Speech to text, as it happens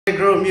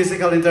Grow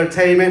Musical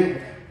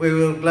Entertainment, we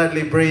will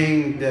gladly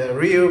bring the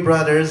REO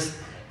Brothers.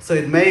 So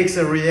it makes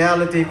a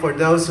reality for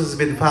those who's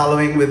been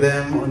following with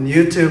them on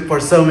YouTube for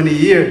so many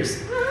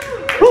years.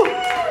 Woo!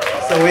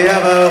 So we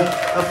have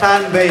a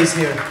fan base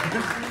here.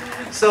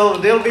 So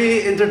they'll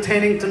be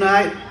entertaining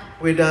tonight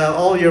with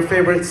all your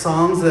favorite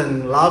songs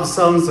and love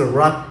songs, or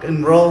rock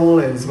and roll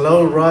and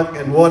slow rock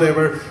and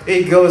whatever.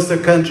 It goes to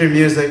country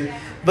music.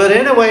 But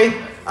anyway,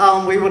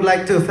 we would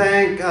like to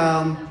thank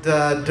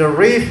the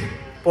Reef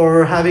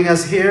for having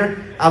us here.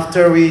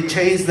 After we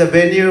changed the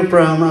venue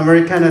from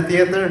Americana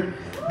Theater,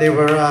 they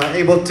were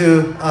able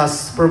to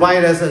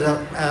provide us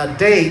a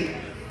date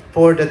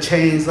for the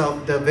change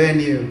of the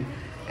venue.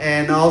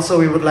 And also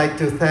we would like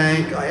to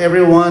thank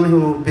everyone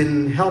who's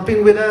been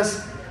helping with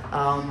us.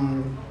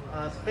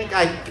 I think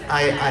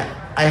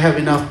I have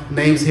enough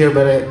names here,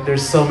 but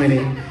there's so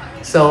many.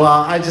 So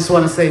I just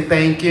want to say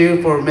thank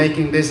you for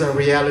making this a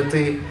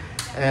reality.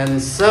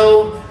 And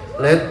so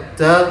let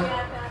the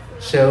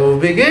show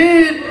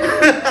begin.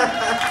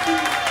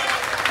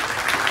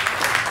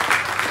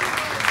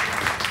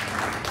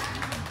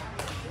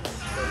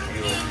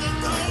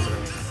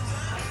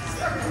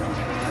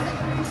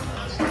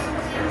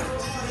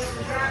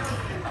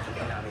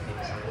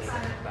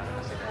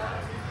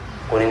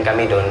 Kunin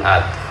kami doon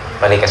at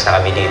balikas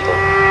na kami dito.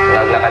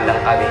 Naglakad lang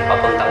kami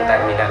papuntang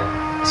terminal.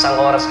 Isang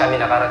oras kami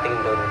nakarating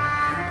doon.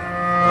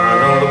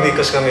 Nung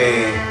lumikas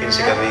kami,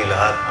 15 kami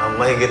lahat.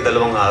 Mahigit 2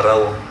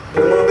 araw.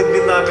 Yung mga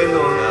bitbit namin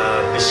noon,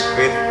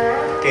 biskwit,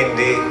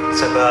 candy,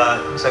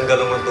 saka isang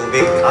galong ng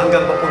tubig.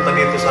 Hanggang papunta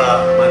dito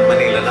sa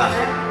Manila na.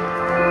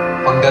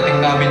 Pagdating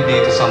namin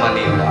dito sa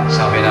Manila,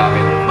 sabi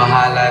namin,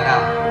 mahala na.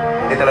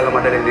 Hindi talaga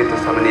madaling dito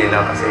sa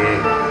Manila kasi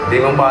hindi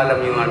mo ba alam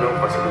yung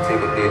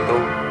pasikot-sikot dito.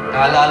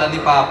 Naalala ni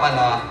Papa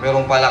na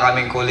meron pala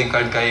kaming calling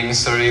card kay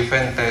Mr.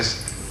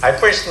 Rifentes. I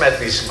first met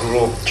this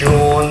group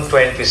June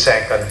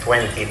 22nd,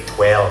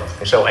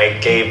 2012. So I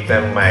gave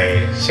them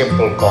my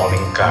simple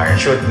calling card.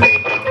 Should they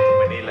go to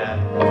Manila?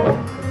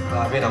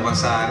 Grabe naman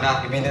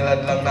sana.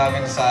 Ibinilad lang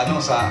namin sa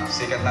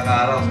sikat ng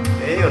araw.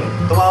 Eh yun,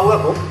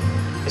 tumawag ko.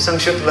 Isang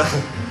shoot lang.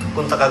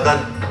 Punta ka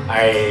agad.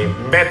 I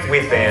met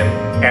with them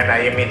and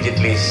I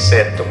immediately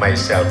said to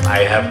myself,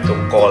 I have to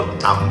call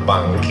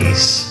Tambang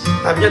Kiss.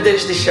 Sabi niya, there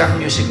is this young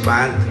music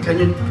band.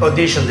 Can you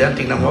audition them?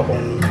 Tingnan mo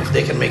kung if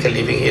they can make a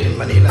living here in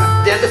Manila.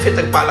 At the end of it,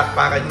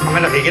 nagpalakpakan yung mga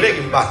nakikinig,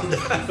 yung banda.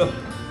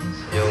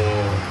 Yung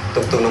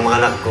tugtog ng mga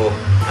anak ko,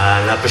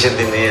 na-appreciate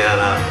din niya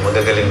na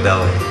magagaling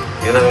daw.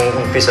 Yun ang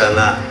umpisa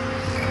na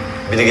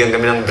binigyan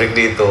kami ng break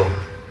dito.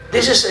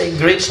 This is a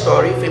great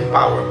story of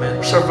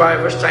empowerment.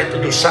 Survivors trying to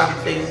do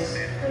something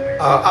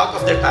out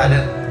of their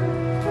talent.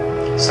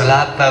 Sa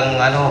lahat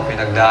ng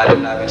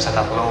pinagdaanan namin sa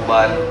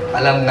Tacloban,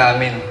 alam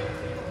namin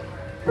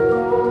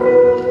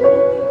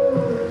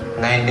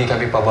na hindi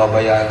kami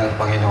pababayaan ng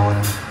Panginoon.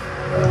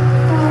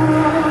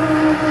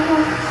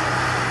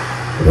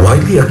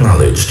 Widely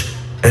acknowledged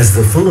as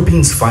the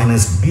Philippines'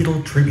 finest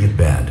Beatles tribute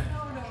band,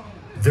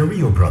 the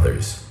REO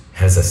Brothers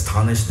has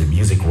astonished the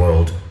music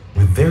world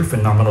with their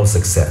phenomenal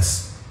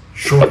success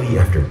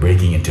shortly after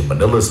breaking into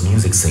Manila's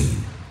music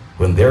scene,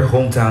 when their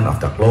hometown of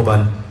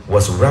Tacloban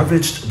was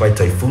ravaged by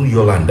Typhoon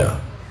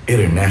Yolanda,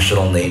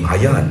 international name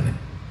Haiyan,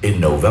 in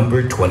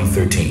November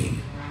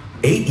 2013.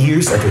 8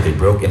 years after they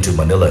broke into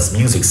Manila's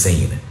music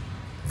scene,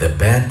 the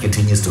band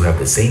continues to have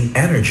the same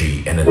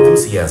energy and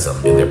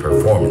enthusiasm in their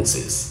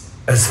performances.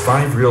 As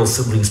 5 real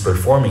siblings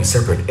performing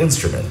separate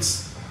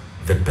instruments,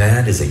 the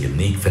band is a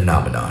unique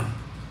phenomenon.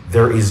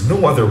 There is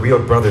no other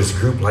REO Brothers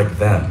group like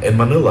them in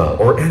Manila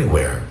or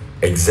anywhere,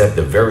 except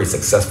the very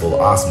successful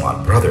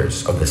Osmond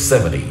Brothers of the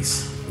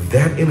 70s.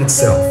 That in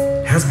itself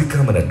has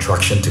become an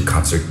attraction to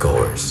concert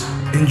goers.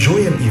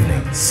 Enjoy an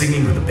evening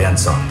singing with the band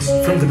songs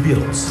from the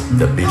Beatles,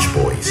 the Beach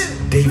Boys,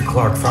 Dave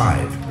Clark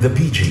 5, the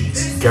Bee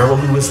Gees,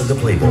 Lewis the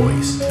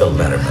Playboys, the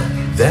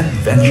Lettermen, then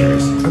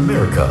Ventures,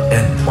 America,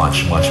 and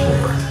much, much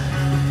more.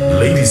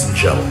 Ladies and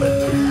gentlemen,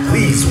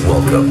 please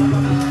welcome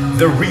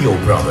the REO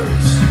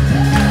Brothers.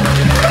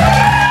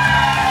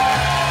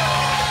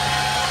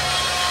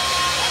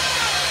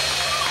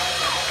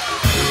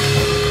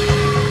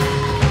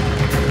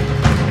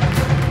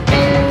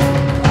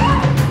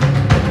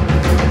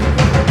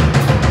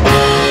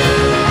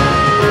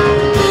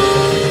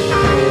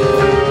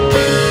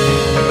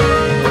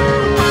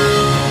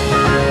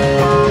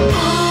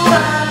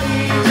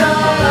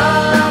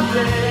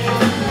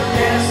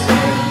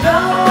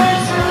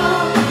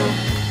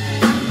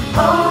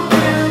 Oh,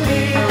 you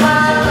be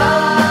my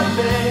love,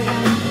 babe.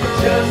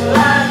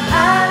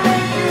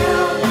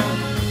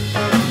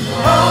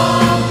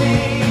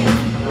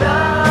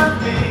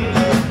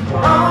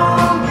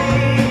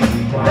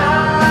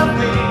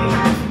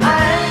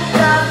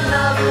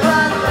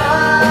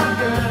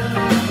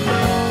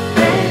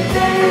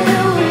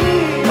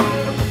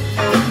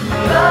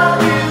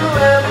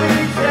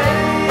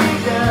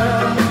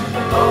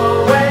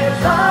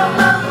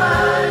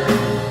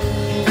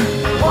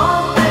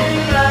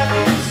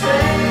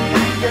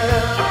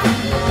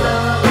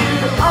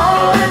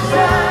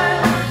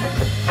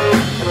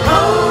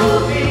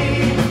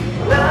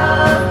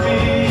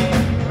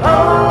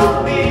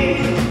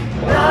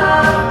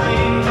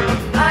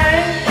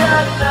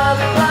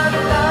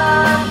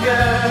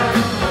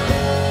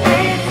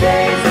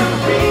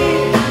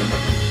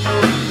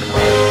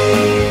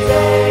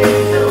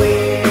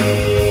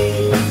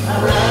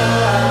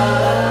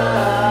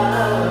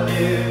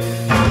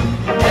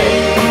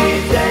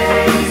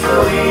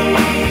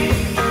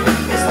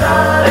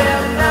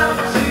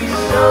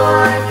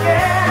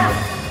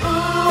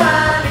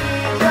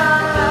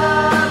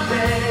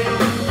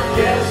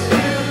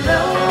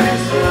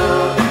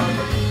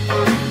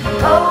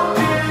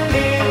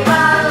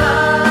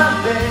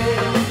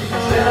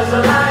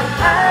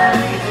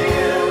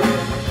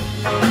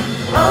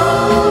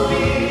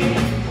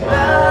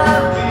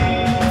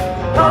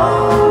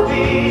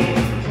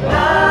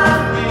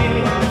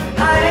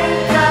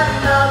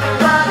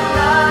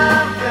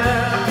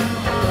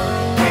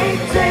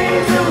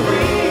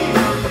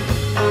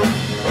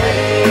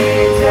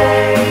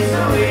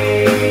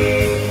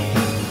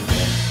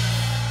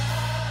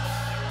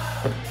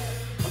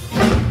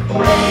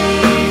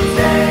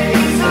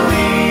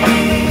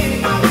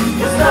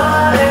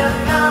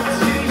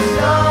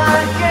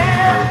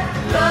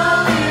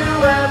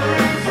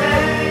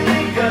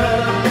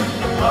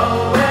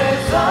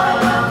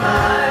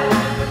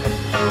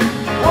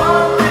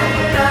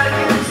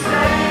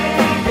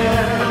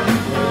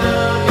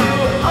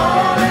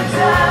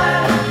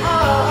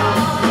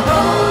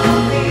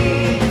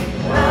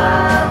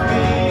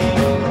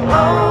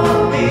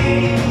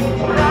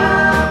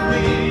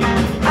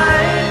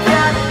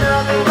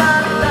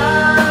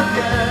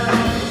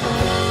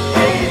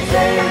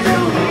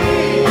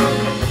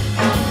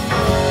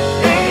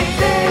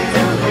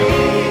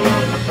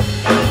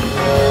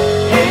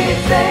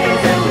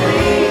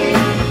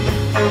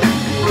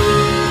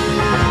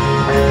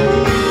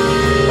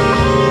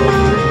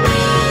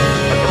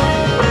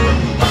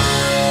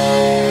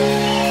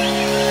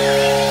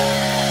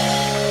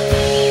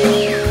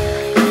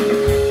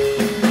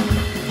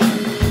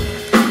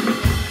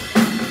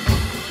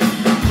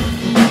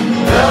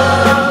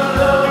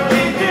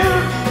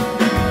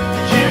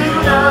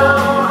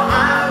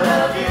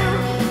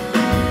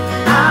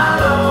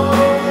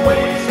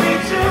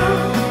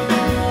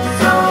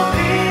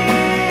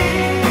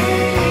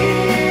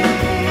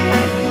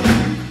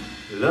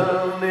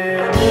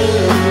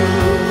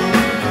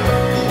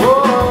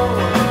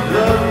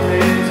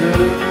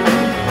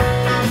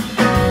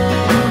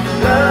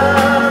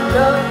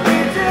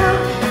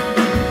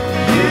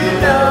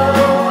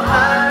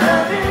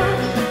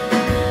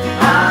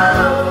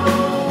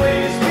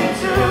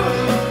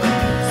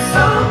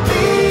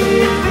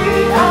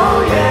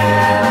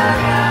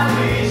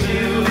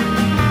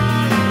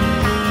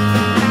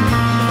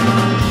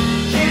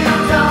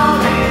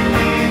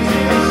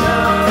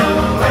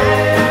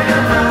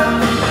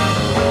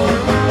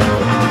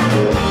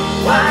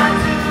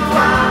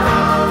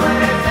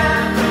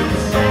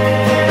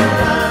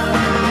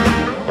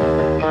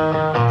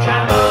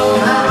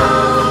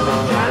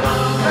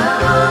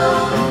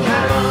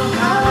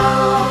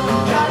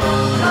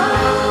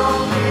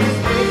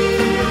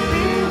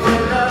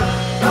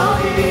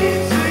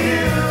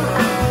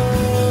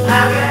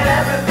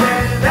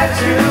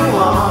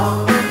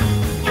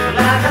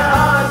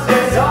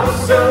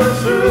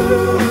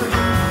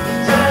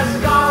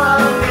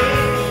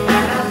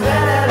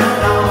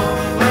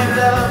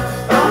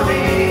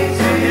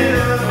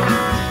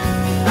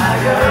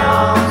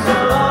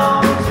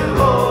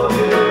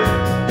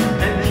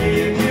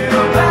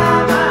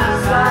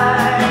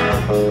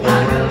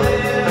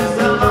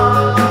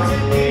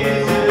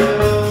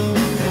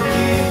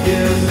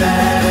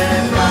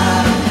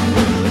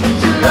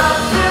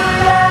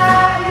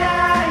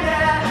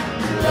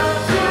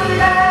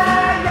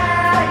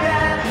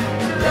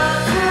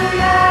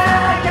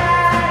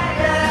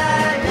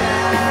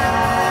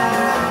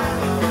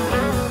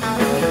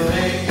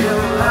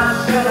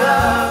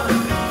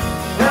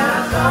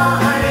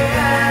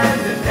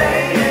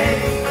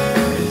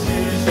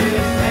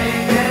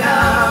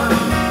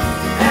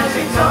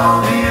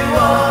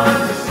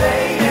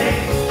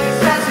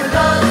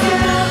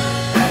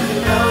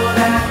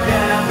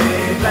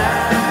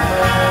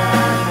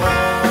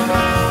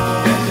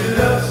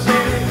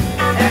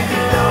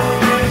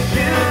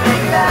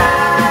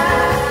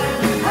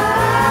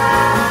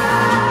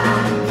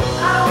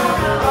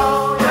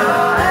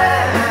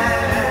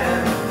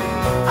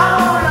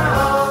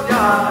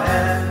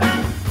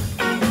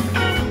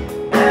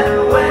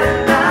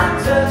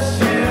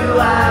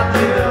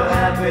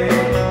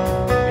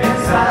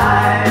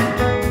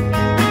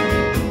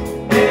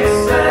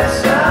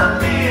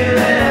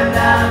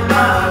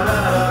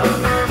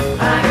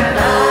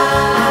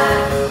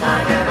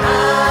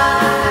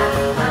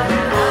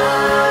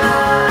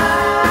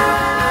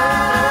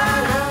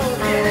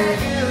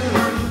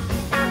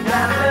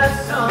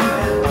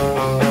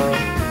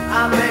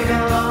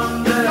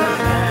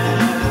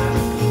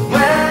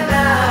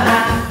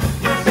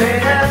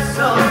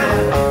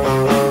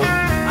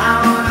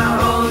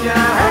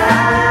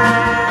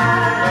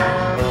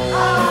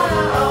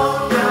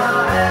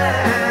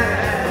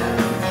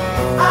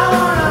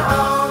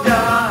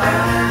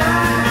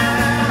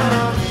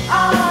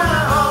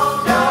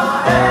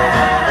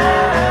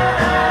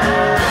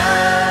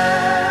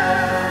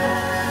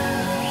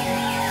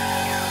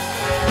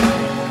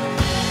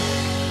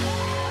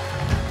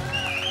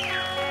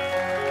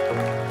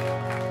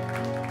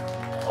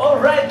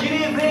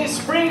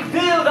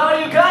 Springfield, are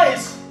you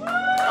guys?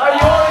 Are you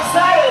all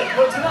excited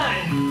for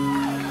tonight?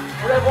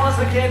 Alright, once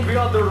again, we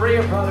are the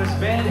REO Brothers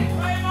band.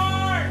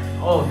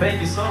 Oh,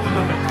 thank you so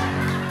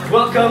much.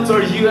 Welcome to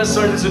our US,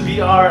 starting to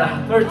be our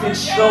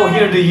 13th show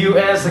here in the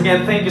US.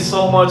 Again, thank you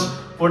so much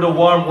for the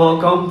warm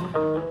welcome.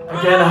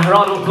 Again, a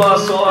round of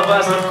applause to all of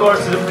us, and of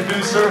course to the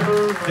producer,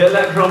 the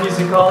REO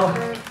Musical.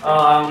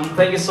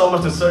 Thank you so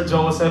much to Sir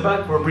John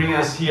Wasebak for bringing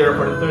us here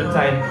for the third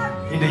time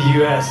in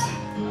the US.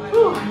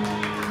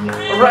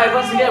 Alright,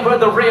 once again, we're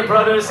the REO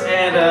Brothers,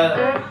 and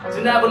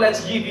tonight we'd like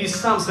to give you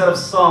some set of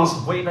songs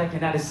way back in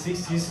the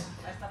 60s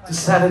to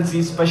 70s,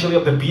 especially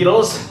of the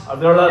Beatles.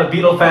 There are a lot of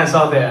Beatles fans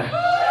out there.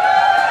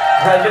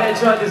 Right, gonna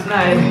enjoy this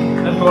night.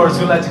 And of course,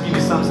 we'd like to give you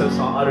some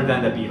song other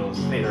than the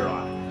Beatles later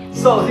on.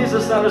 So this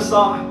is another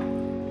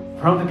song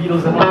from the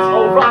Beatles that was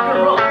rock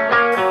and roll.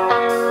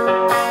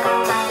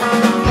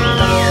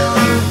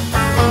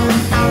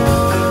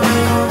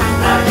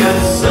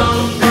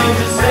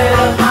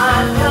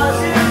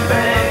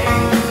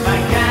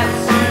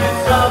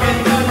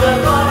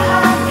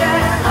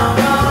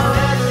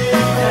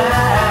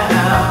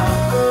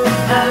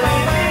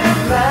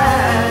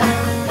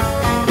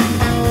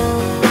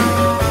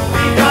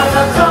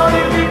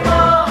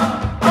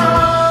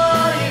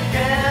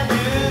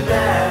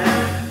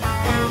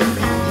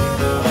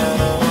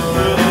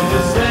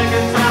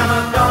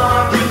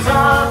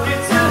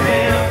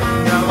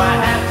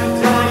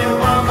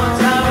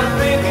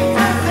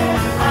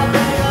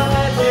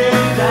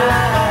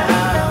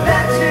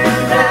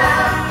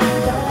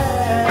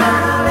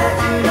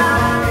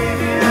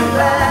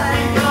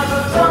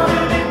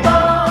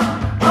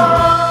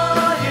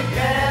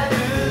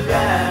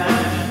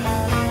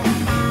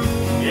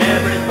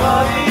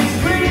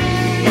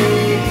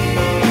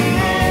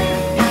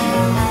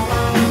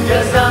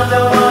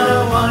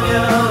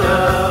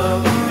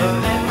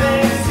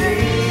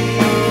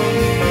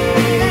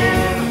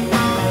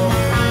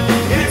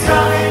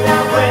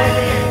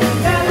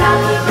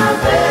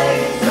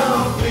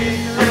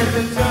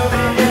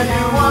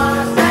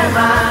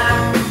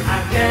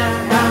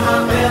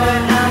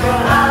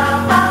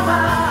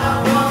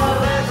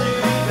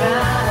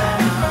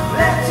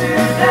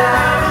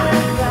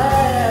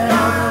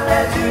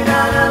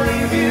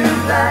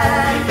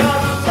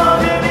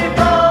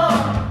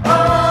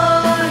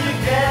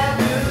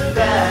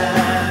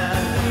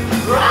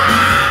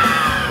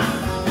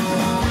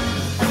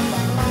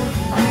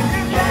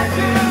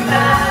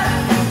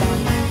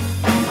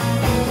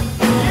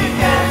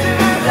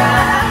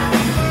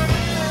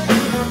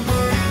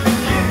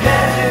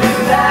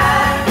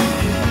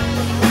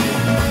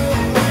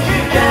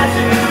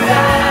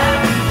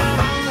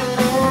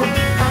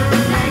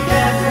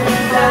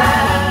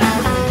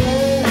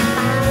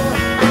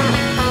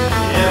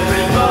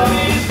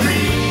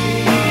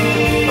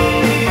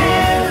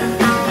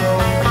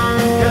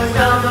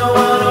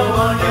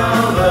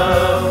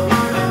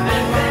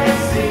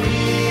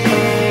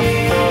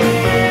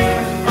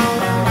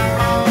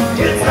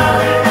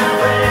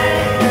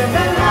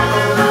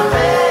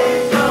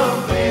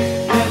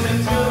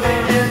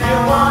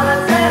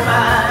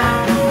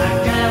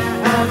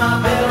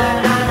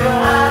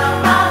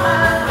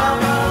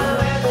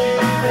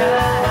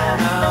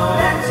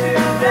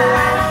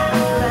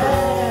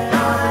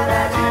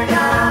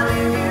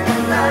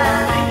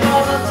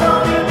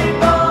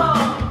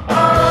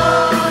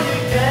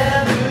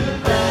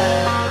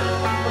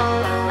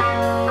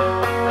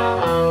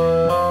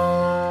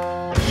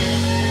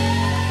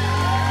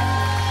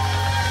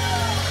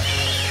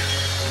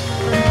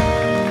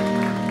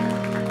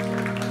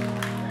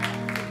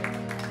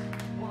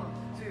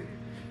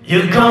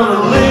 You're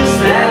gonna lose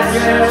that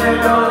girl. You're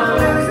gonna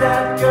lose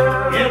that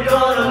girl. You're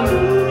gonna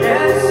lose,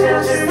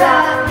 yes,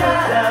 that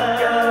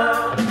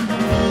girl.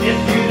 If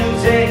you don't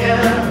take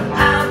her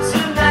out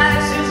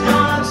tonight, she's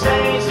gonna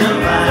change her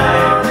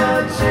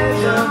mind.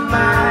 Change her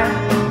mind.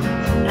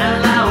 And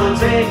I will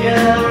take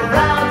her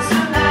out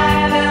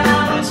tonight, and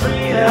I will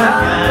treat her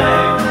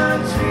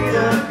kind. Treat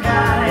her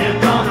kind. You're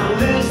gonna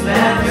lose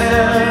that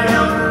girl.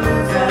 You're gonna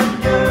lose that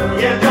girl.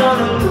 You're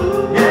gonna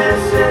lose,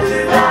 yes,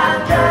 that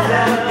girl.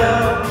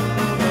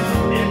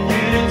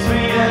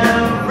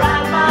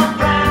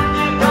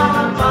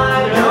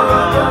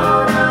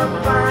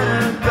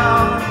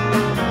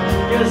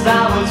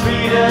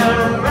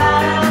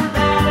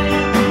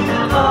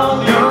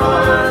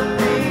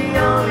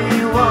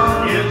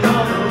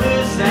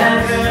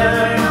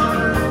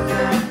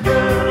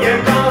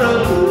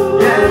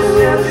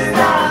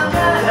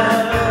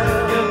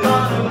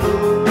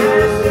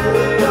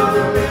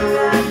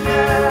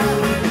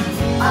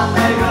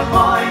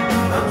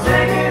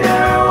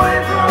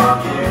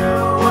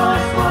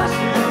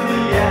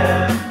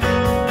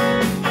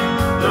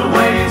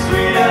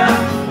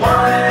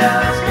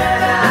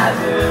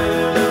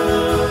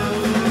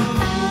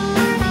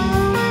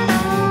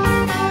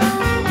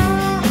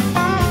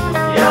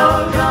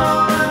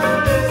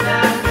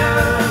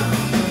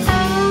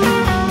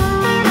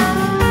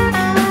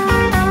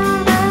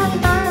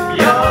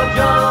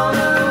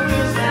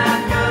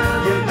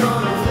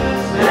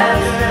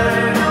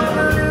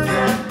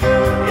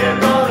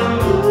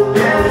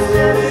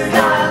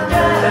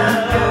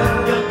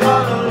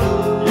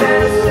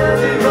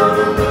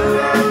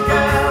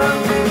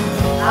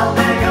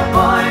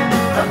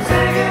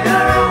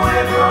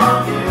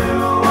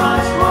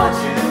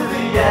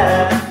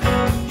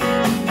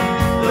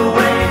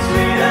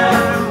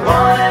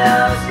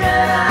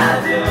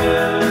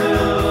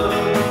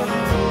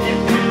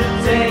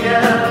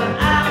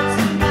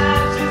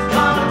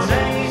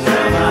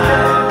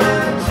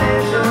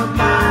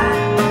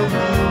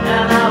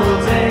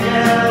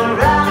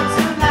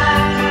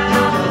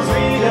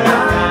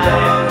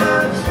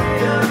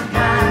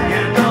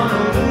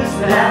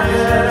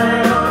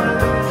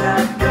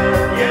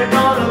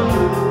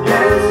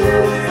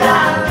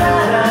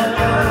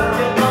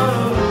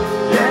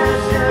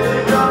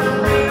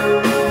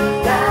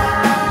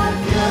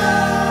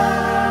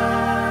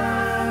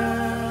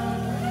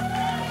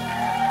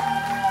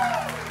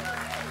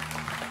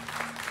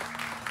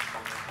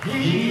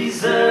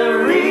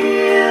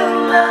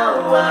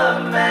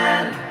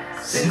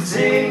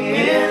 sitting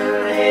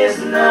in his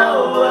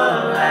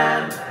lower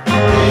land. We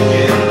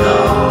can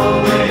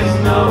always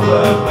know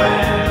our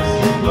plans,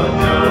 but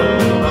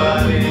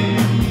nobody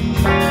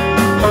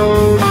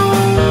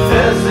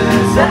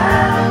doesn't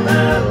have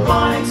a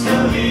point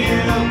of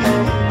view,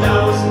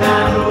 knows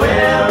not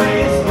where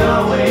he's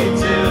going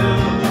to.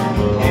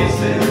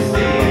 Isn't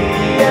he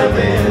a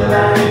bit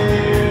like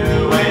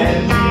you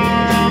and me?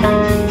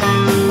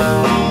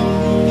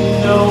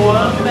 No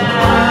one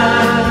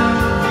man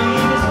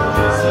is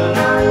listen,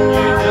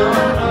 you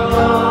don't know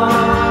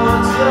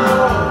what's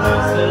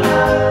going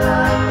on.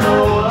 No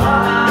one,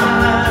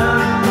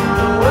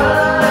 the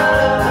world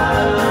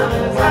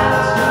is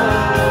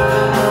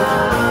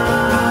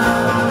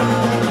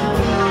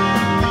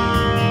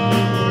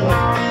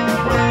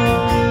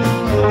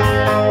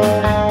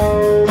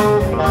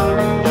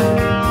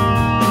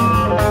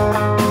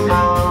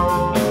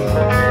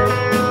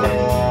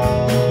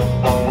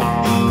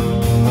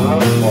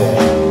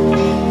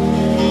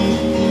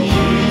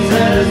he's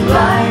as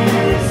blind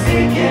as he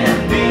can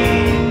be,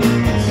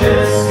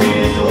 just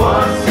sees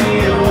what he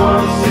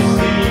wants to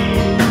see.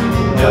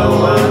 No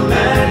one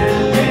man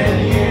can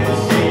you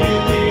see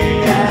me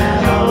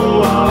at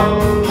all.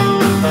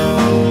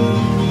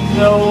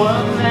 No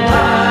one man,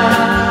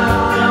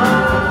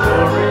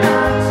 don't worry,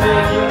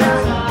 take your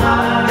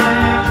time.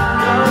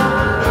 Don't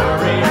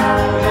worry,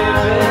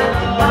 live it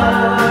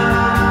life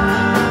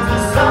to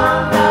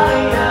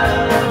somebody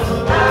else.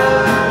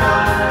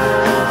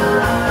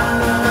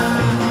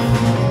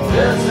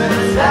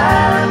 Doesn't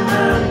have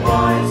the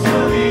points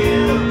of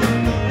view,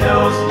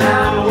 knows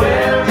not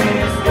where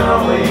he's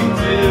going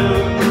to.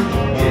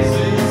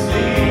 Isn't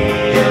he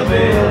a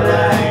bit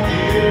like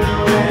you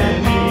and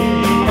me?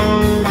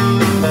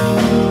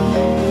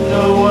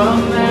 No one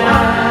man,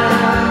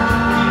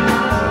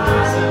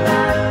 listen,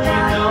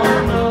 you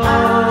don't know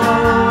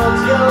what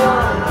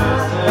you're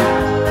missing.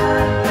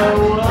 No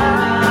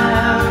one,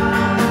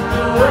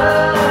 the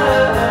world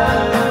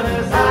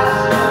is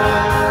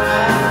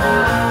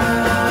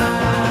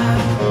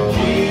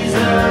he's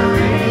a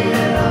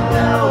real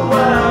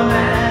nowhere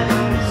man,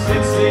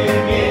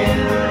 sitting in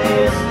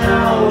his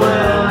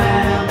nowhere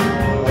land.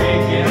 We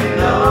can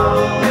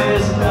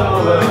always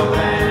nowhere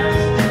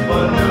plans,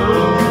 but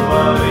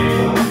nobody.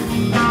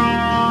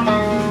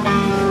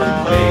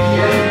 We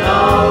can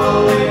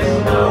always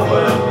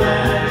nowhere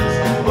plans,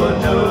 but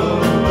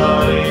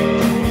nobody.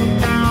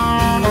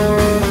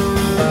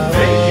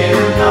 We can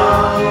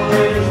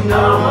always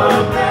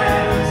nowhere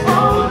plans,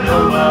 but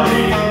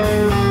nobody.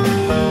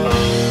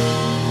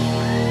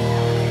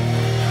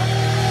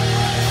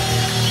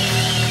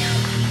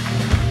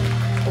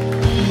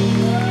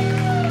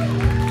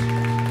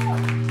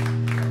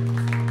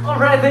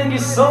 Alright, thank you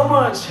so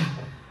much.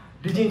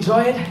 Did you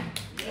enjoy it?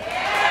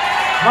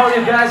 How are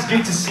you guys?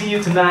 Good to see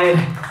you tonight.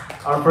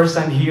 Our first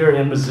time here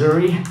in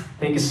Missouri.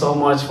 Thank you so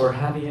much for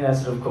having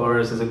us. Of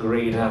course, it's a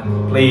great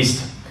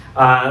place.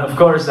 Of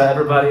course,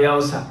 everybody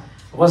else.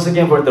 Once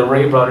again, we're the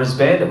REO Brothers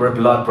band. We're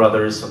blood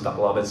brothers from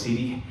Tacloban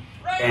City.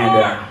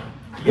 And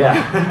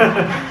yeah.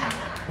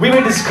 We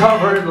were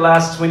discovered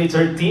last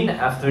 2013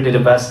 after the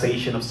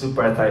devastation of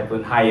Super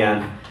Typhoon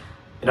Haiyan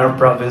in our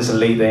province in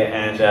Leyte,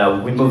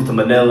 and we moved to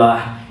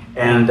Manila,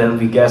 and then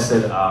we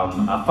guested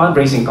a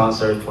fundraising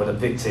concert for the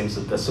victims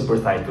of the Super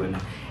Typhoon,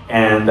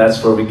 and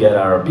that's where we get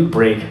our big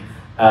break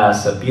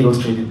as a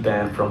Beatles tribute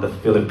band from the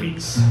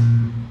Philippines.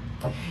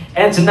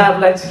 And tonight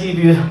I'd like to give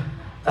you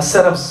a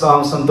set of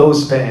songs on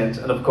those bands,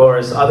 and of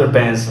course other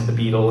bands of the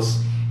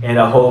Beatles, and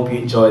I hope you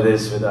enjoy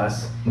this with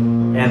us.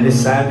 And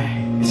this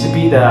time, this will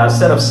be the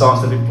set of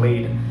songs that we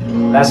played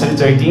last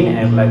 2013, and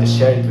I'd like to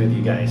share it with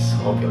you guys.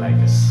 Hope you like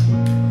this.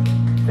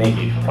 Thank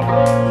you.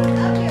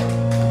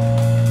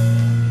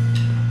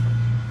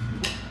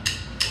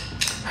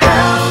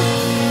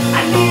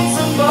 I need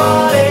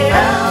somebody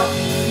help.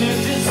 If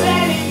there's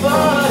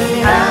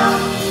anybody help,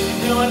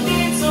 do I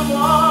need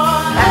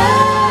someone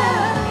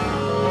help?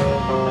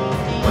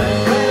 When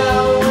I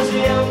was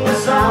young, I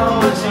so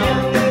much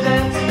younger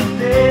than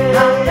today. I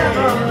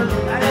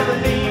never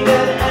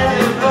needed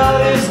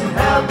anybody's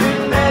help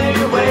in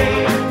any way.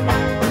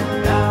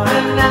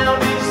 And now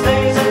these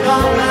days are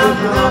gone, I'm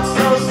not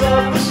so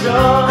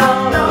self-assured.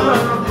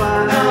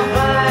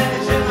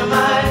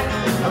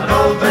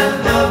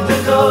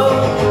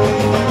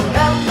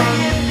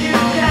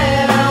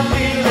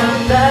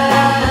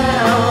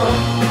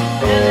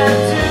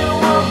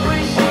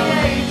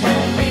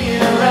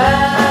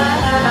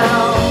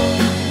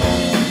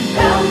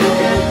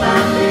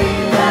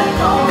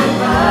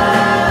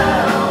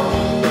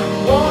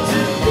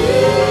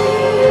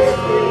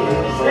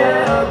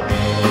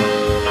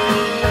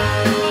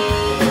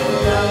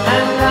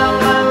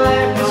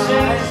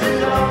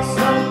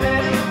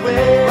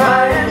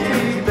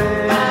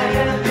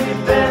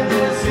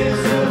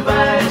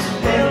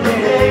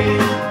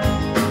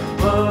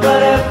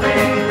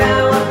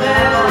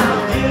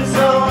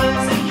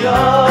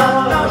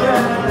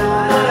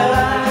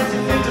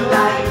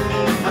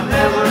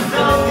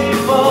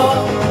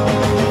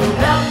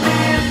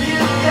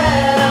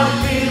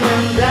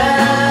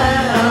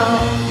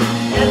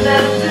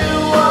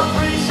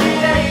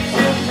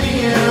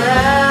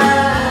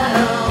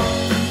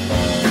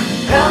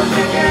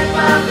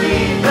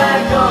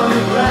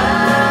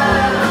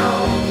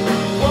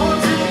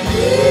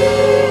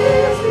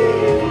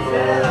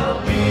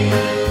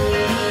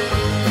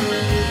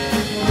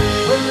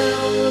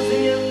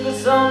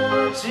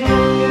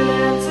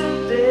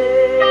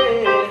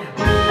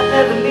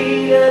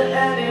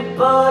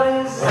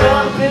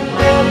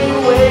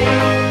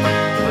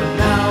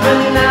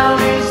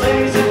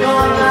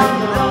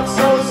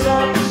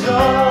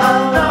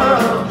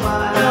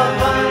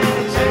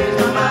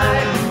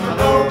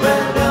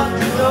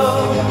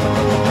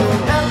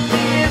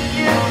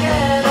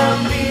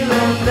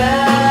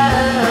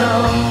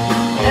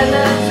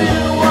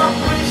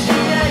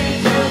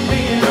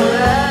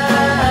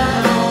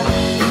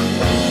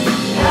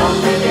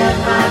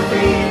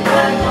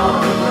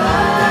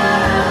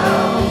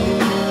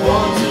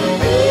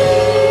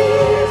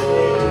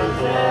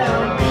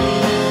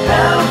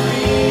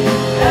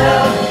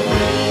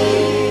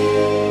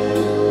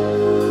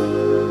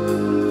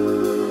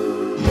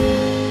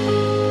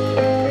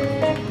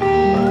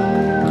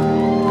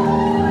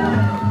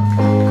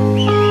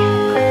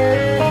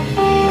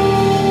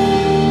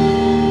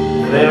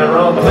 There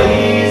are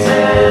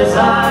places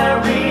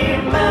I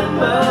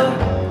remember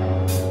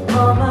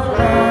all my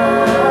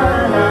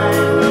life,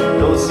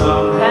 though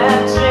some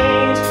have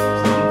changed,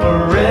 some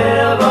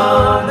forever,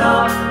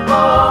 not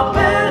for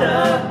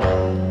better.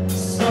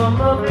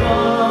 Some are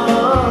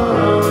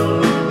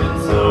gone and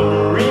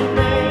some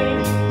remain.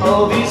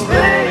 All these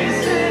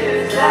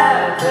places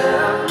at the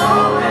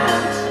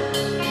moment,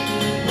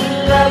 with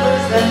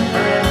lovers and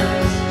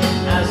friends,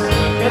 I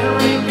still can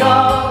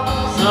recall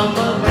some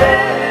of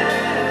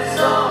them,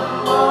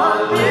 some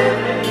are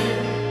living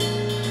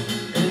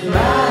in my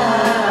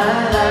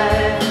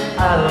life.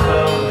 I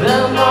love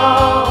them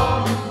all,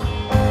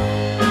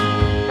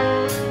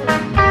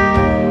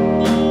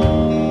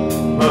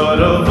 but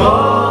of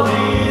all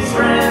these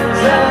friends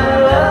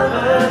and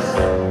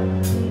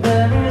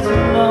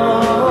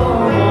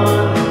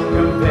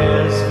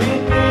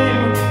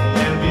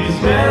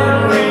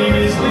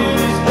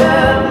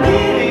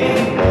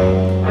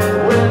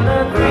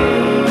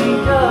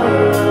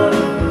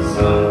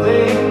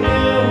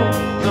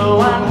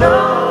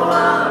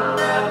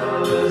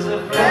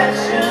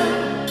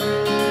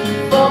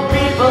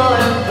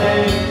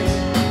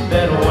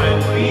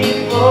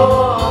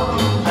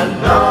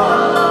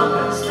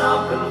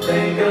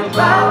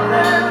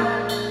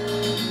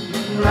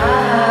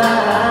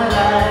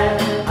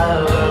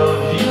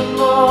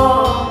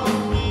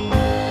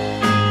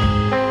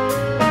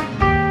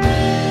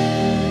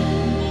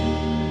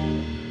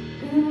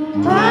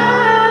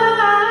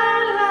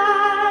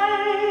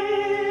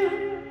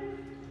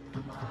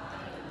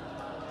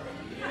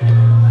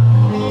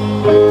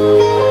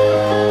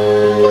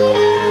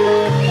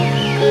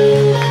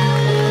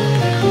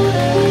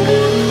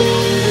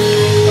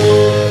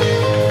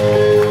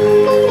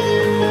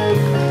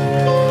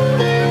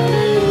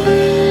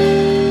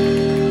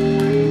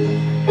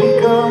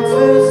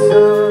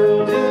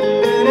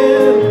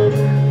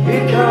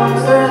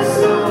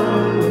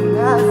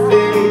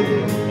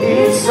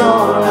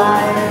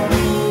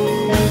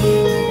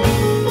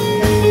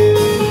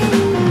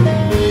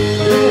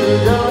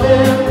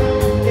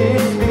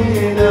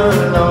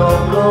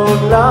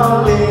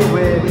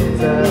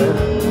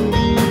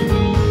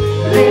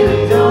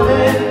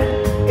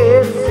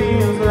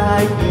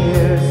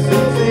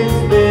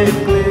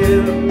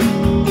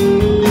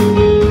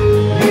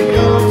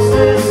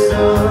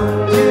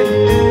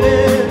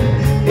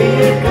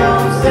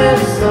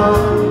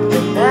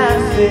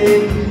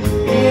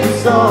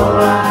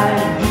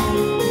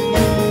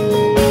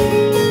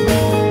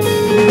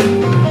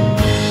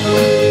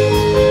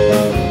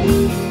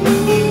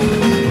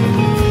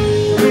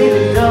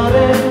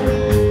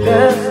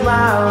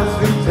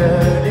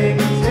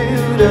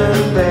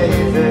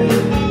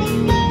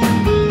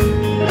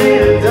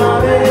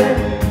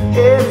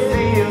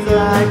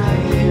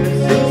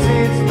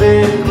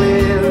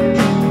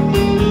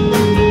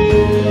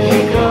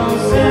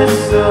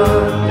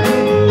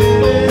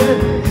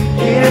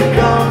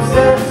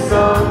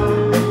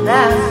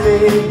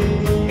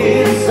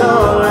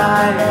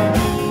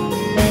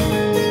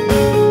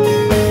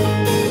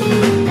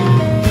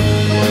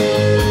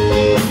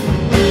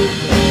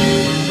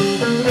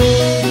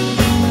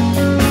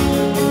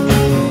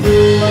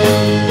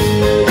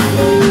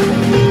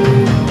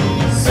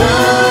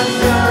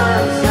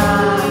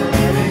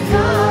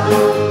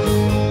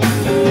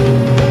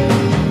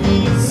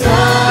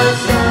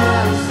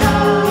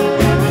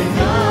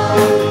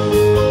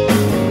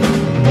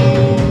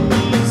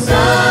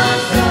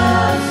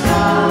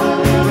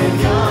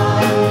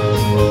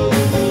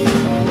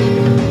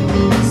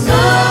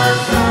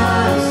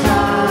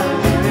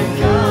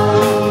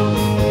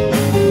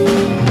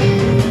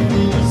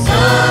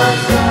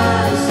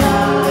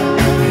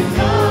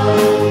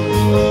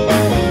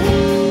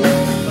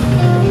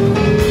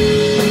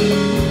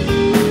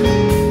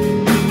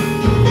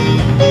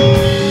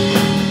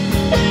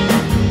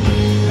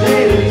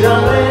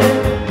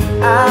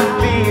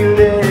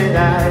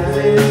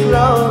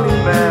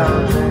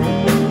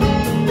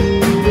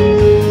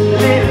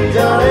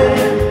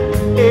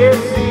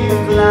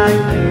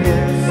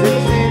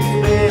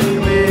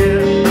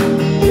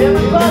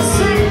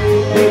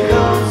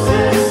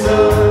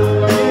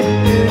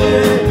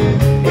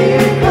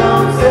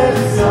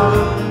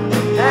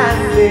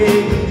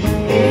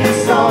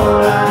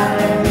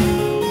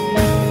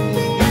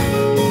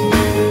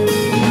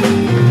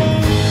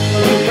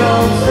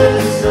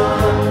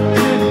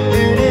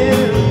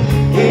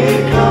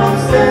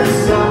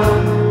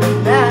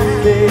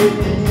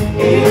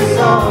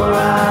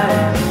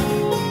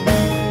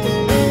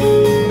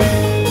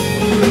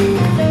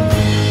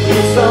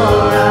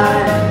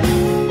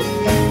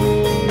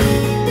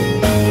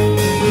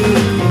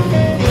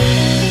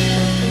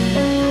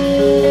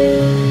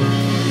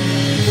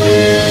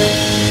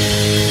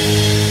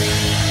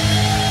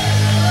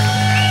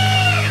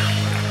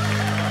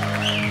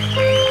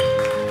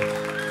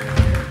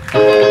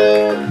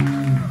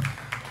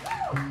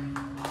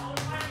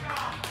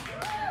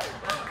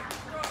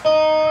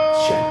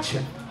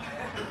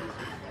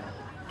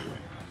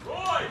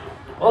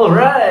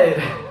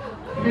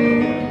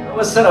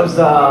set of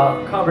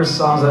the cover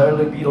songs, the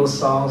early Beatles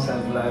songs,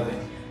 and like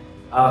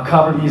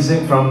cover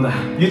music from the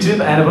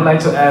YouTube. And I would like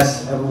to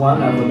ask everyone,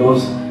 for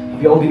those,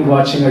 have you all been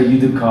watching our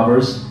YouTube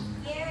covers?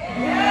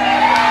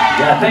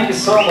 Yeah, thank you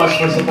so much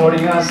for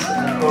supporting us.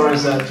 And of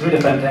course, through the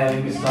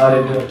pandemic, we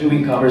started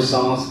doing cover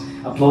songs,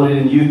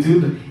 uploaded in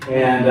YouTube,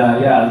 and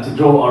yeah, to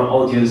grow our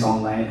audience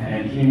online.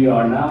 And here you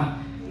are now.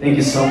 Thank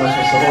you so much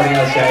for supporting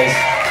us, guys.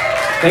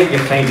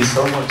 Thank you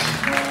so much.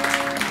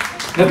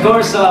 And of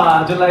course,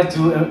 I'd like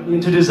to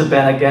introduce the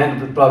band again,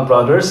 the REO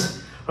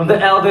Brothers. From the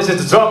eldest,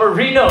 it's the drummer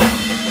Reno.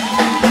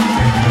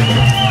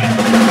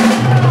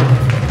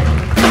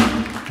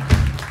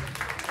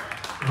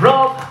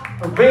 Rob,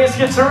 a bass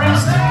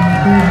guitarist.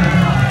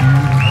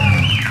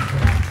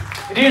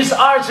 It is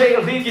RJ,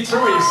 a lead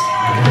guitarist.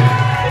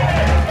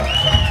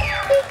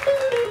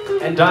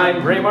 And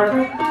Diane Raymond,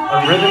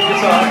 a rhythm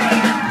guitar.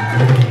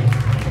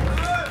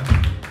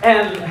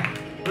 And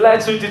I'd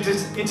like to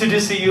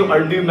introduce to you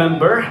our new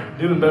member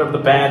of the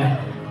band,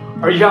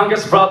 our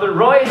youngest brother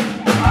Roy.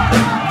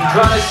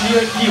 Join us here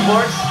at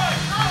keyboards.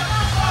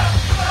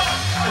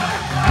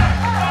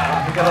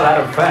 We got a lot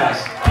of fans.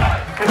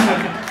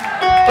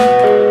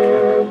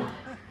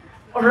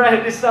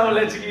 Alright, this time I'd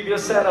like to give you a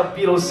set of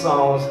Beatles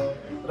songs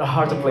that are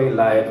hard to play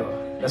live.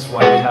 That's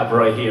why we have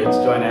Roy here to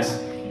join us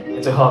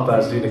and to help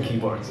us do the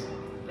keyboards.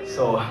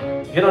 So,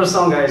 if you know the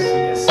song, guys, you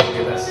can sing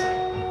with us.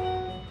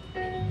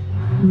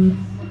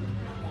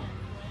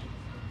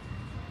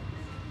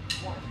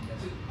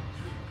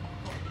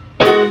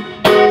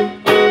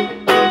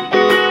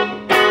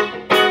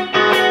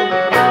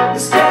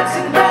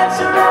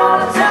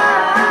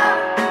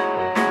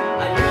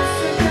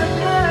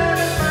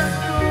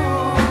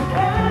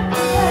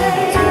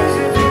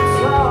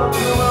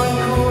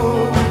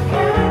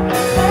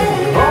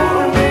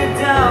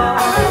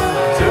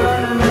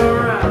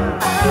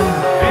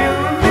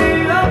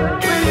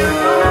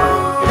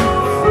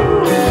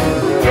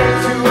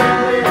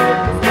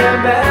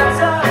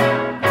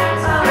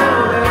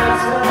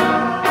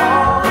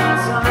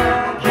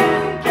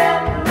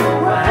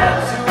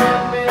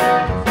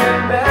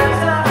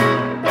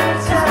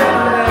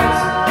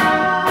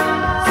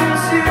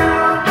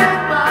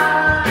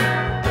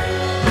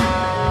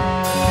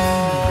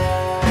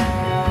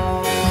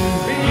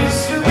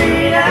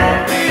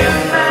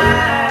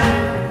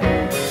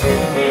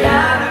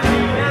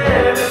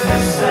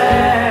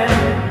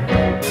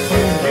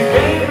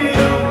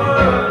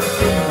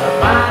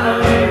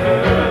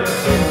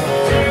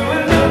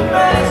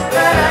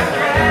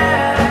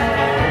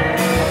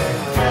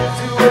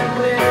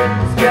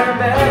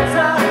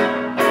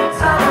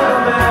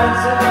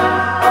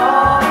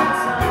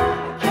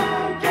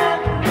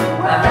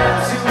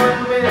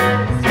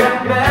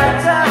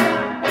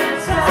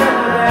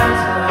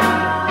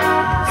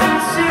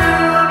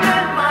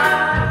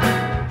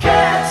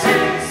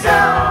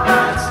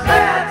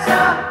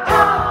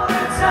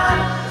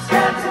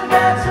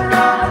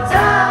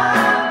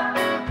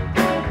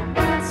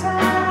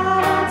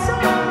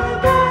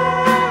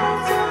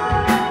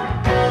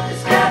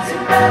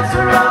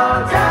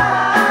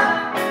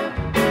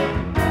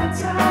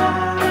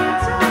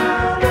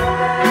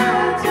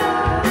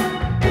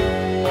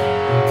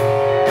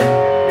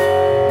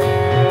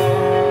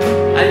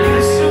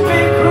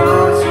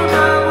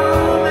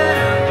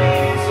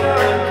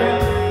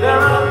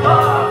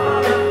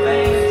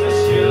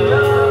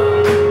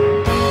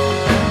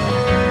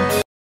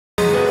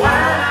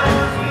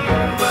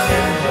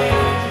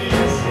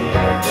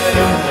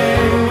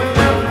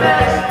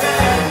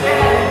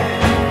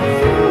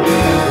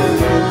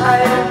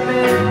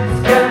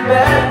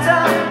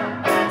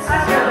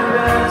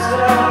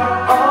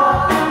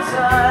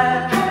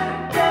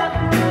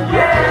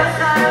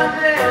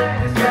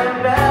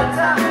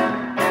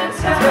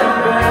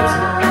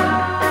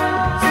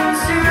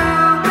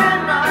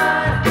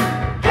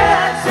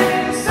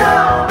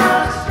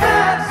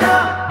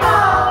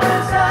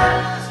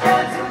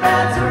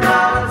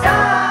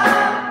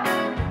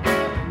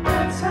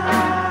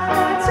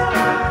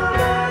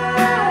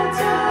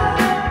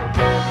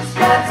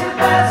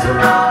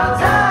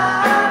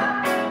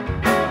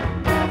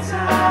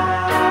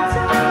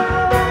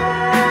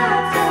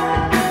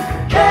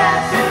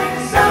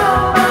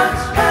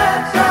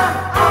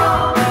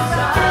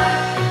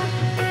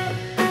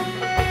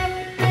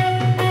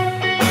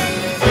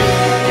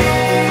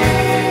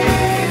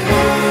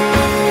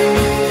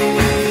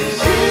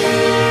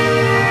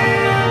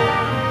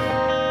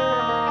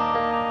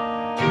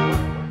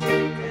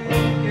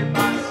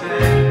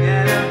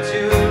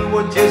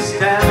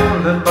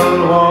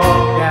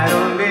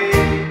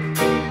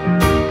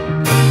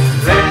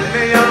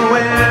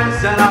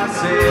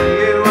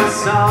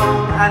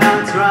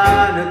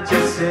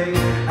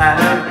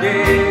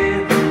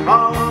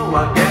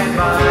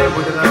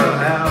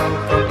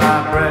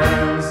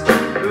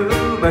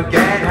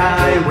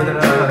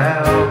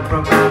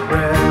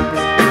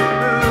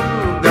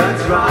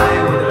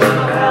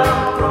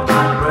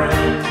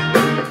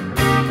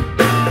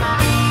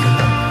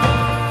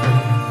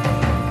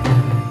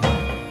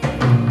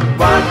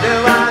 What do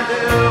I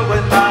do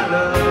when my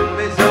love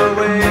is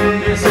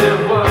away?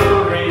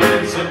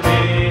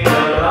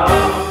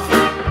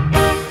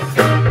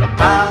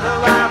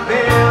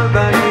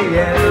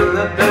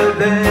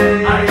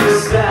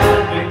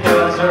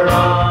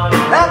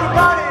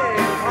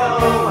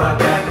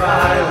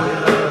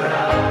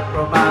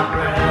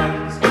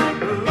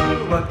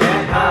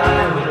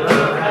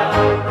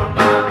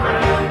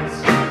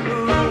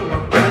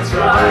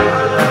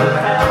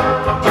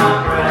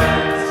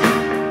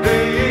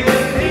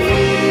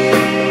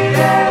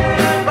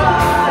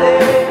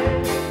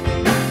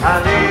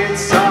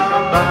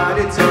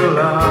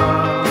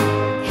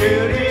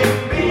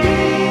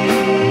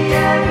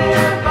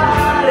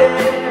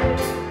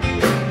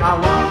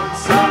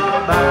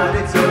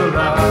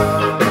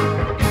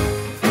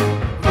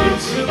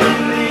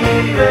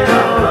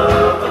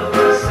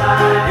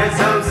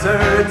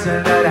 words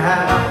and that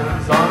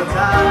happens all the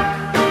time.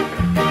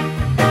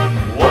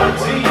 What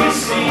do you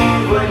see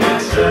when you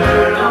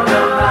turn on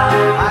the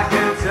light? I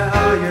can't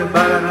tell you,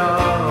 but I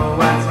know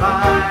what's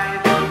mine.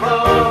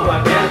 Oh, I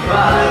get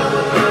by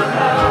with a little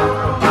help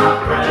from my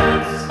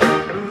friends.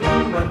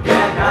 Ooh, I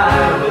get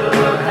high with a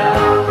little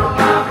help from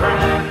my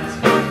friends.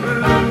 Ooh,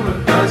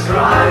 that's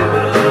right,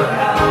 with a little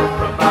help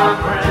from my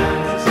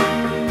friends.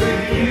 Do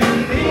you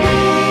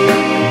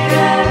need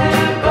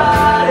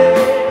anybody?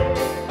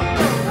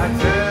 I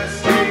just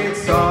need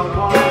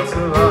someone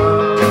to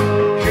love.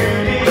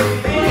 Could it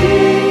be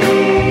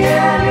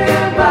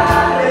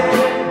anybody?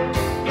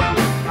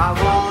 I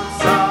want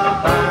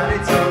somebody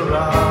to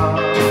love.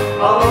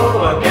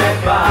 Oh, I get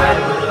by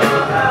with a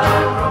little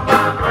help from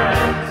my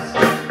friends.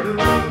 Ooh,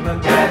 I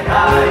get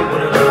high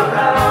with a little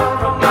help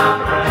from my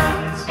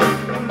friends.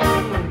 Ooh,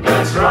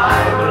 that's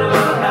right, with a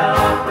little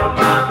help from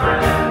my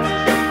friends.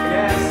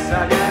 Yes,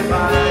 I get by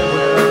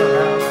with a little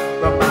help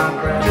from my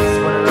friends.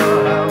 With a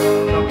little help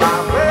from my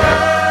friends.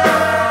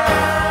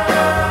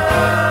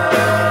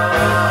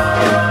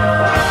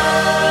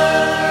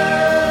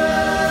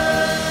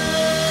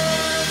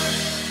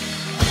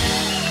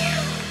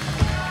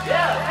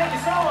 Yeah, thank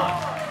you so much.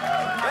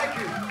 Thank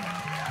you.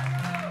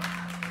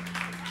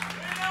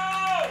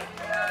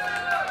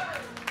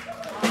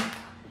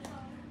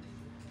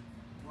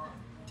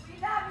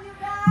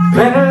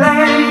 Better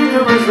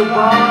later was the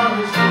bar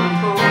was going to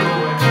go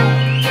away.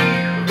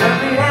 But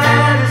we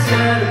had a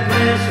set of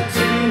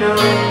Messatino.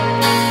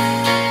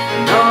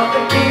 And all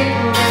the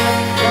people that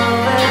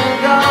come and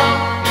go,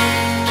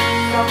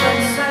 stop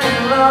and say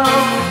hello.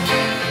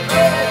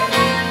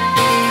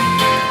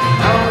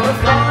 On the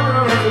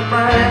corner of the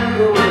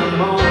mango in the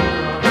morning,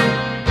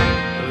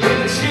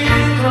 little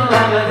children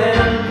like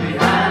them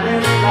behind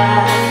his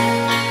back.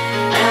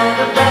 And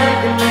the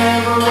banker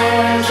never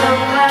wears a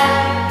flag.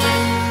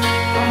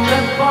 From the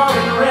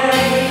pouring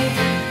rain,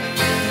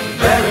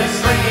 very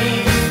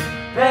sweet,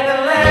 better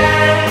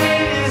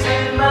ladies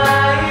in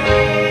my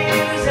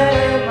ears and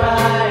in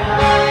my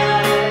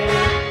eyes.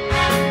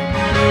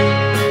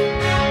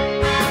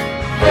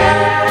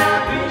 There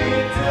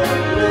beneath the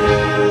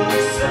blue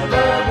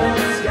suburban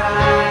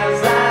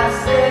skies, I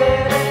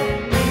said,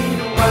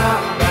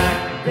 meanwhile back,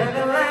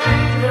 better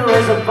later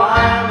as a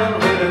fireman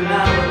with an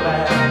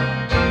hourglass.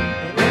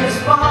 And in his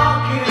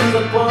pocket is a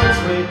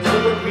portrait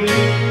of a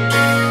queen.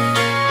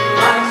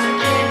 Likes to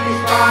keep his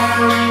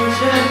fire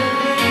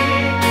gently.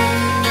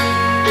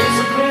 It's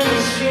a pretty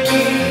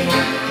machine.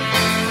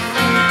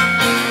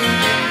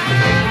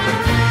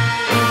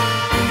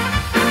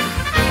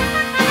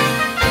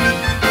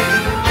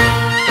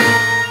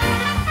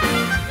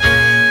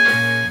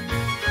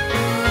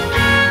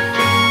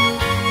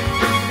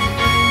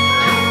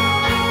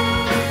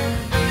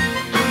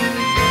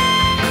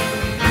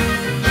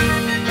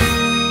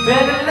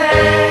 Better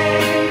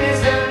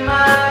ladies in my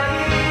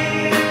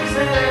ears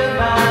and in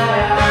my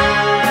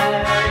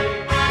eyes.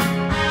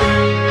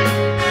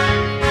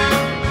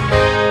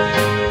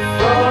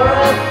 For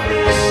a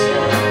fish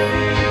and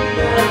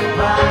vegan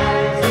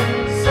pies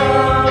in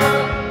summer,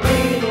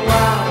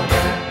 meanwhile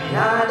back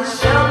behind the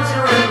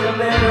shelter in the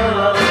middle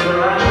of the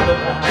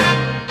roundabout,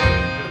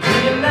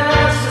 the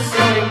master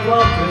selling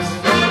walkers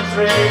from a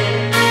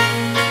train.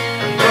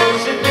 And though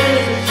she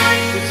visits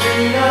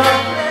between her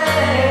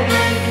legs,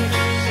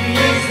 she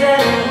is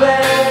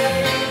anyway.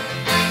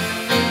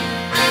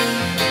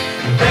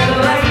 Better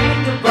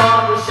late to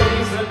Barbara,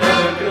 she's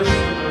another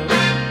customer.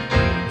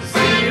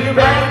 See the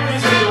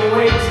bankers who are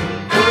waiting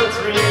for a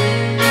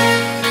train.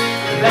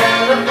 Then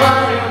the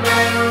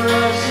fireman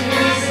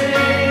rushes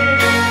in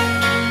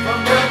from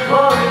the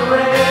pouring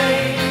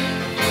rain.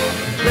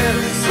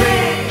 Better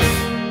sing,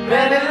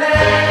 better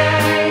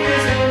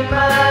ladies in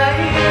my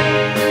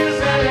ears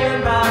and in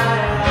my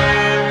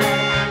eyes.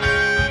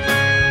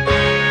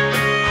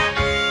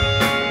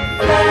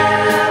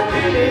 There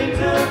beneath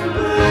the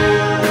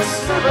blue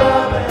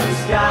suburban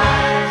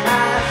skies, I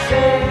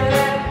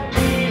said,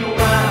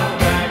 meanwhile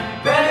back,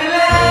 better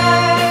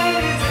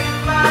ladies in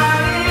my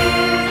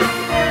ears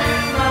and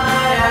in my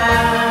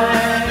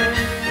eyes.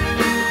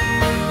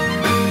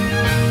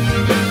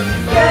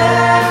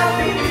 There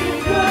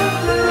beneath the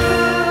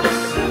blue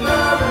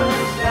suburban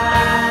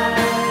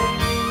skies,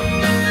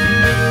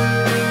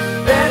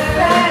 better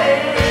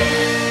ladies.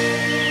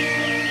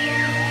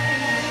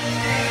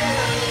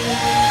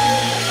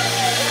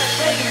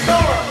 Thank you so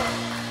much.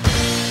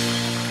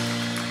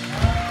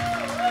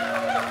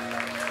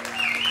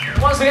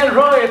 Once again,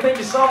 Roy, thank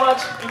you so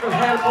much. Give a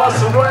hand plus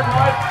to Roy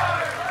Mark.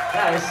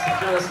 Guys,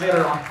 join us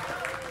later on.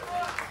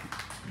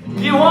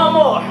 Do you want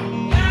more?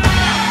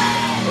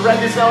 Alright,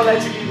 this I would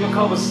like to give you a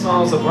couple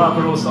songs of rock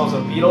and roll songs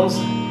of Beatles.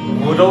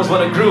 For those who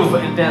want to groove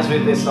and dance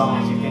with this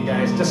song, you can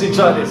guys just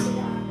enjoy this.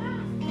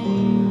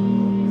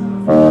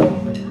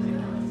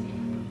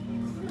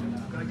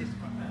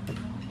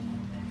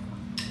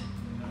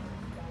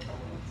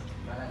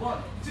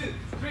 One, two,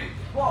 three,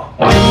 four.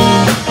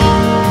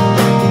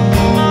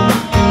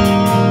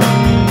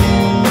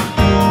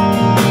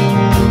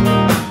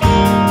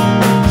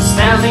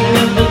 Standing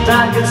in the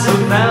dark, it's so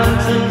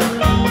fountain,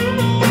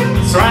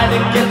 try to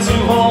get to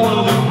all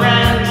of the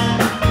brands.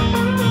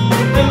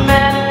 The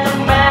man in the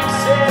map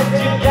said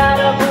you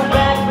gotta go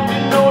back, but you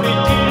know they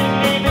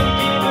didn't even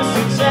give us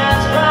a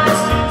chance.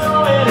 Christ, you know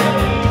it ain't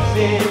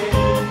easy.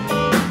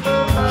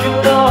 You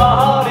know how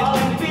hard it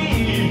can be.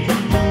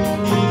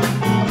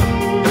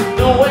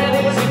 The way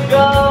things are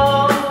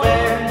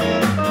going,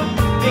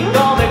 they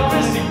call me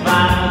Christy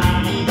Bobby.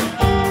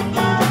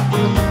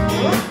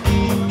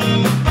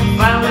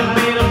 Finally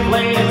made a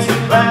plane to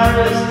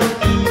Paris.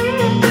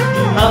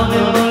 I'll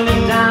never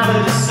lean down to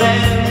the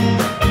sand.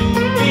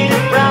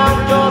 Peter Brown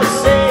gonna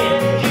say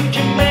you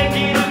can make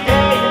it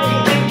okay. You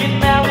can get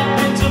married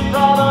into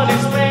brother in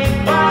Spain.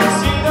 Christ,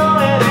 you know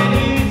it ain't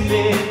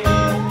easy.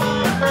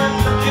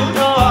 You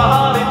know how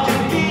hard it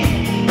can be.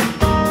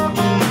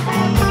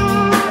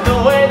 The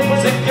way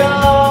things are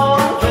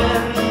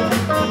going,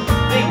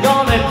 they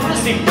gonna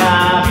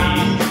crucify me.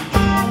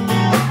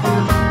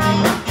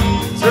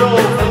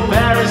 Drove from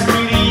Paris to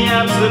the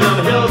Amsterdam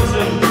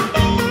Hilton,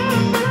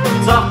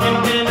 talking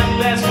in a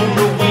class for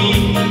a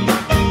week.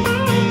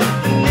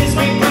 And these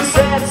people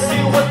said,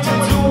 see what to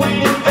do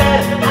in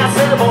bed. I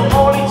said, we're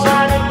only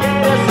trying to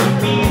get us a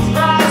piece.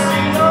 Christ,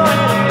 you know it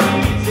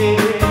ain't easy.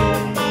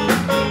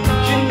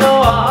 You know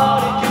how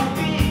hard it can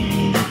be.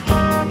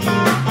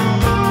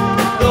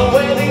 The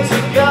way things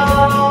are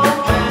going,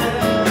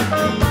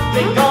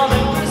 they gonna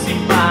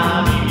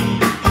crucify me.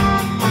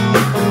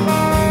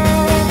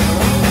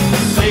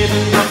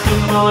 Saving up the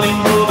money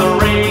for the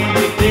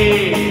rainy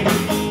day,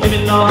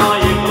 even though how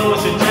you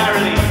close your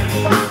charity.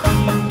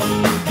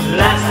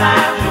 Last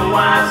time the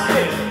wife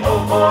said, oh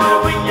boy,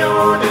 when you're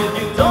older,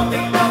 you don't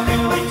think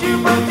nothing with you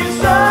but your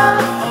son.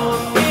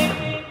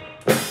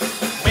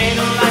 Made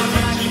a life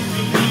to keep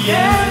in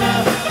Vienna,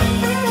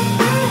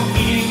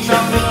 eating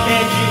chocolate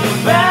cake in the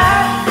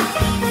back.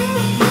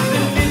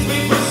 Then these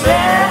people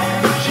said,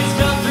 she's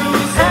gone through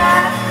his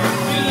hat.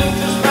 You look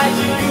just like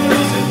you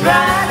lose and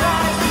dry.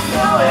 You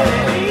know it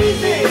ain't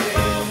easy.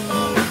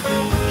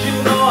 You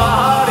know how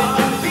hard it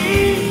can be.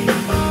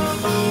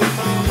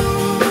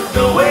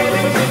 The way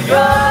things are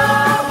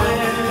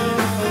going,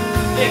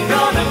 they're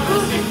gonna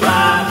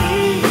crucify me.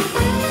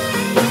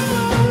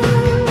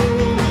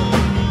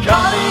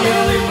 Caught the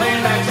early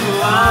plane back to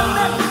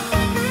London.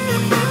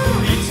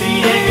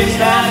 ETA gets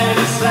down at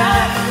the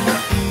side.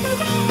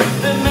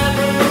 The man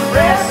from the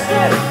press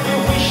said, we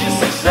wish you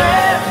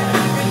success.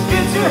 It's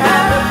good to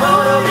have a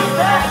photo of your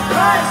back.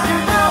 Christ, you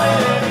know it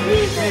ain't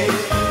easy.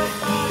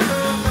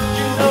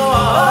 You know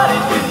how hard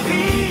it can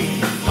be.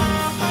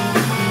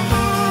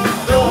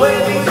 The way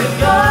things are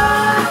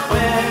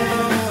going,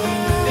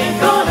 they're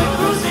gonna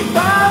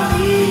crucify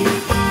me.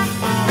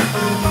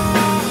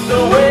 The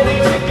way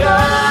things are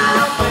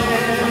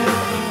going,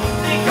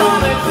 they're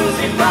gonna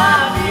crucify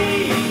me.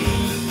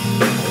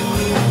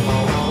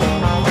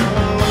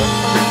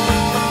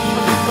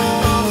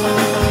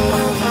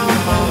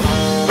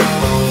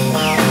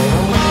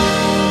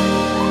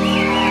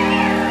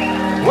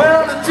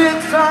 Well, the took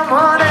some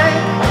honey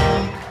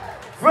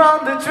from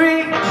the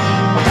tree,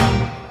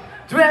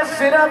 dress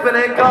it up in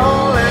a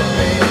golden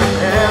thing.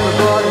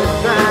 Everybody's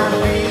trying to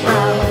be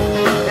my,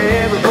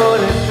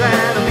 everybody's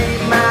trying to be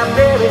my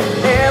baby.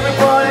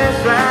 Everybody's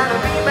trying to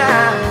be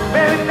my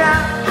baby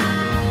now.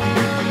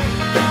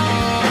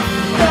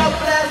 God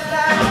bless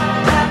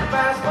that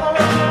fast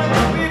forward.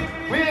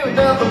 We'll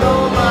never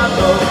know my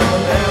love.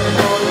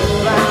 Everybody's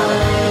trying to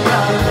be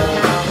my,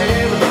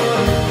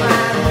 everybody's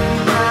trying to be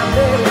my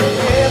baby.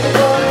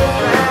 Everybody's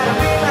trying to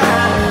be my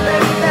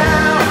baby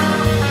now.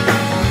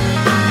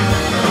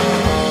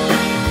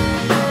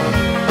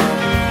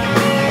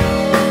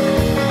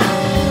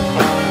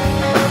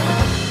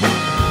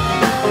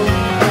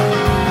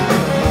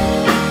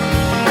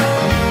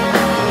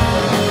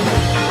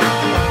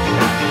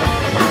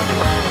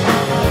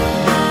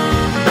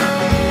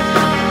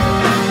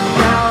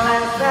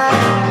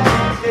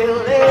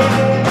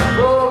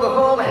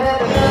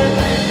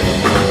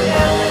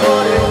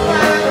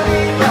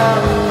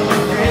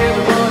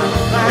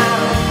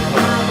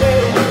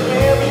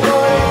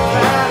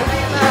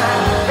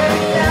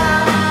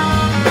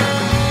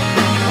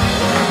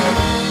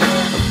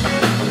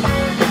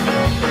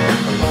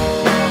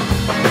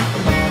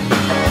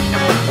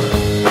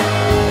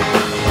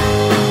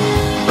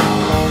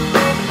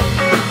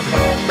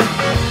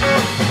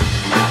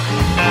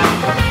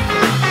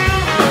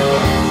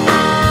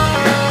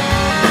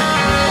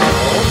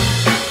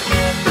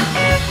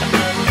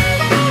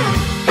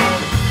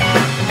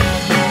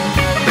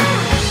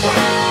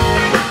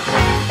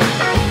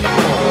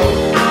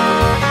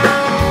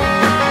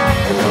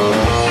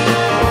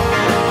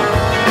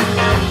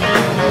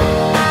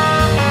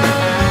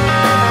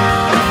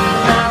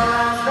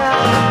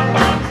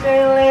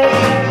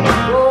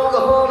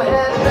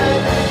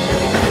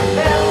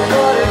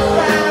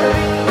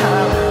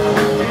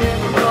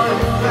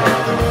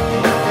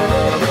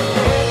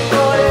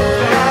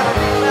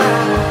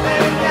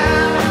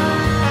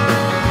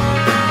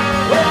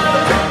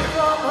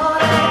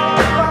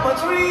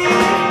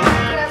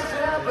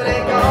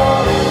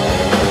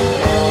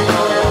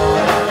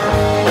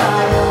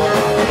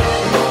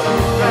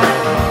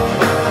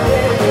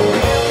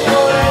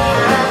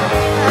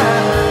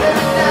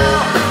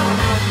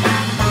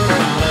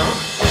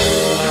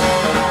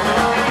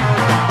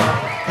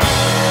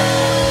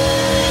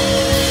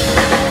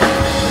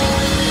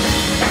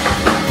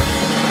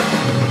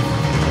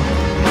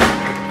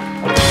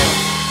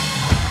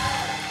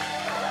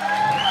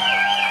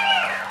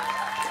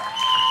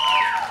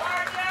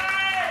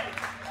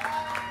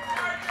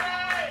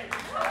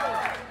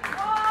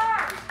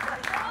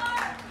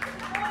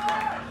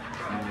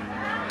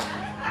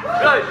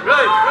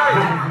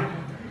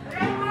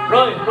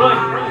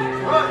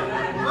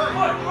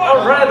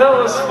 Alright, that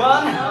was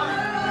fun.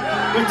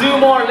 We'll do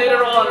more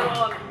later on.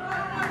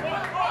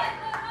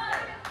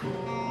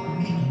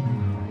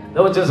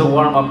 That was just a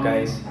warm-up,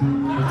 guys.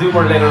 We'll do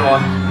more later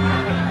on.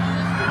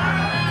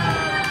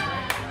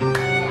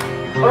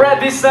 Alright,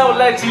 this time I would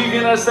like to give you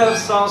another set of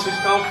songs which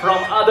come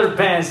from other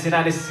bands in the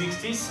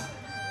 1960s.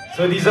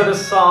 So these are the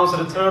songs of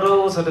the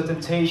Turtles, of the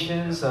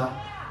Temptations,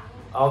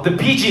 of the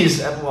Bee Gees,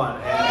 everyone.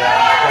 And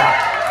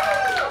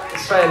yeah,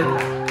 let's try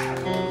it.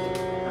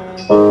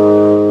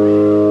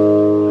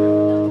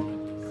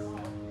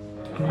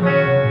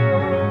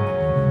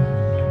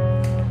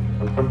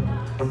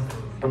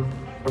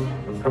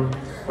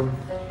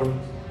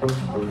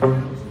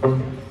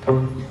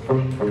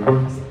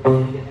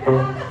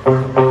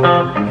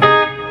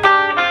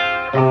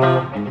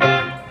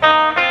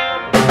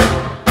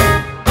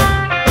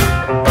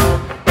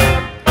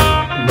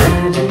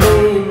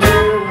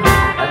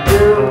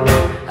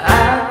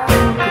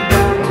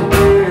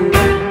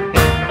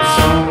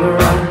 Song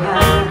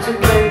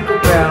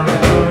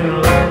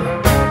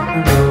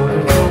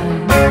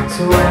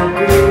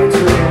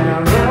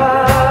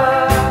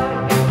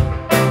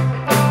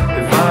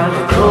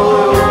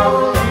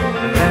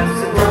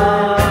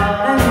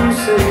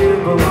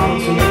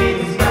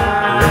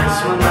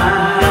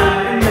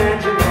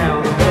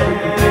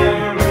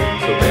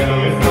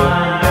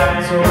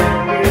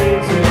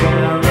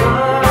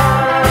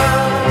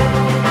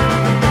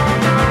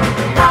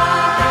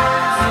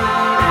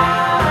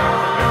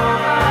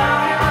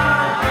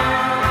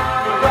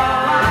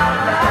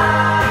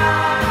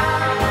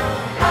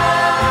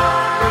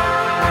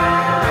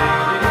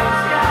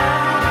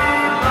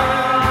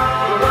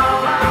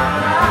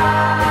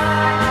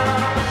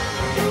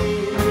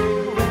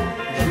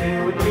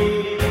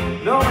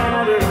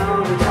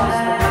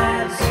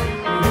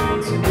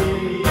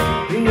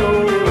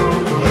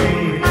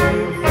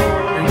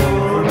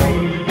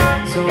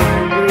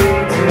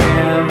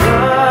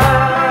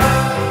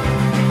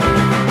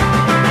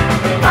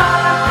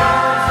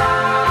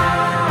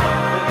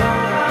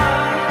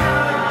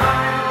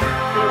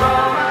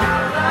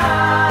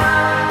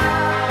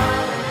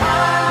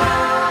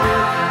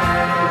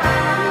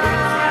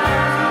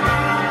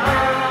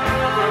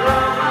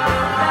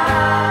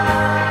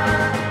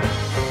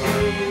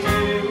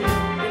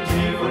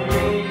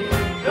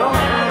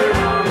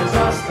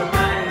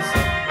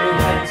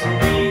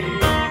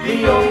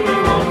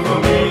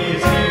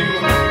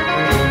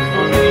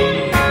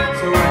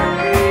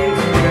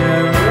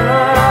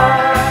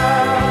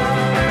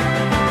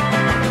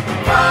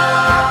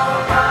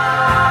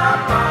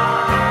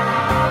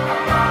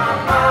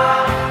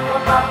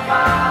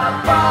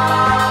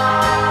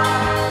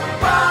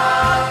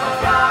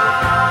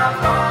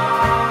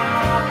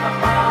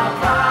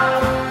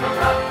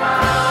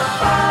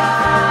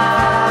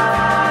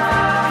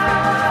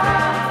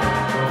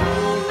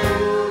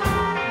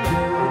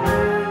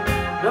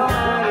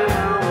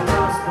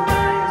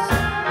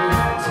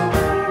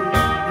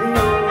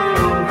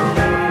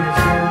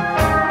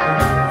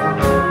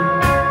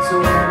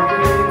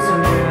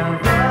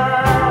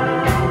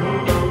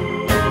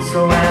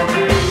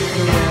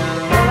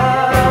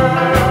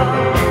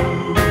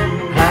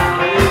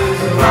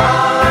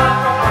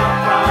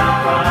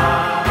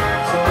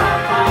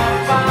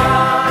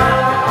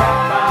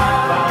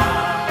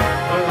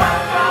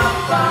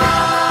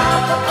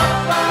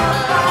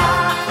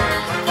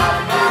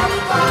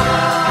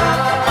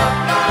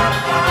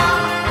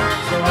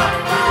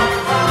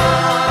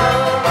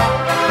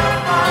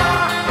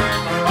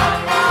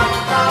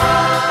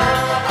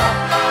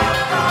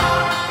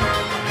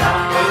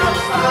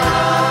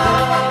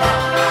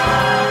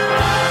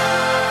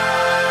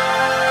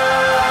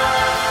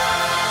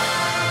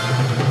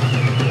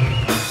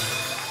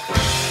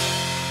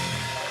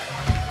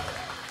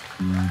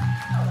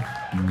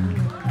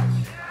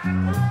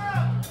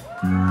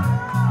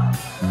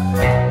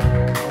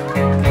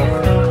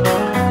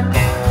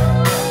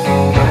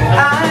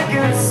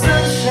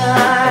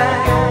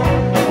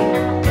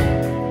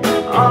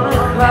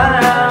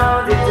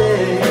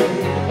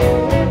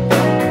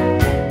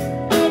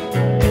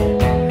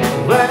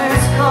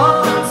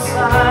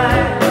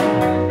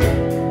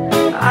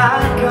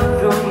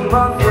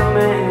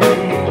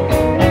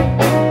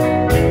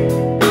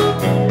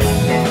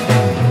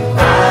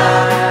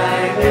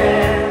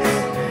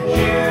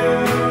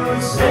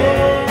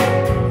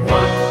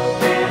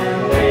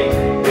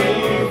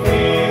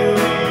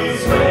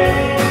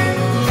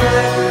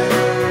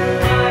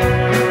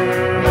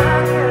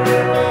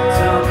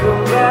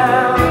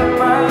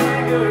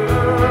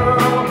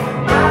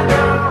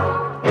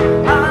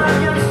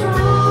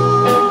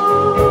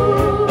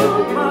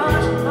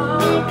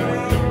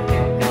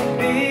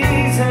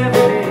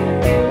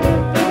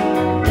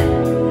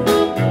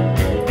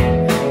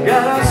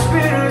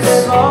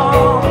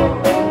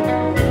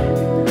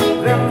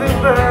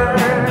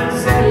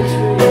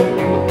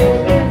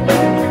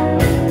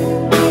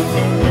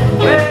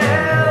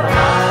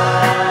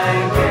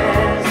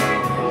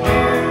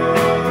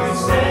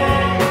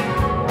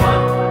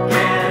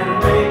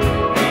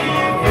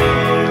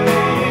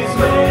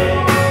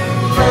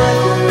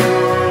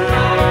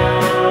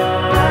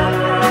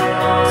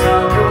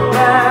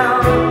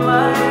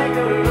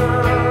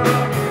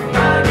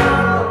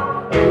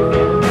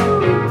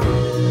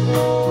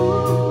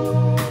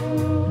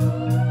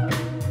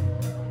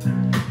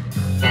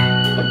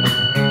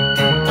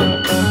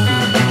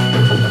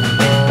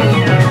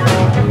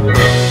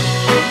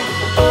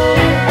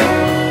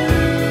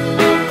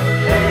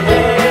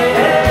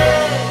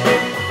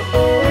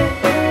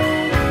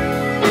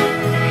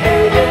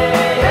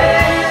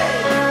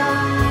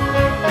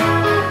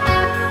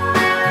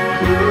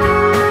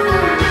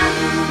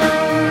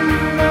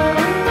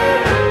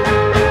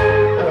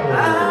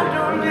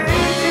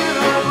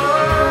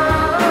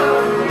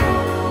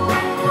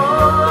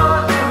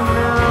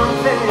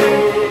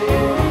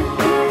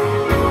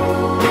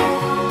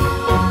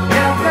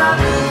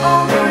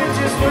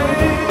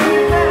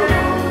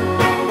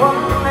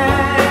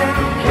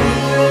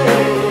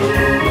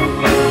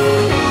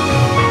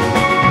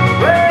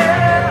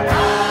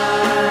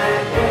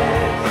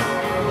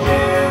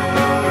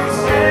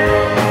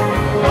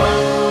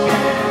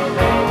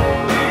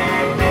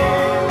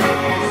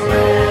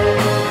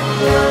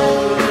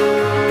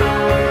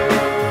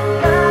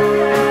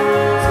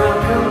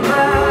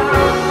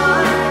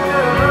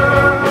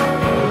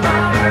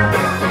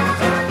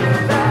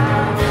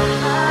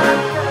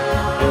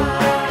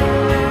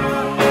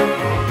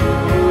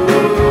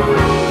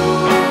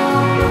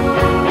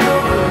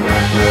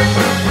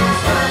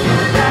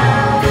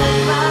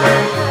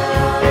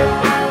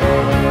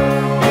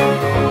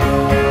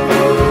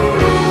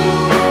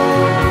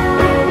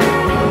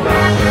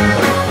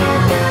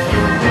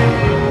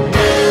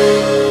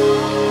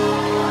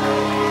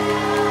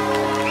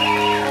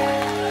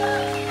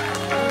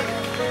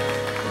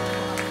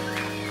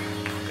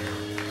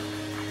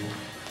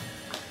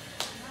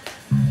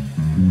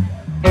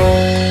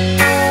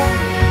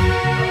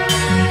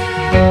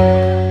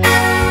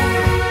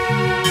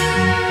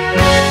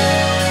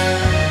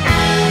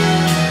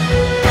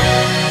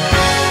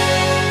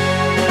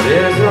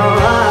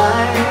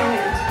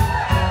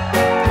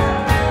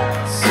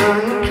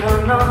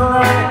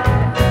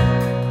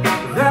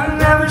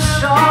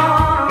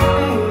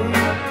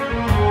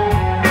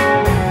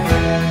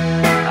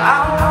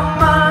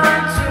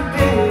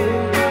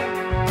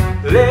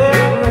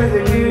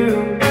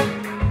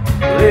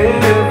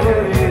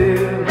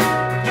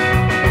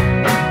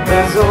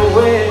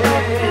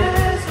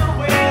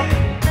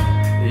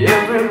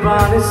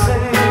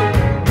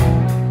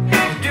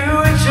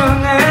you'll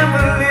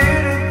never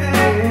leave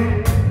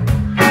anything.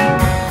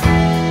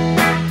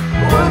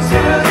 What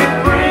does it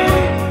bring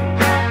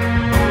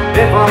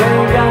if I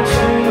ain't got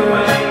you?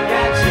 I ain't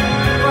got you.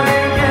 I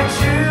ain't got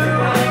you.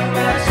 I ain't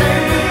got you.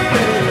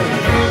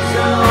 You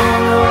don't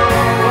know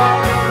what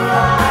it's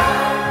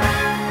like.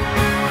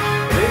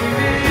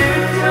 Baby, you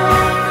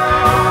don't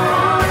know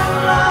what it's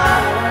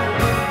like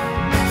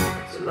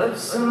to love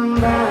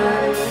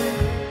somebody,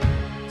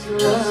 to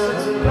love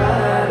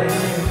somebody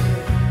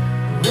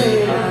the way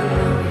I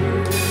love you.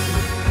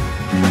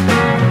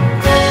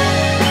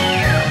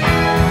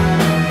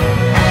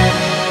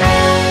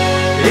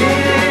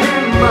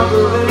 In my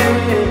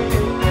bed,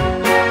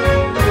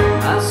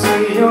 I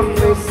see your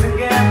face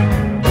again.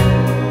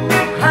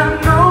 I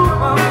know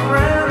a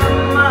friend of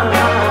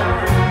mine.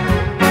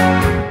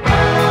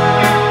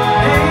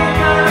 Ain't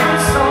got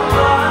so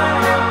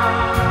blind,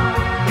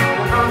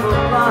 I'm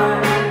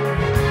blind.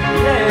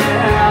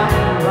 Yeah, I'm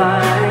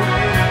blind.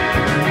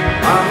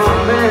 I'm a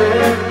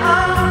man,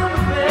 I'm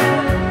a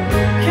man.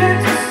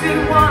 Can't you see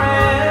what I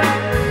am?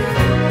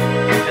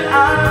 And I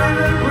live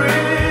and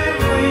breathe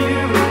for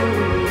you.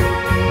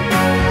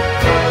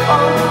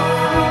 Oh,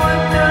 what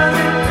does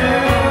it do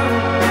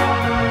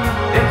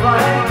if I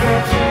ain't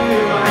got you?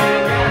 I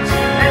ain't got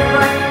you. If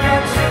I ain't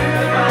got you,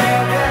 I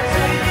ain't got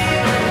you.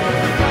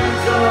 You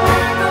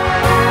don't know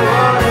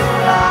what it's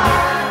like.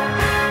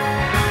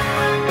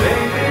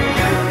 Baby,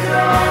 you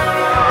don't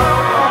know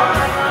what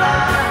it's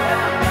like.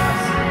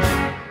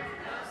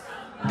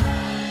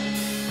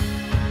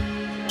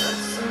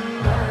 Love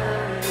somebody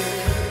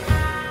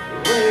the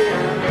way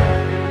I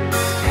love you.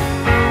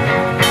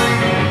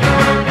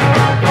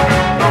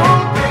 Oh,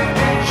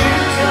 baby, you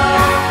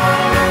don't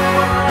know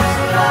what it's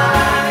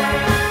like.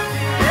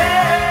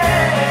 Yeah,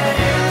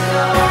 you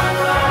don't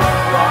know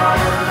what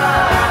it's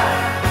like.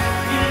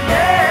 Yeah,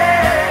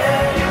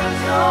 you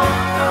don't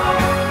know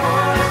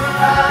what it's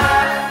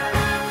like.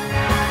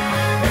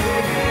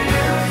 Baby,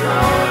 you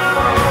don't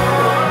know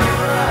what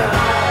it's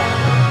like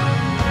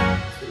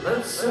to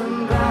love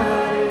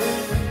somebody,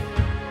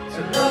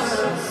 to love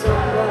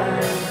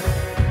somebody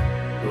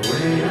the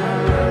way I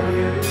love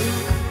you.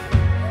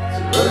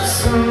 To love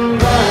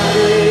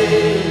somebody,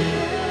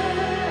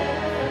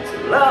 to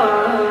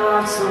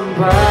love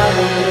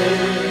somebody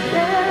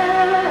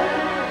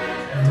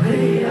the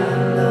way I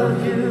love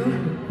you.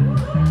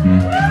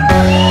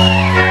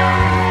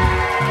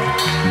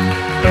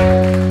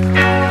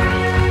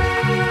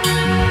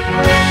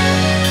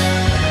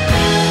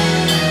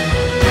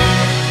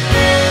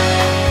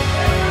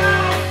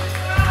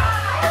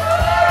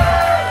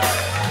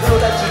 Know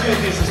that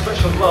today is a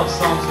special love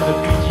song to the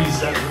Bee Gees,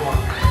 everyone.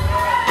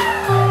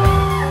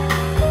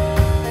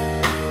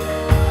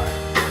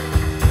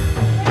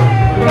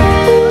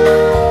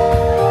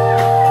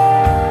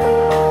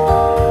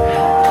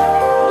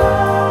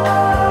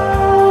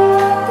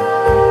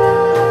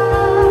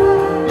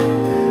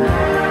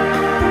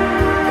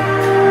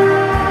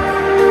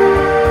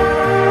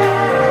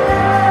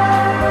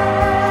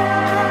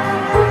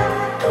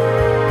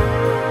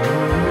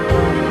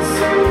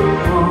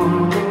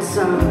 Morning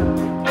sun,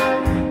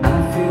 I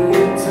feel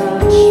you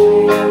touch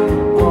me,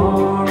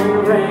 pouring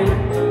rain.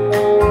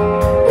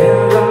 In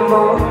the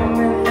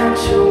moment that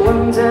you're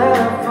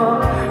wonderful,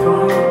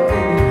 oh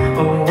baby,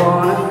 I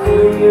wanna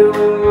feel you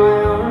in my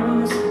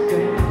arms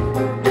again.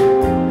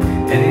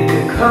 And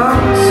you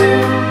come to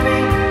me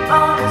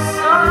on a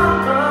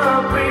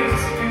summer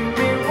breeze, you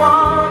be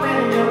warm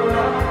in your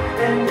love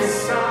and your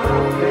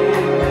soft,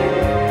 baby.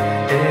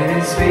 And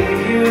it's me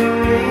you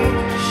need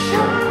to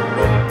show.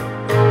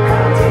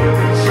 How deep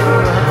is your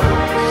love?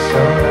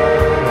 So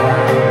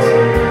how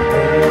deep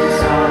is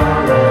your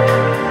love?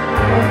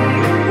 I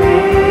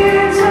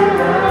need to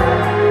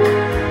love,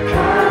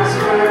 'cause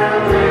we're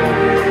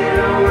living in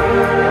a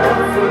world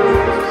of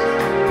fools,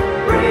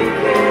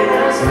 breaking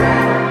us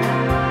down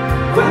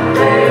when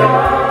they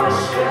all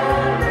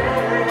should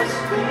us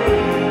be.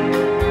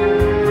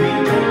 We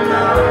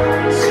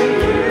belong to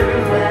you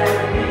and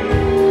me.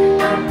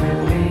 I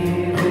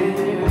believe in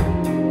you.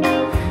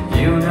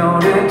 You know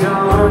the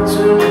door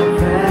to the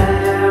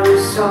very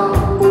soul.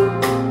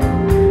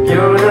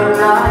 You're the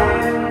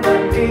light in the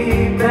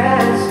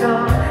deepest,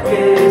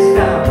 darkest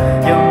hour.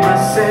 You're my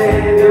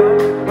savior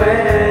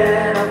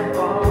when I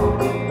fall.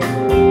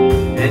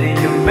 And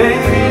you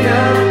made me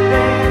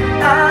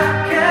everything I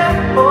care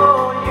for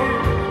you.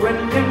 When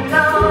you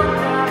know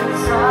I'm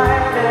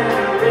inside and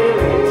I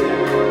really do.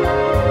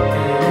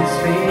 And it's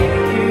me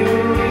you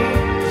need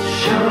to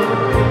show.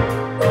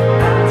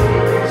 How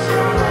deep is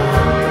your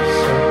love?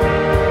 So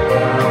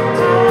how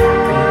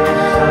deep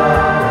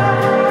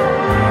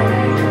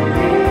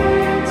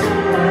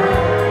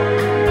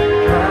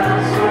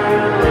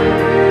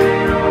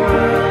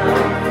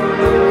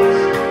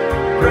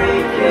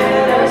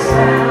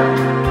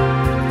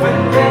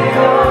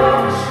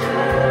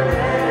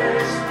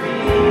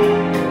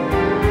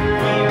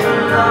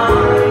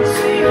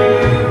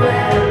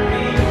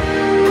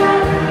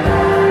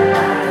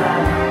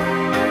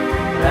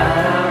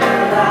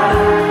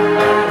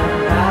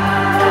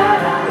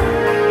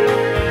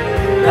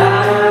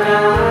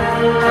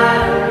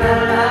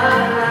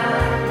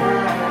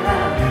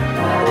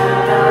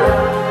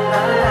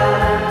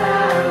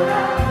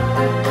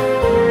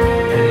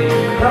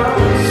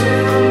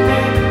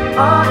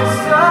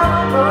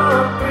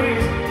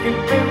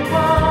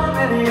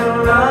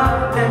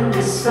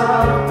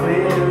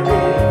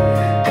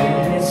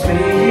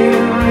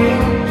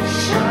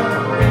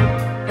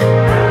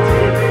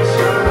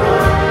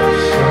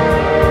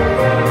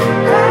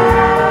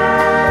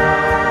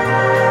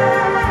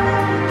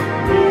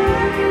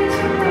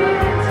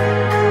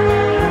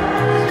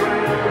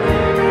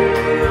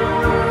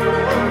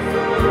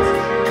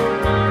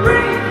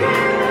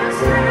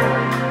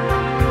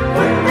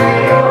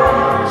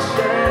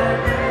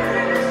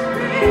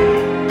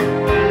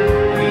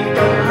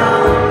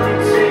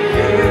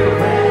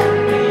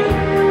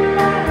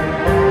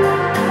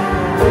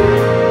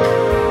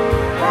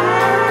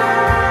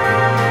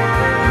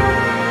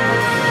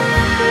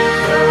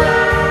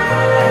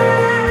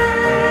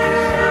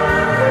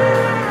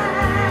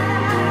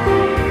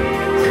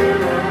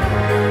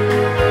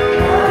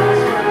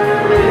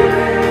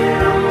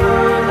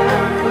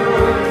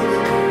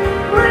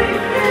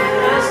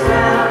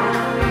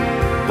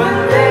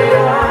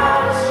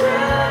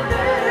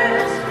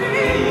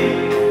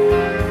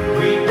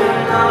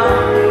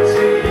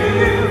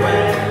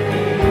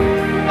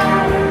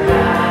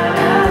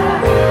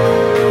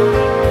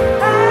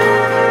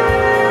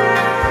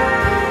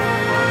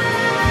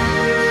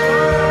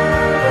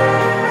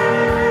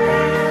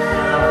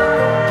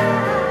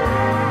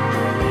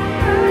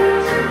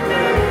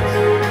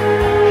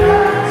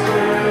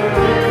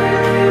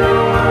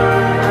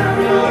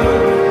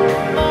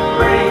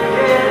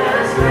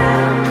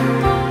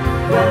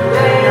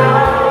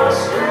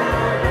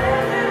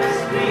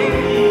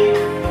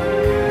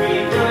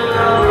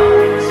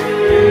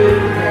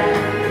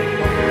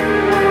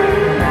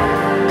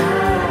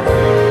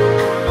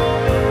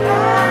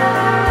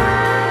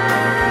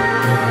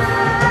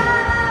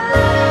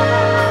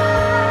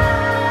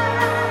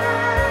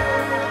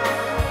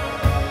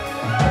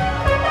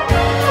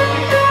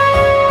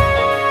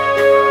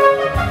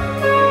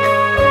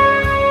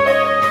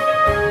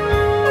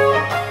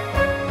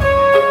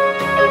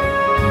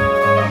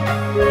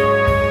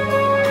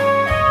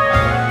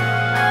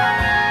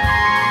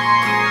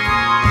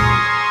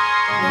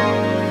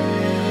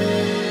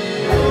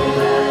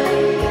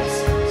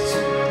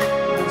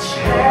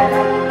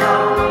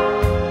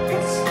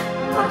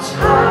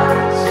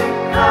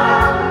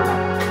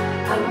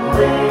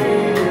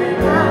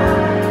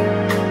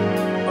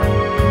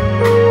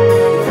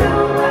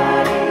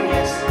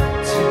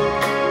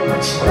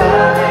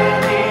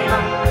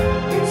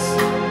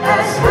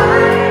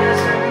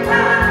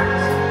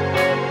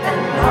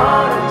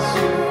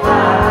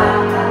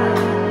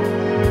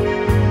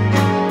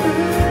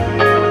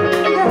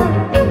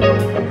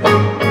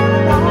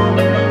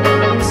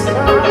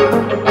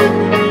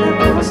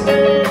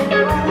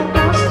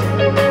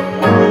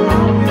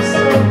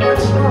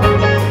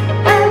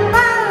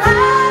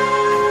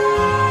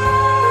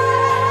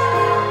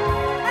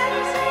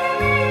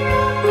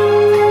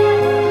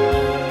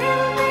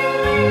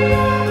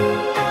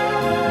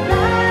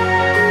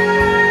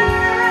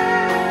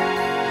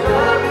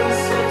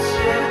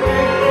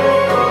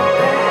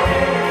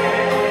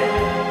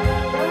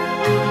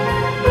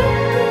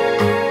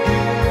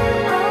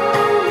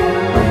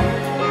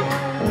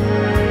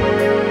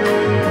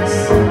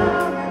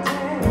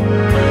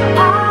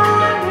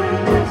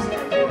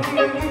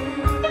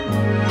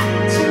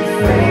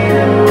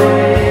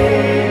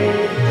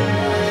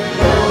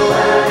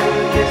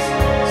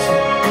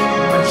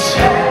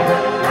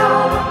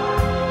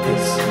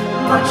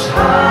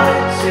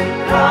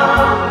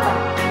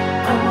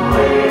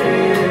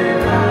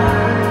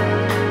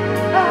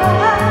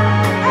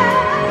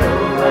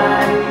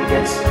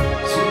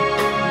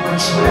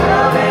much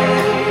love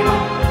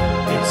anymore.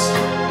 It's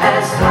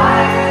as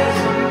high as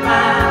a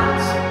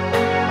mountain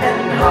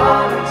and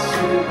hard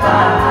to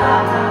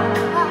climb.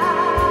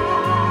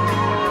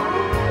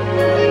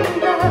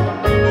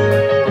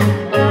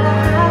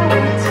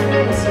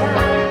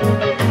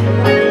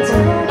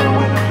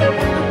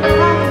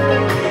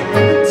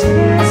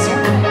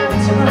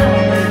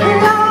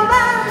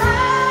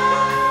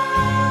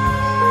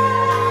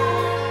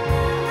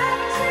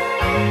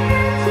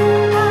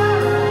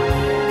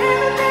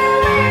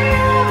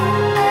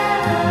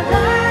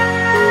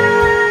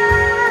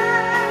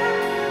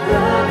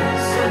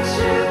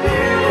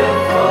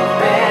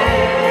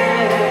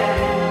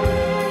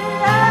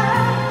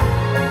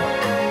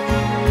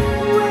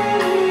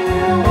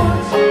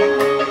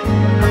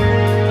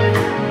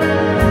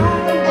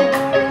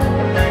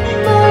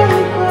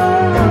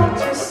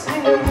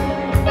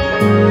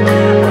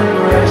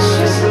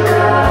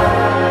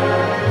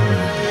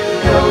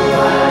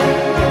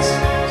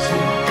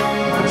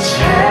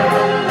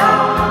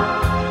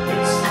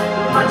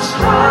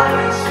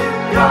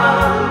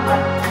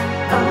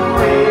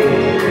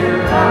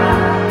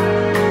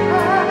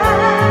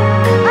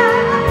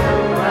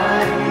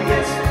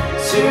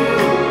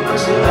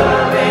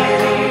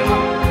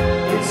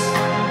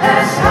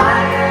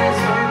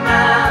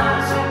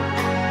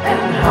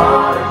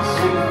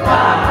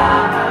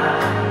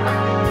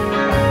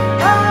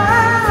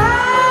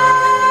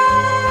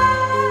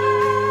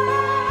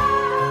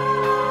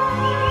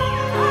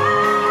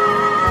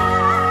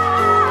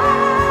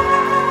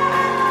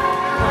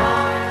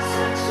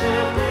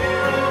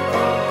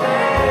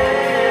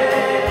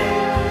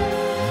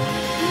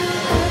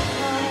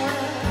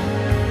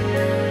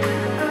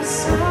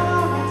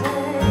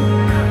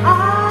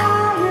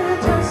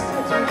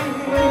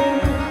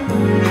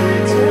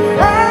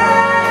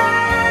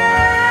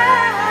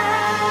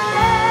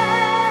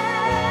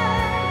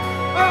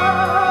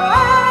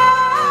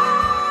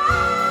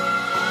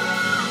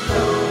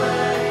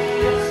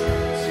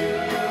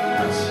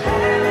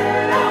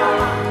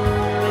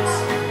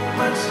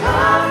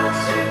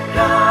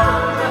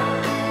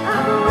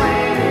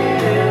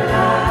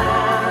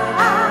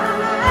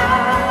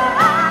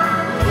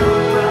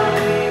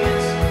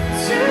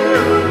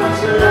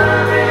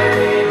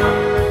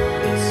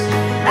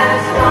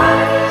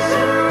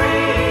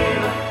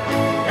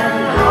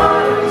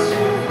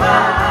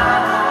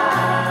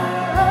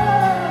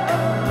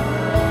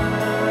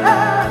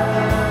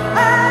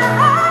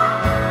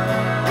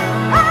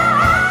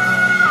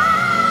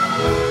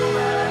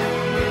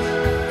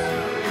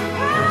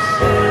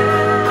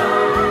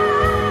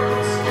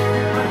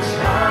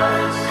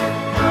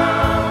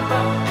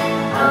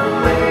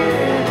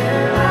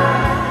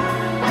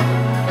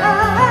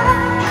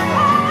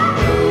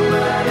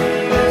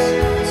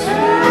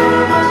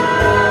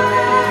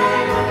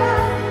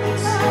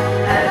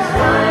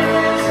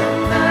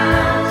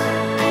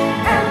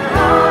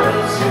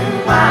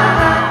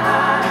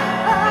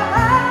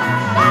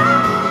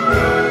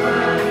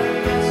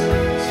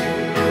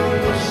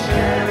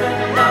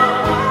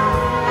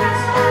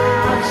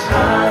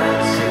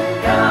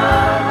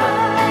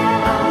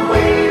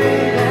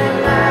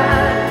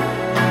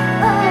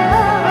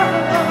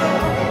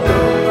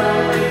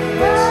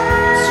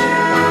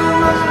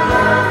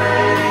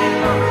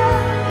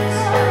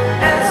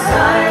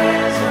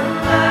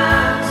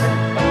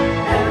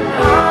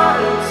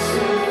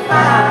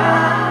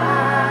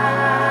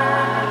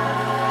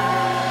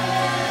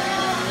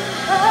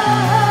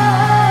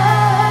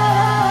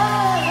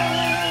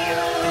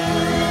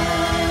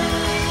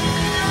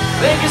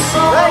 Thank you so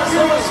much.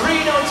 So much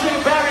Reno to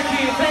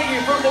Barricade. Thank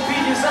you from the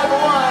Beatles,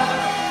 everyone.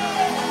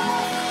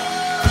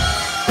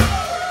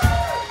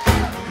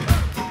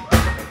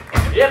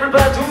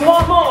 Everybody do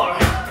one more.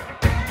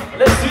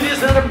 Let's do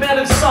this another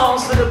melody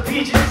songs to the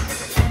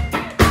Beatles.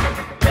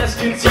 Let's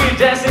continue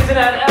dancing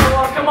tonight,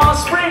 everyone. Come on,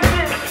 Springfield.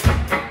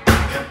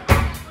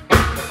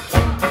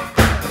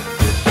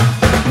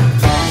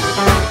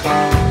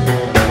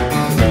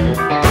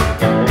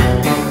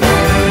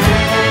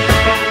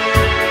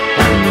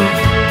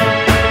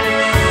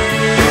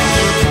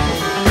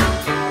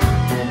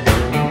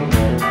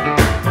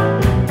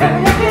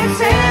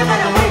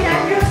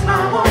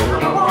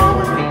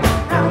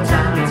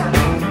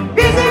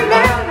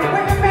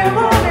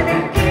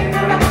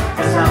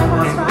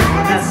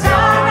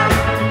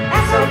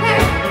 That's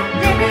okay,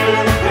 give me a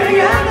look for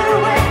the other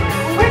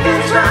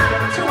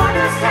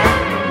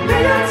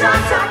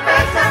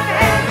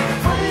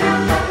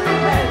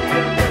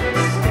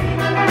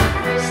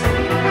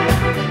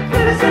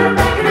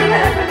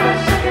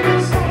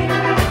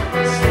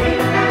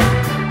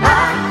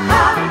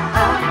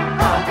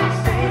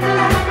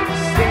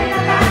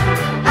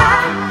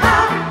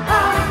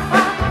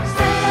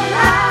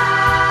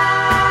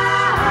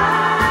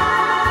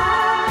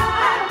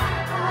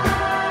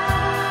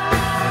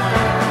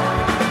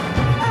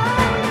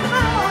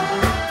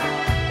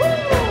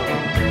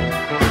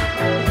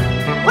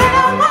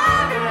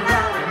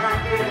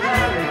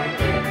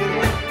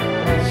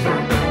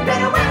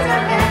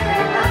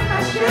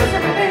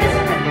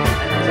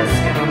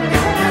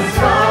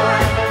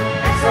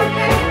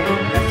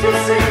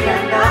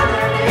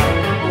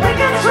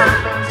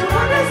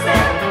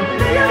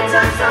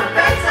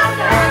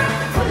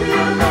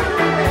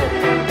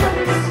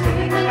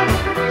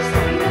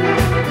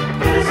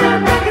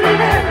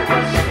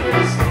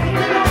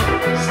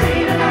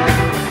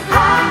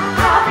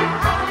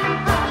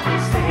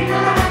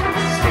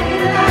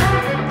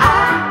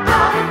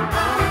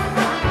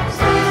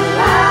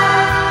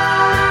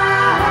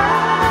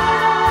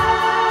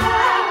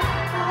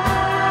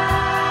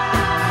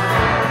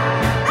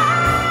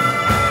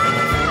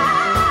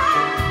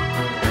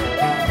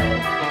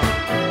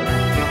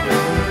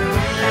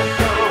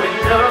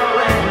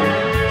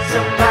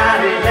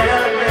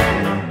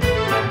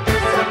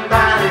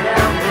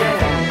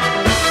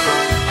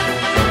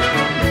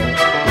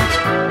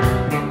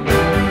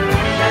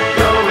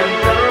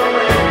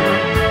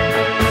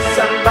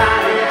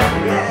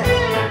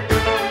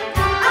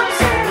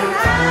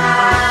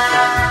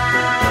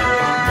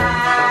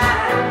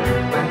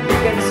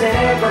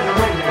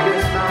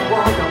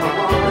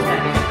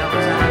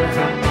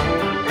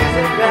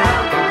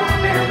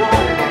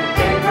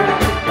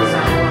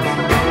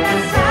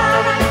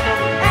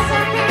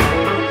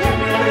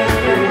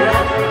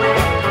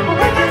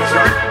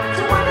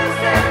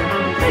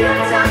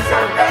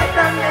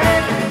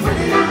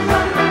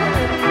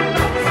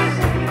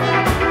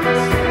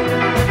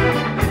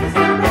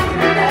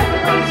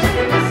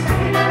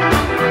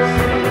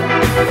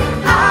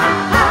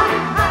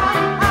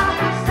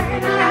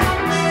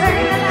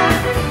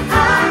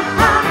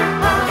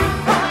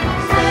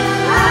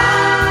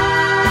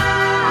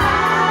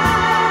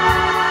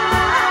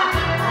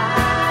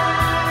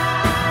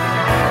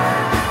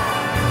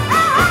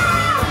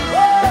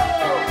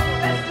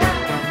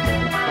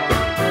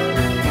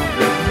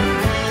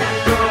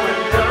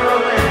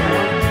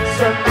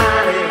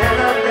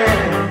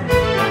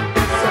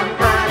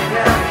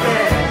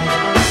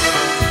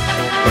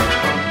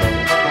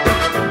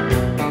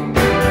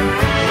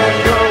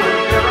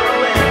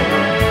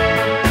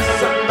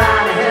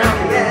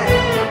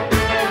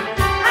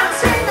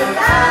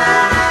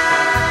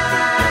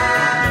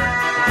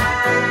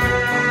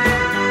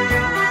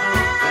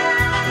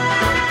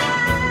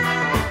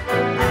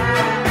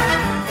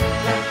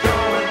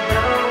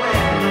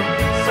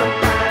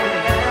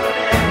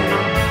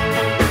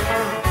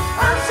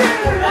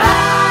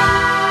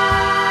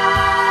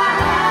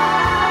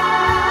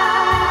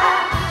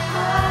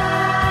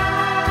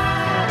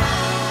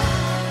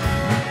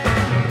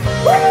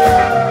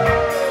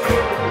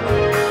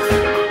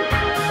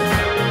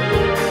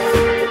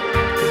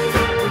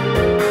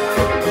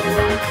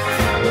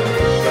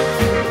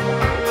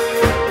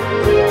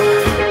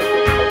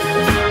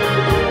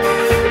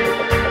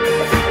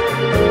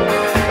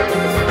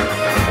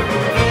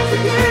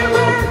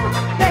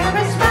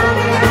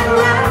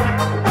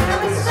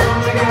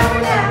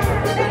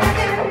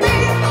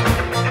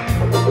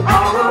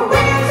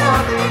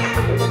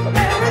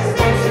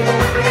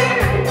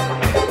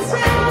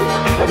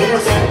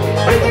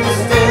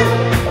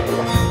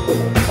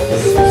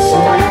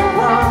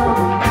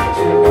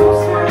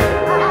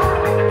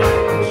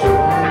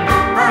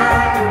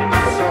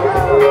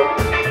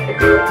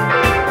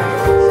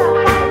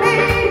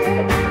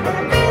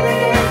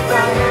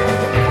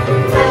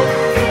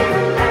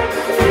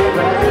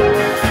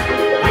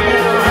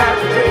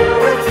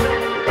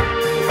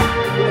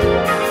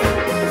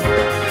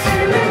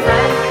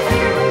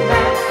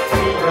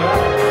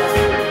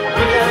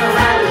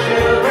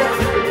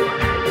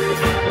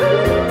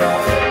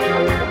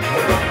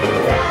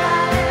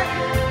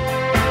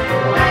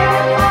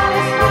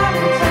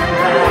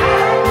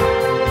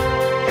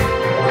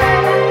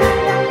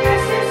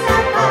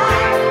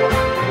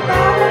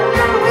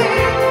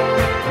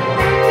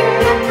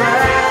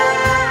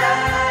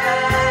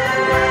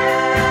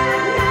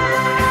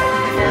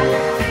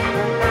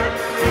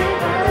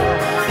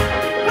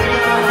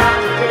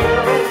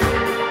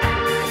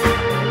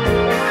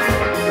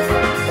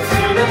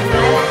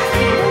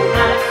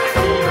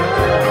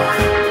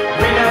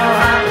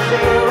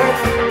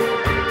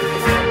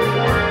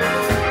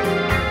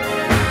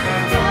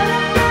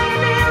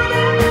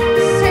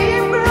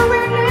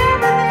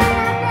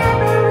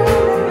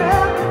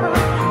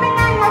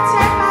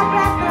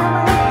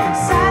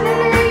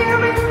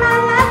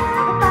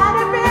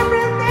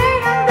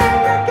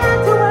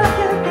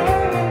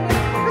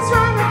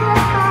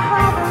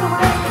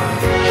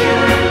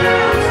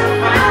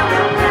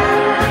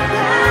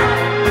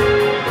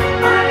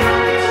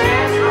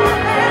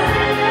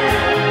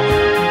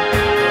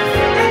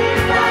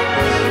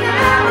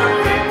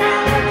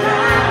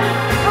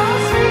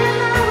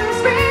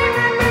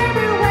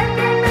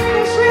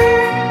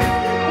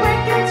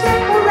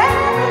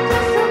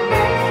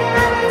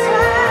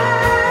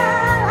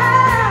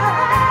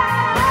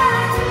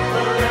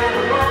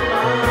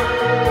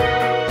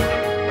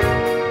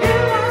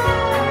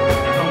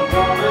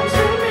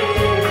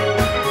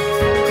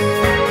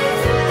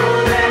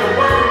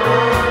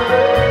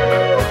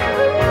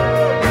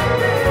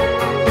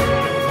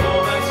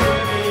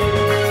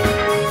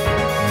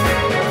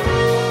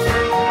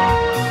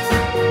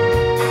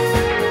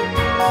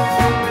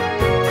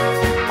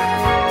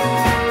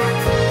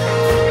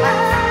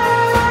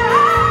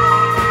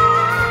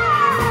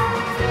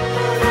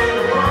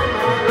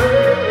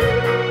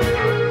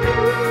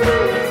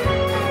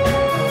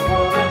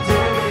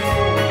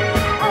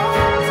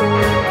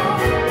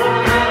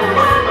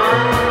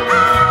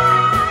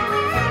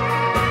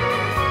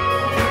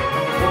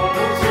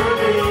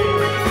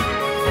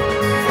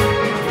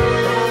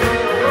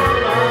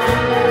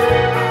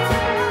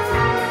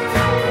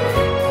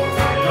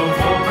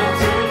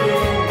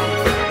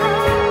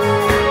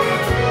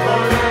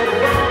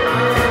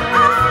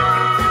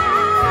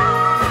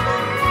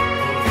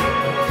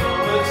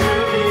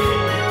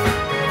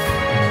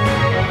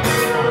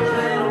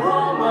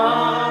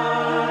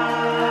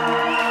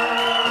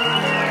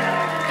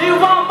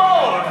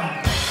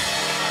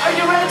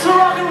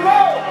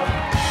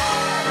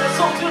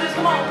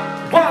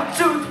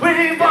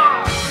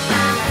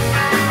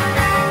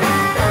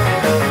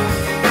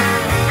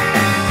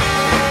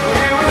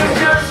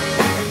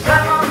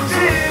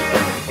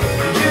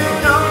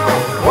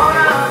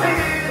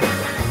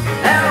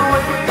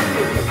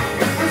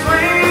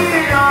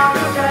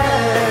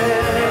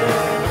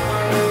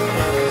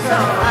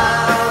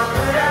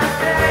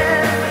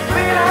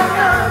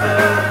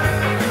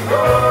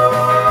Oh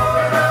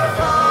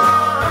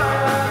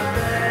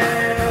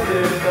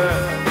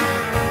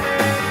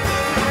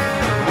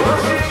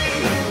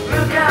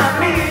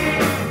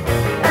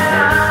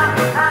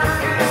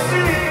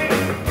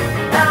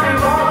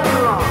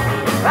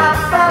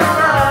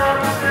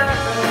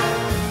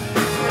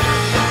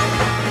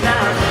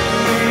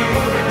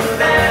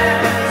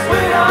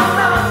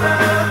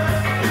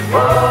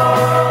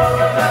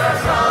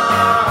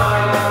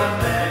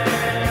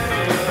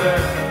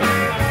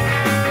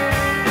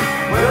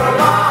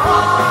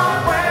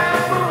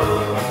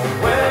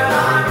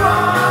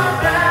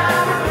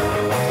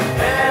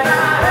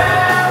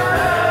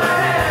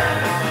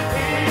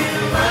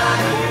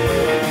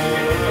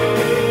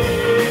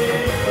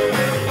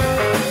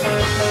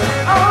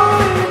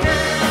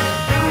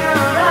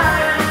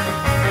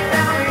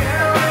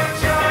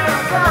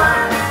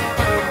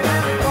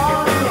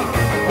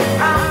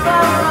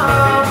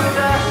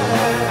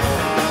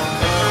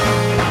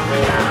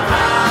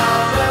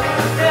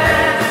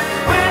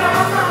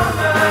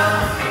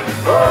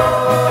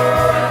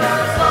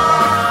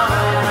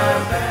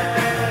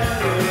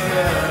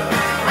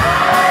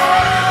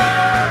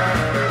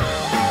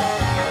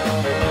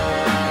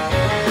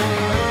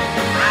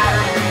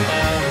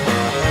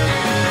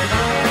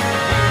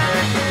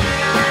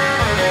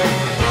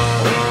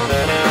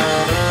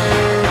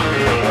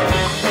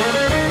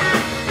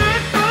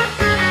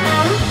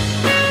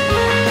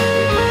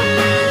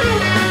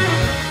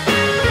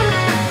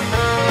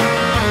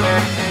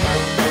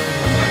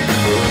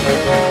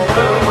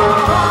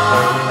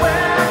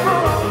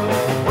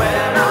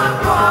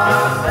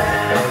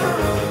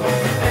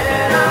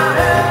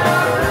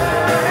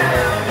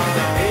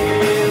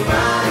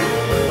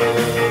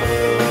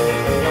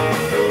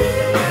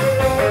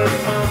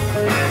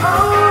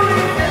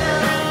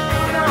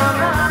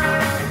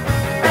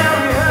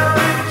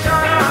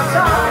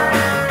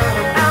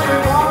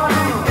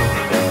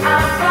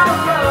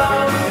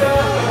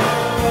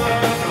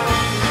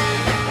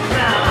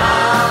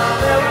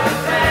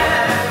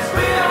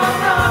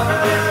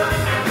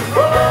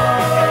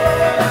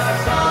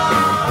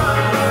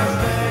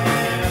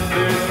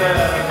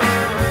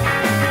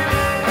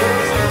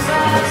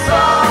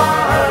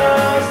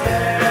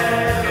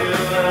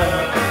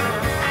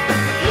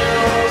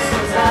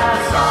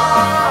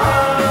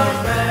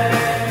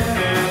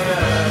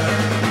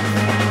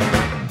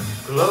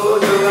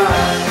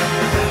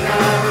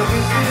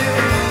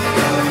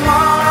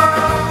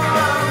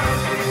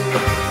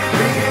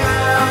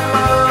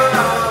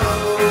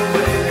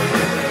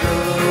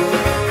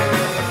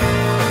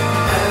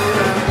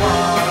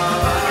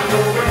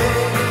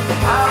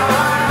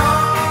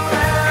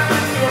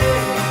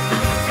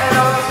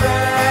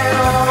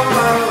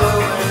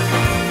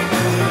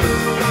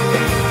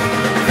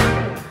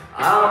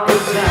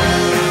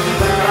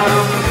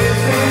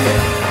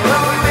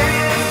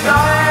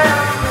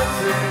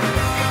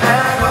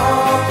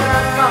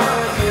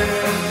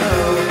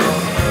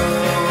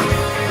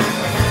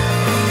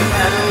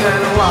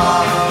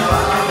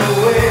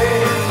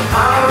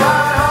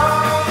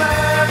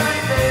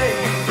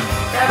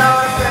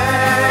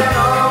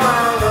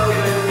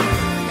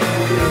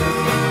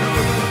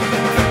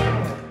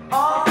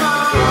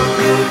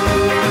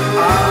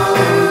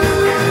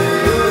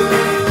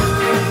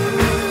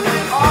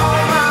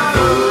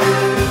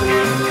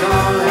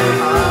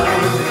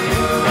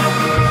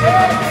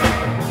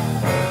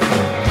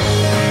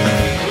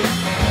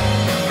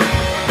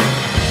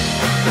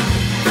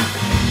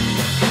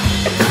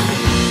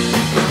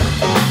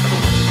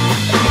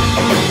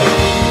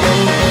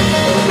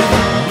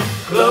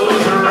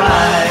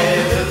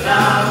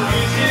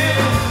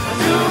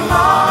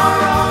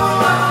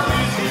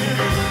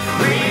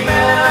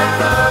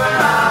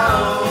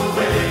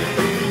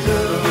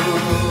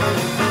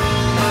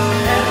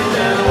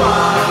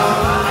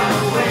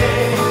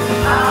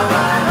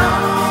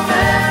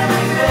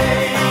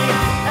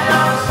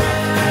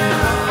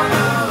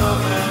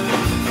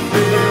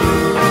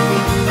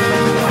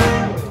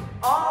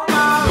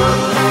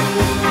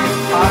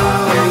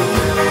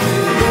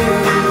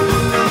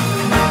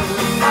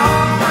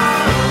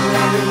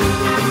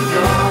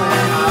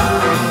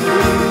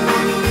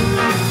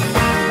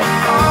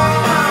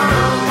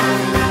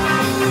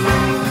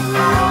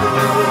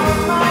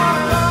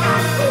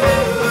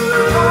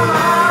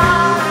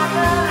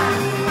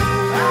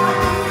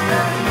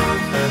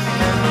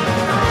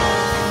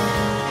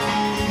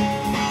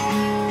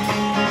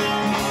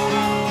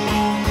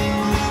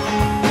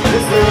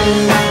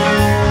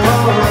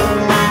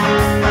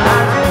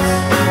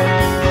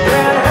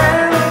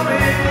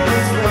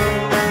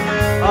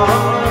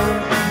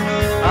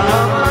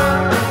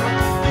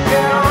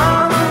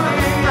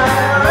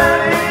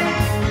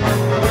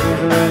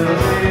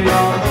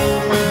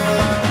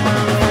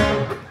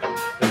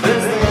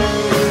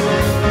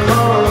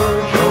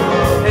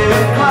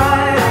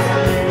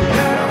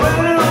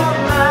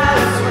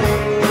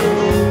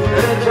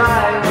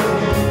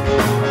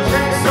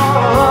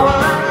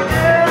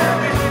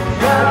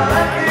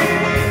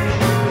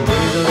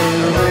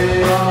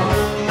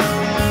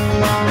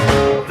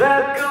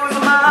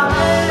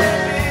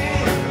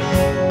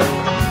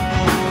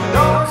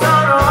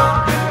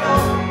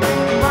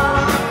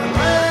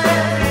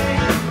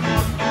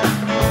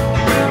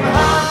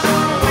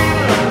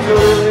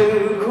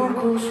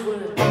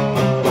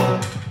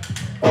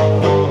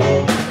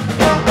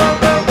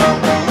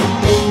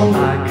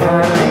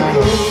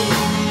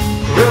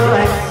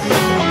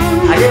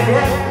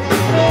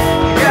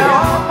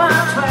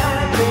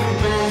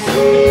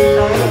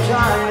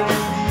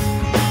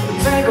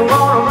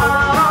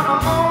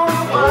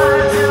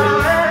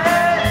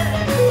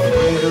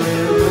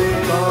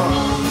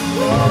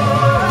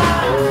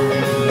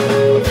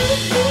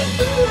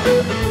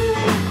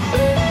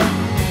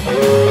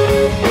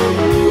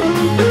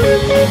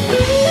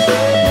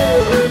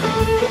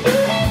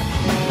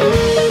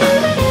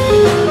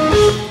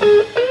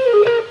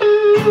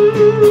I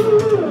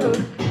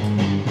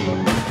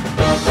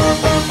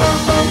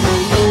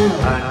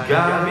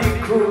gotta be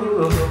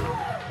cool,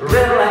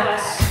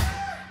 relax,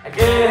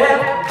 get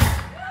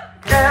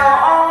down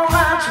on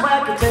my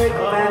track and take a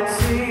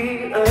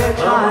backseat, a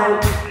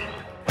drive.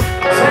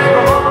 Take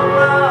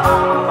over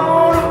on the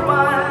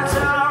motorbike, it's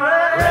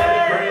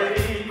alright.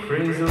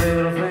 Crazy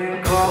little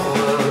thing called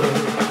love.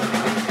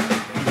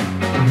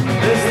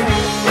 This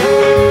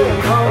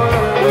thing called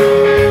love,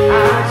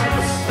 I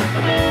just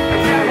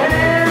can't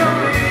handle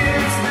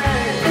this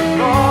thing.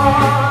 Oh,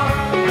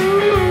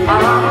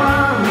 I'm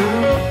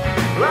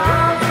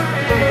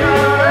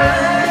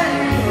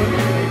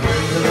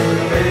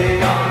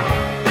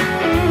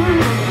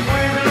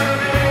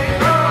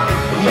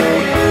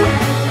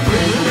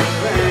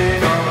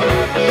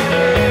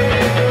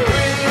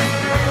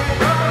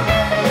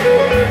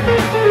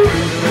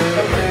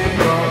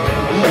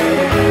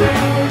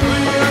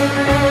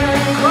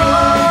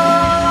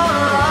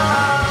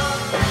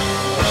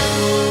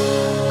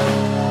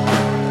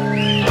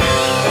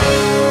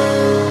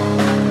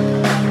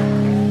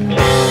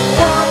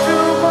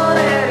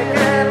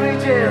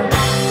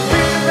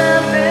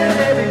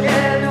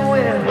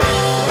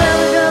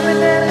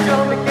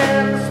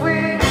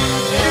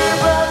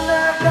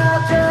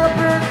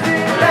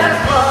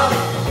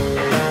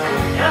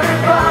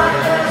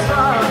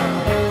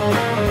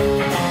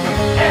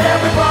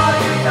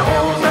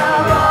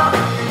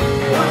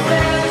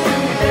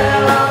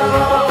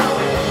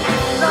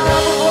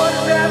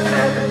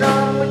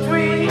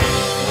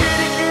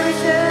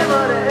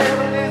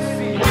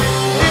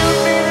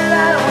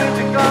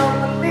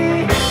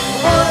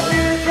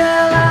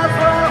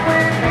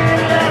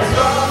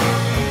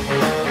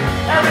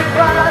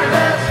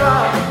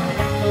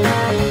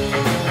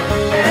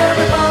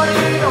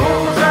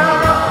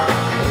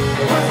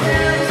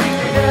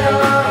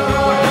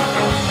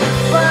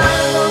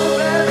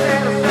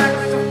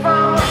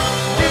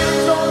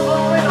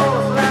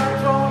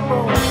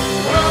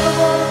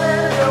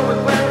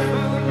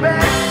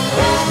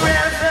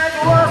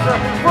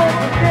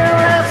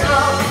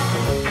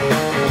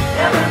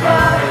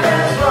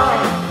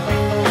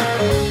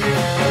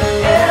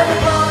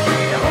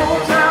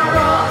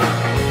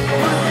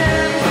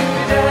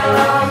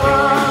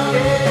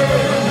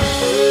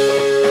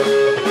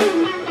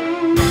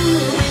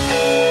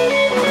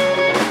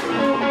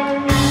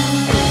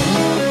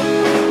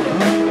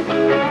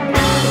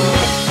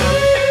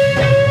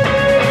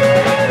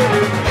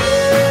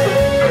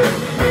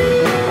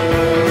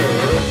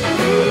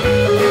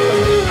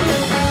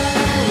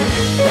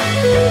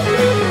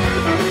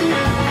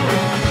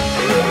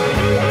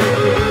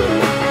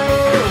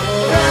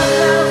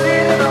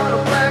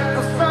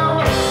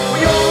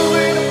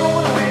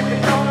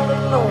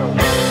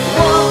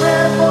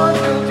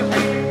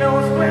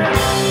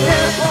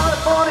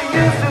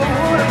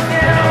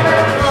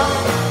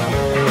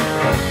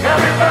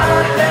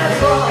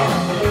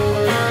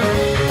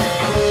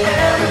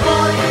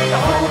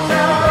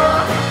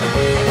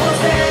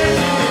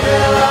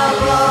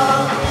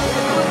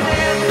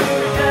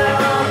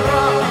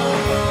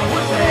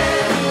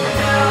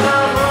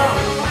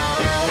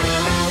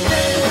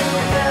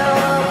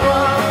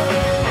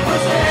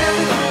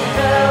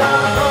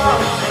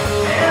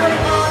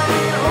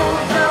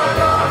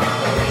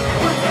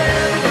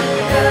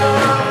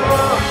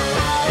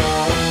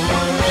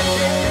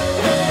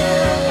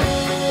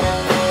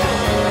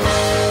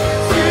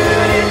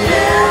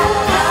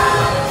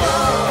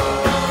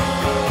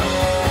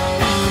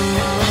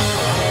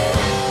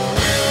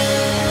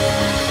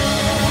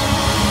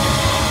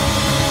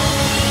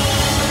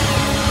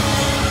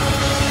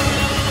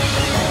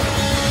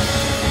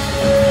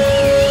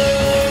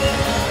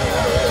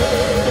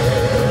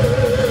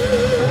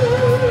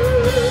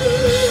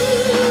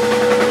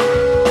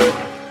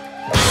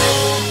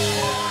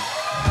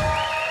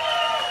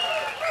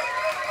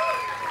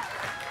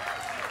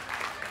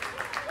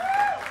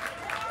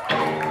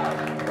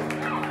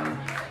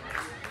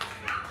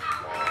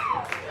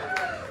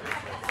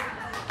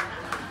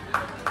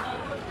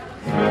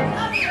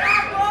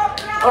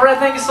Alright,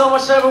 thank you so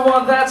much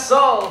everyone, that's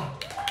all.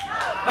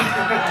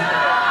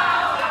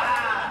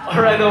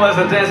 Alright, that was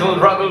the dance with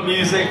rock and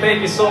music.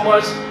 Thank you so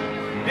much.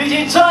 Did you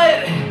enjoy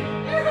it?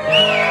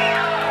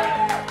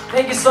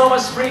 Thank you so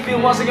much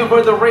Springfield once again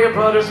for the REO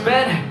Brothers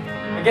band.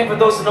 Again, for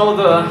those who don't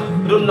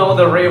know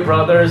the REO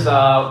Brothers,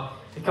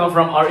 they come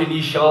from our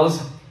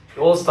initials.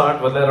 We all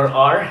start with letter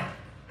R.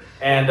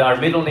 And our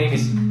middle name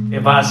is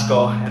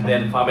Evasco, and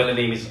then family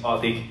name is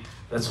Odik.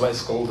 That's why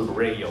it's called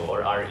REO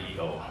or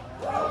REO.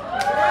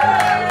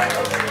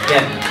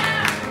 Again,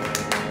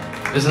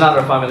 this is not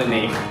our family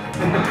name.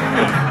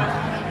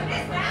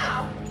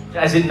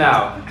 As in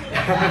now.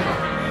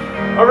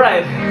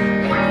 Alright,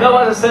 that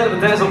was a set of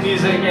the dance of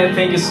music, and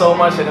thank you so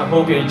much, and I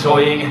hope you're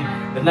enjoying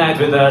the night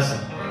with us.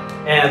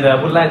 And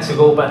we'd like to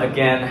go back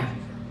again.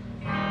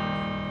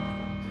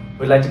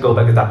 We'd like to go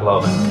back to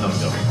Tacloban. No, I'm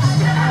joking.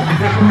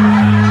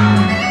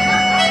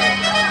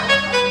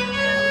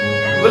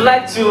 We'd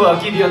like to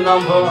give you a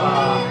number.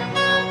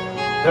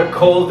 They're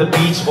called the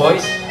Beach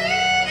Boys.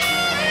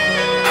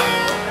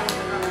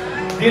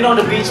 Do you know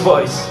the Beach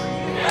Boys?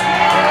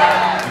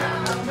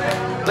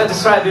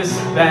 Let's try this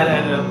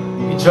band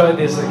and enjoy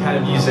this kind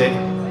of music.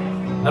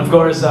 And of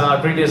course,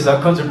 greatest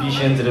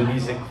contribution to the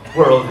music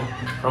world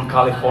from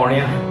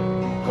California,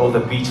 called the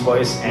Beach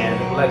Boys, and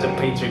I'd like to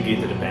pay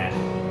tribute to the band.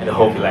 And I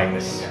hope you like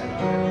this.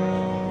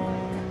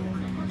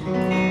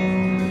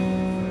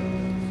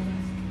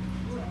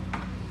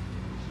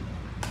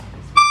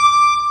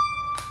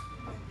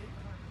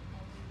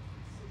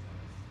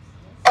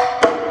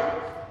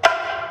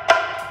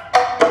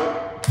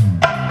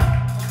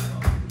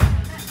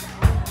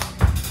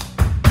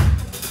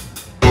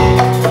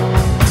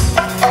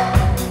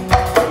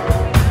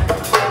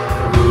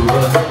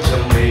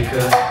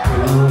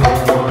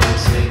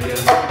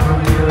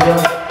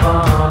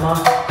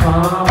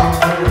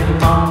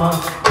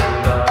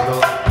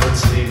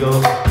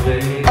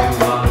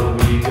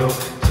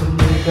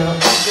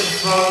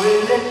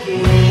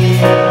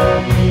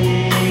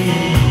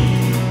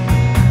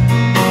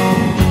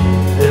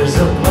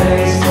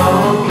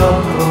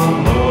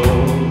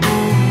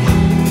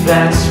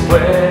 That's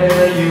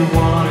where you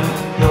wanna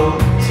go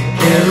to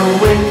get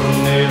away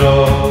from it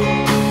all.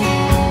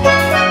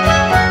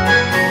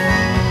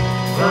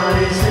 But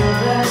isn't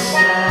that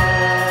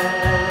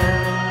sad?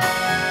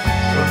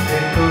 So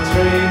pickle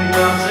drink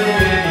nothing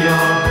in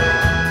your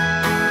hand.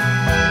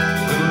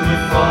 Will you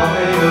fall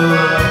in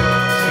love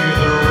to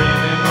the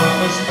rhythm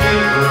of a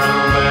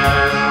speedrun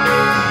band?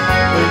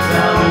 We're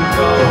down and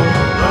go,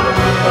 run a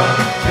river,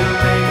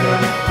 Jamaica.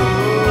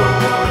 Ooh, I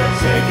wanna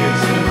take you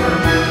to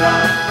Bermuda.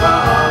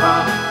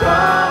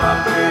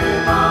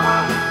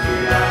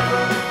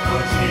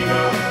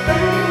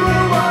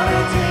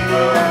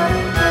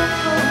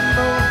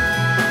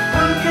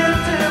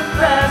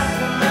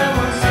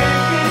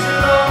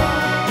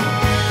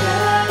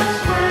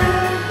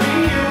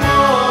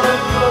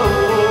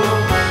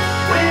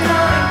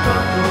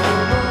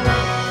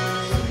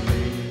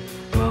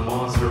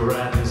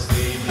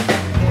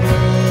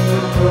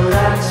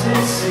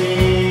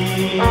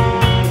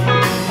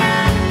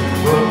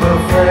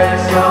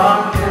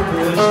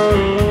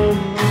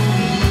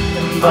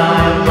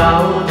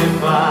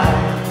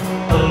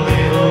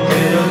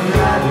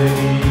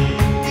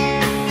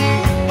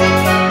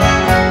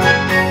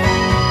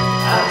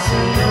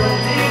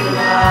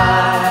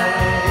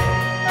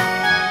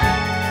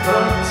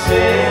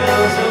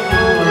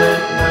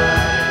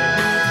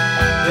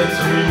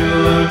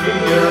 Look in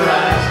your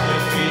eyes,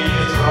 could be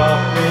a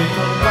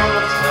tropical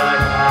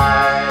outside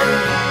high.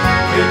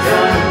 You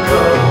don't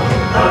go,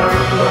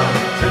 Aruba,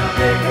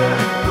 Jamaica.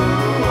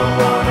 Ooh, I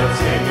wanna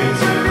take you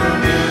to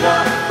Bermuda.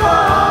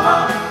 Mama,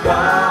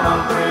 come on,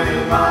 pretty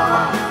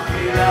mama.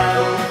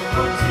 Milano,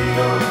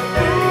 Montego,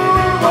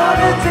 baby,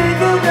 wanna take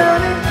you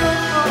down in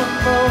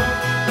Tacloban.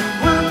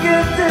 We'll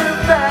get there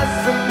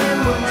fast and then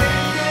we'll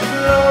take it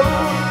slow.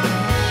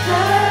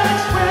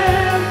 That's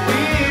where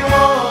we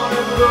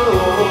wanna go.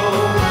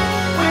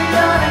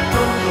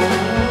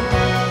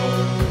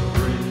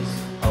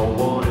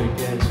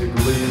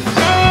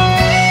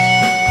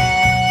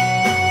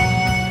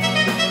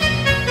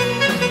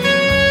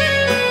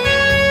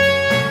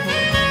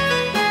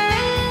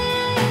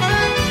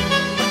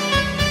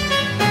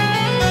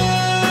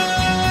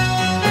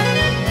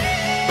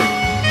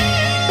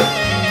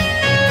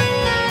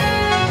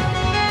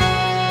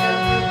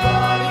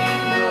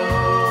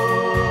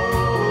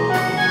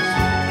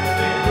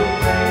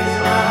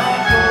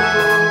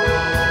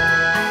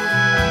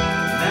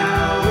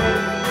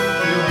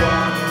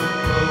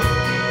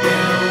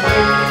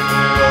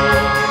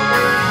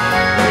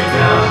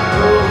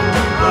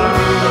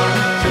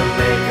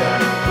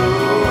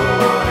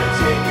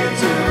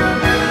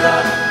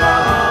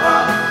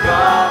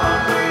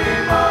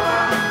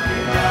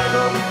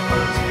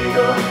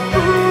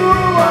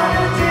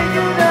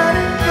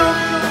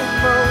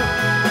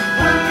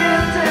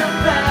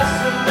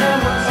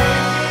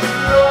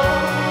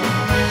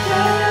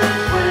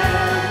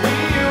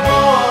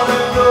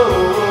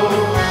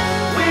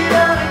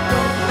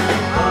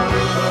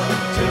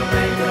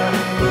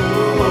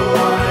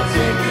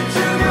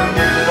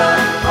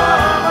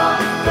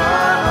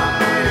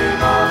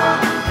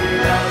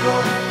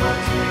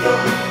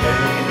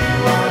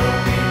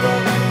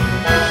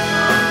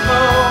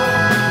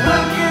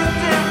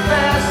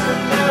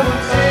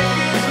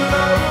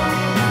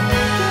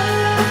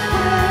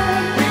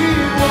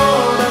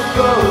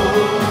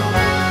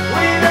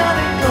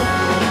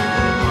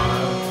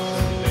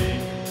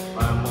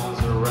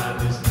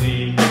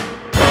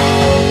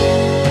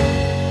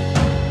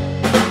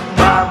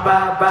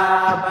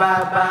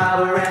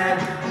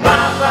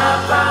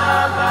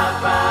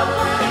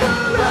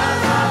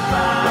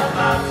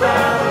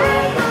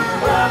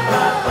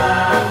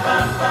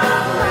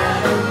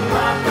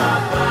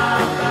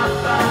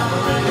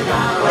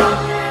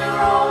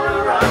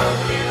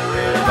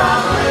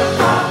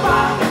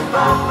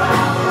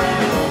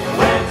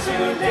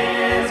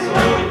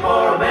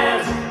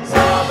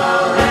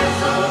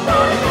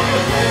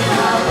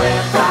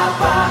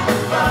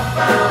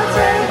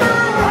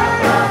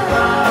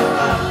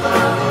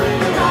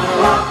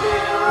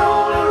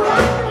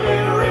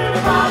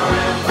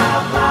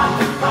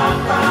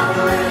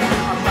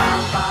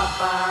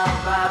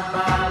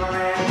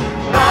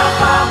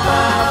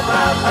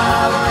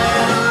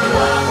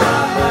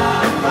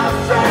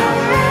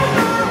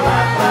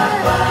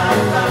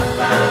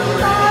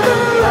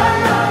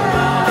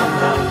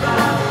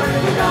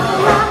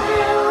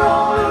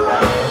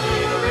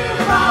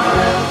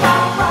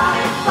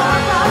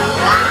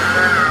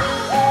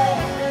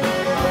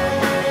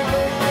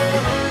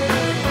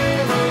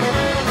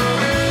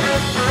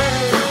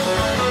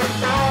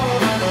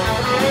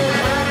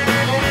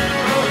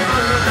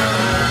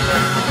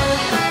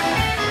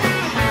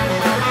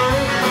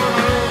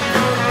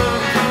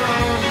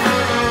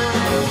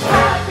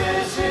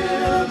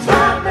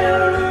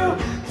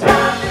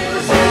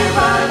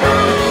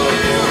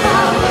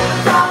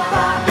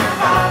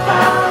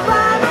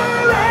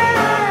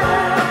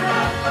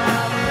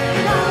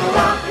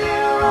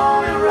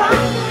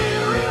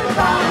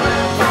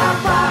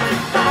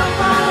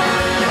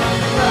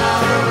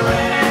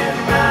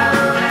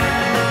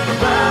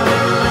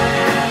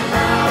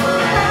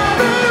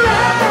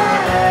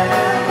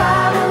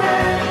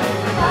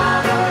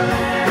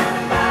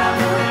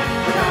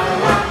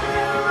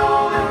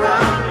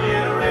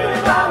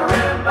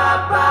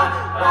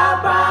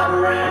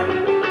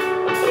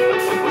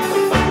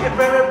 If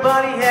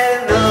everybody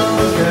had an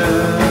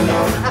ocean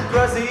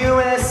across the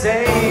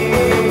USA,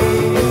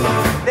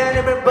 then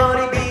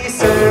everybody be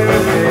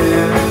serving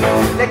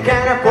that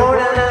kind of porn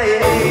I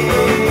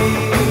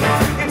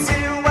if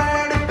you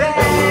were the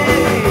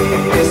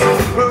best,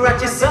 we're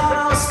at your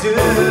sonos too.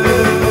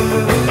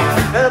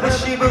 A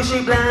bushy,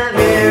 bushy blonde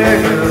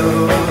hair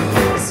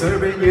girl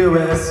serving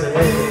USA.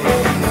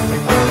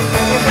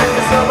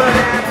 Someone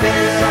out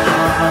there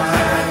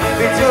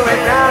between a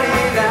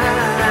rowdy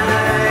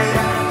night,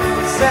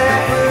 sad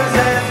blues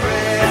and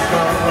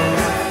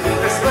frescoes,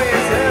 this way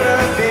it's ever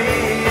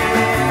been.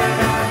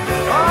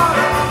 All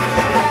of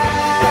the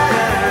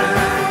time,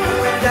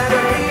 without a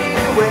lead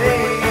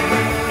away,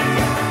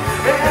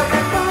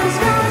 everybody's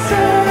gonna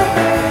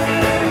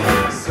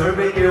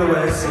serving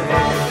USA.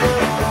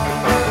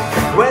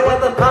 Well,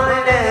 at the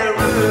pine and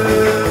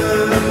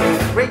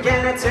room, we're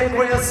gonna take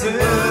real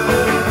soon.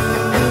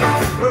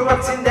 We're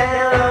watching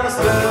down on the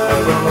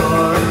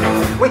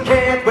board. We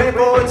can't wait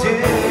for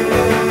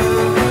June.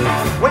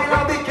 When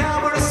I'll be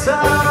coming to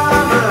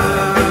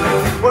summer,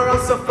 we're all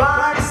so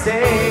far to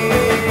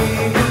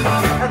stay.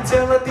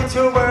 Until the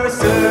teacher we're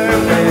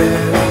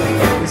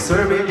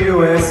serving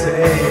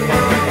USA.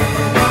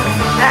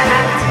 And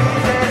I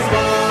think that's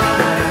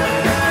why,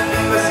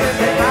 but since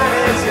they might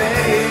have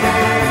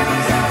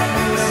changed,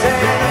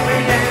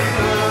 Saturday and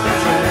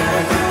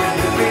Sunday,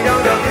 we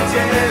don't know the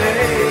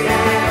generation.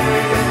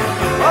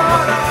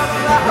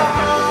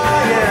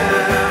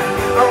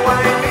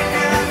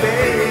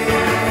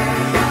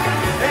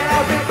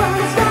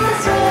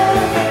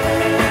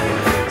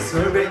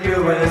 Serving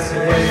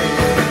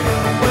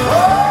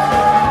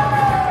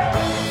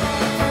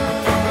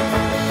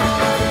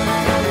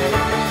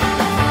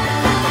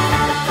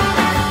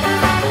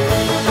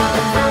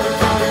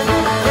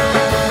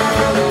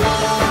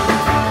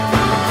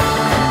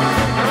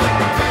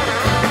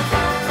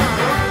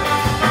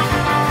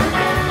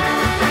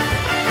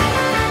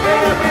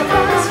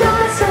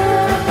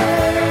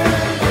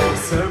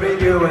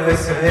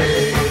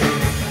USA.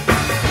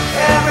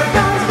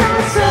 Everybody's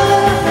gonna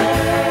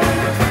serve,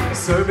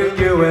 serving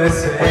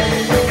USA.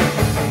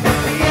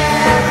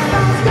 Yeah,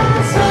 everybody's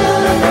gonna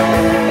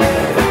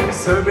serve,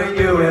 serving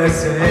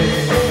USA.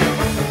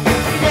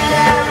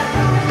 Yeah,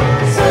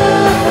 everybody's gonna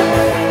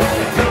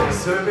serve,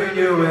 serving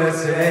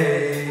USA.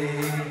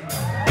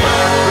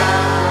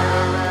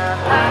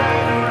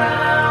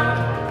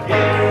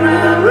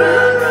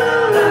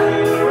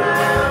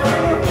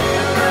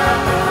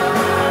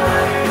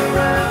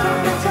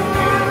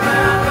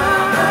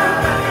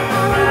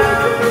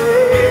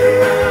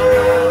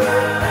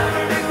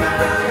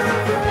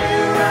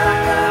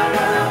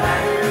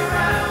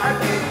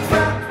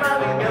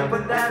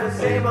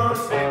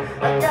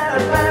 I gotta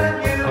find a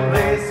new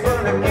place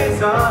where the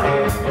kids are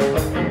here.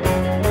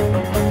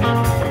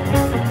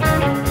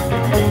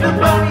 The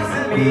bunnies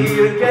and me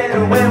are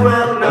getting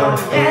well known.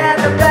 Yeah,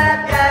 the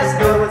bad guys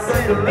know what's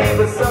in the league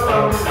with so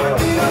long.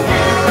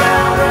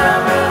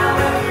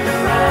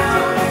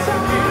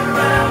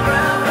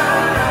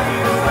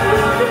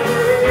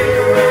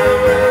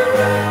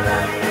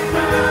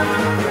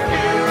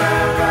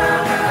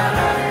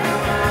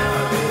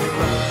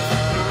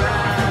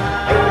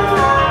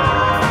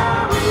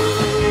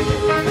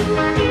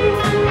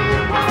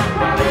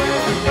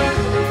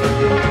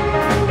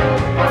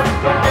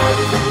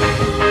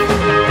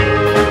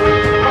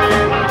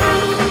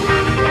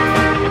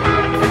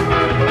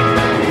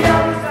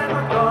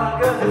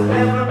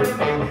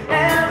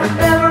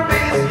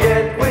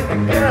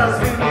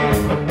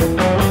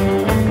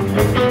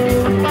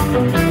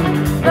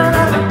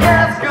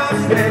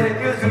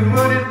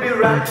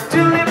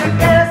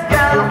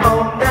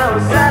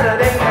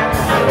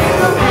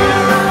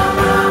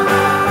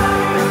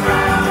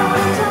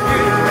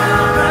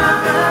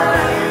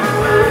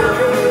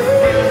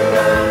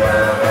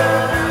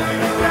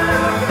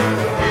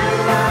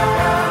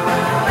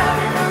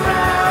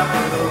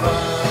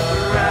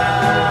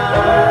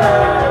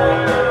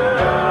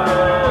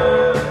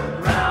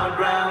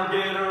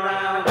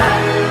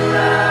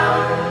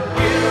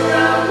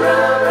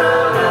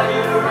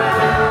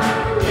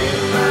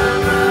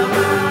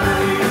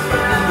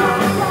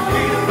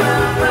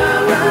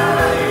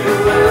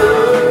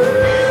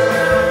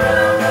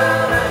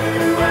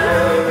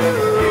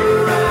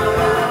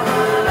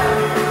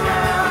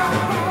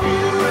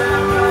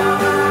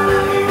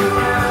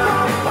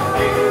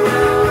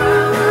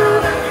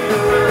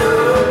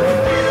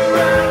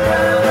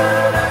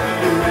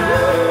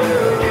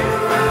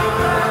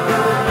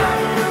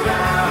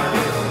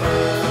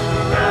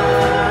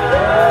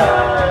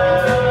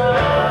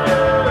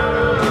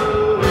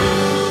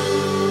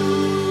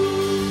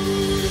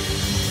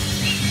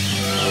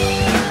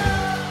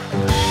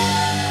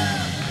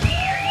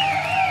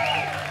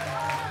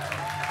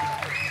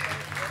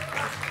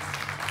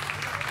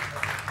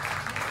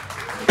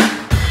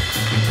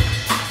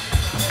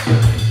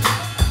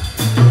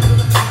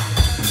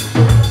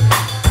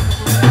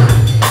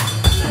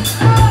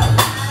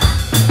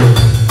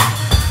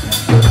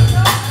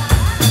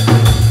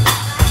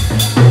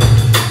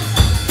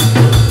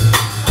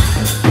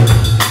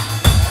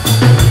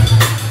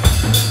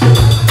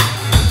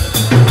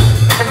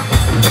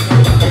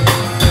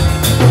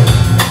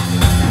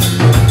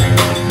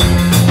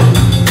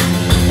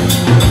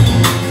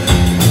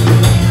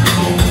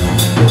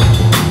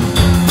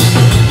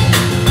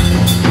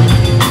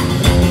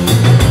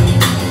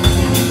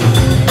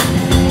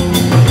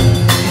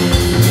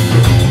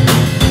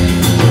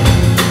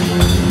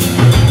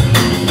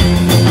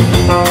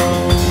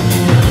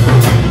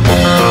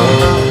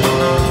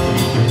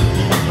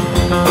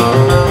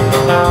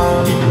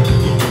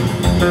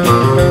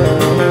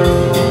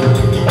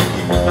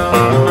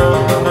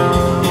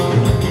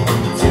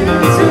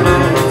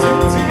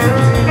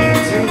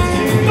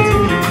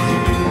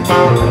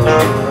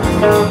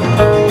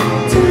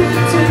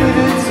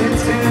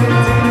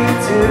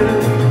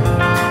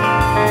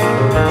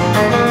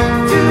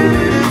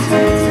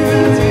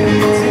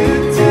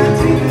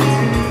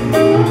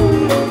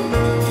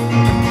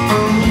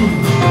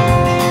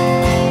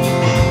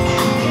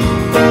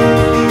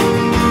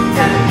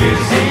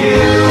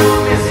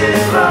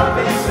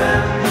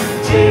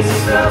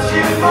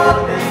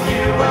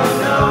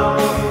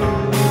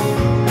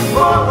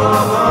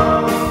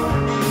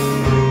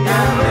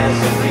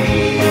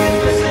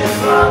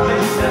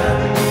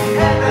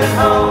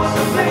 house,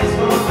 a place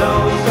for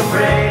those to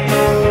pray.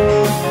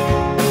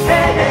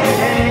 Hey, hey,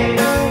 hey.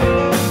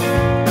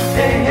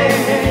 Hey, hey,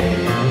 hey.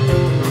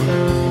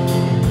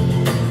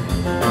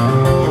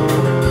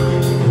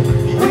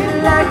 We'd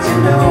like to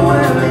know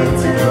a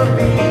little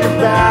bit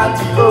about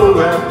the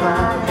program.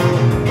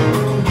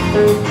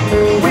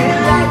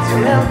 We'd like to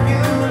help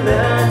you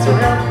learn to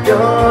help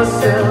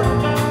yourself.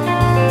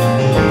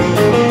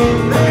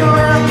 Look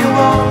around, you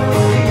won't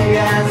see a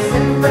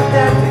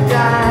sympathetic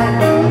guide.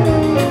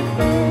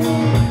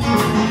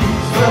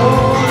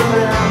 Stroll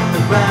around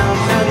the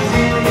grounds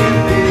until you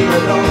feel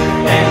alone.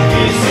 And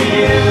we see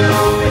you,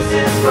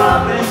 Mrs.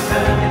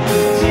 Robinson.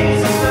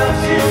 Jesus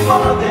loves you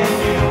more than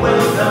you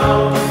will know.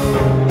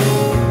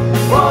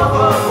 Whoa,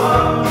 whoa,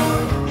 whoa.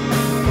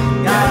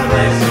 God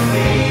bless you,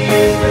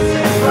 please,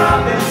 Mrs.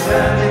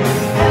 Robinson.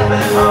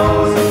 Heaven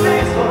holds a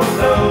place for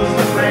those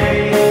to pray.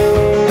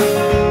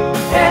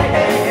 Hey,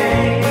 hey,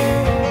 hey.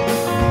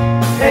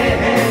 Hey,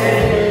 hey,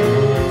 hey.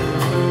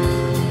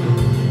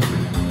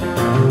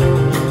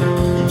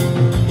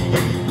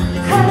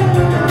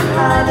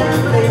 Hiding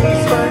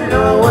place where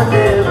no one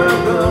ever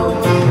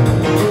goes.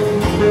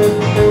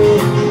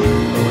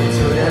 Going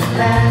to that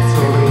land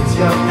where it's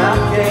your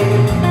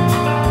cupcake.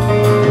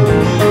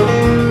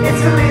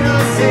 It's a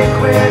little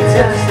secret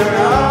just a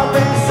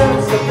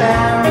Robinson's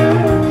affair.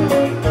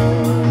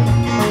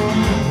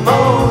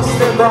 Most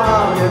of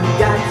all, you've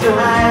got to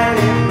hide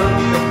it from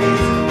the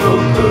beats.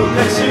 Look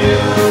at you,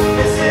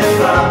 Mrs.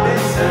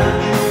 Robinson.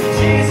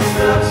 Jesus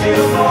loves you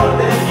more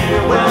than you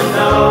will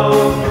know.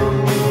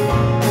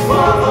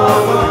 Whoa, whoa,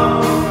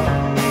 whoa.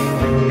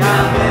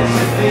 God bless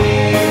you,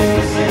 please,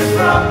 Mrs.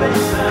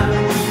 Robinson.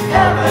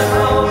 Heaven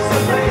holds a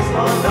place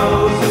for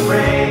those who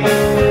pray.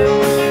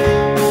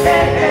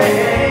 Hey, hey,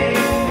 hey.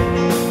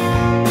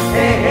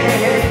 Hey, hey,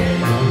 hey.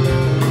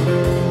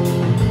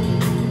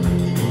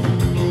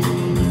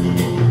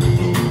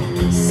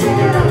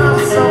 Sitting on the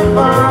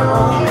sofa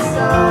on a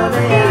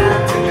Sunday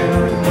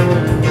afternoon,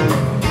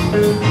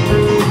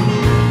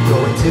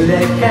 going to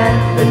the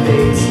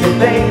candidates'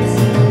 debates.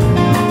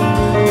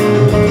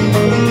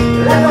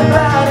 Laugh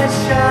about it,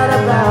 shout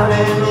about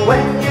it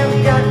when you've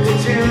got to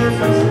choose.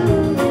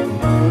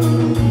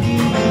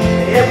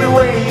 Every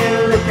way you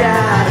look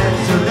at it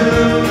to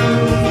lose.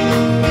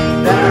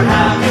 Better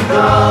have you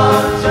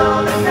gone,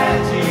 John and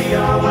Angie,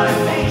 or what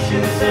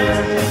nation says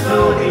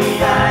slowly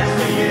eyes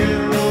to you.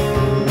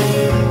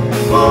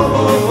 Whoa,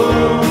 whoa,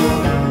 whoa.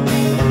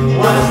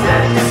 What's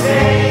that to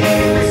say,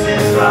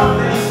 Mrs.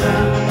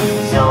 Robinson?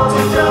 Show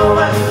to Joe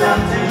has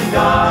left and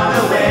gone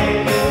away.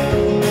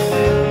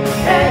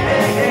 Hey,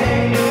 hey,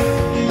 hey.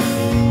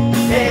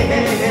 Hey,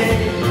 hey, hey.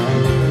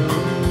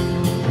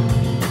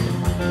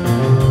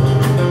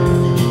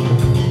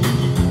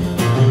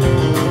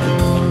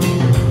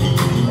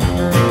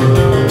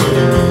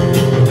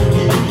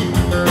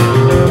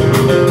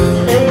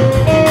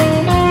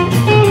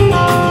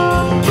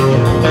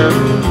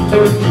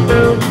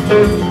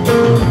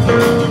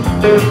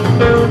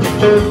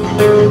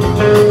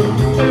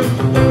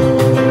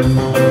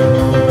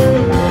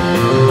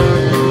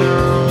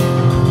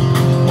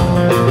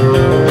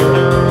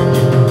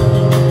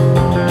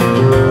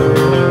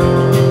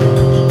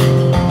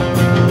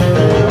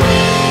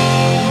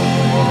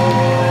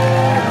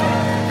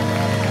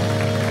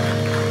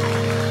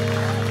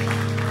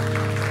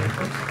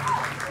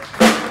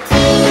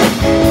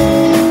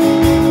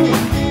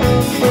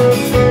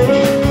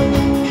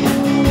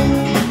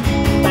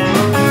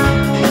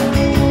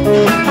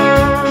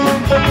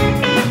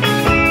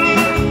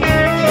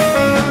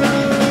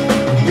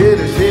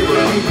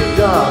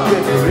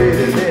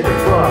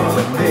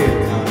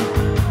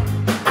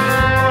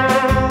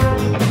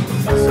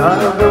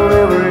 Side of the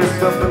river is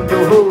something to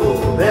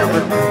hold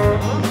everything.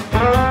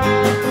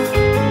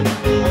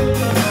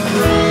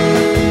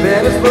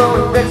 Band is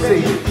blowing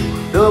Dixie,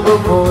 double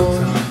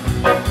quarter.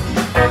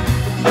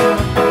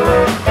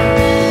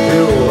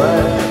 Feel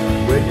right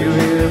when you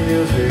hear the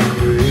music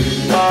ring.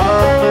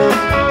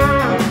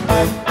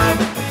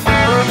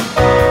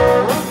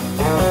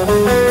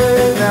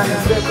 Now you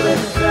step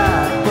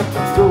inside, what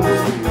the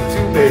doors to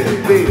too many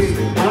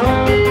faces.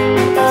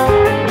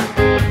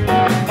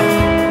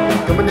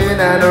 Coming in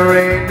out of the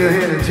rain to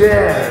hear the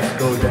jazz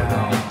go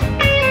down.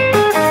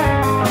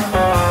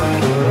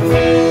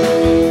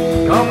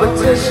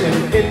 Competition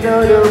in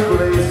other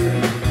places.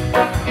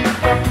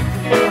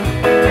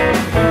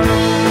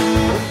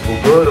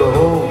 We'll put a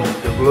hole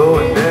to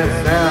blowing that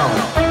sound.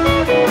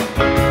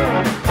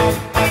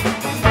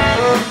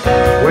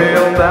 Way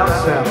on down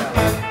south.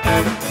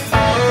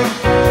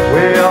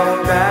 Way on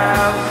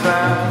down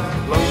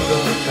south. Long the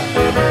time.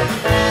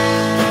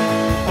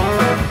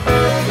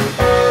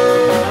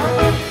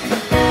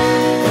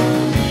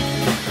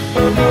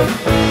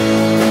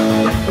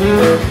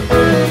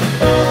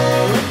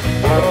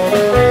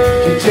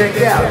 You check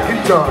out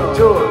Guitar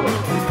Jordan.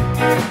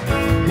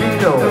 He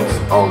knows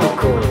all the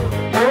chords.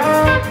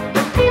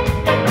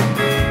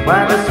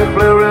 Minus the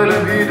Florida,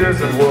 he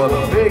doesn't want to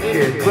make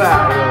it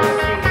cry.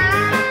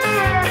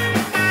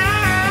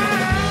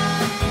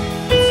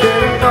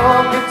 Setting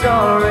on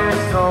guitar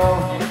is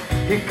all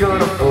he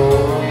could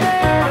afford.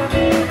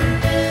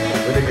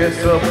 When he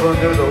gets up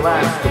under the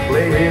lights to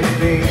play his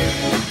theme.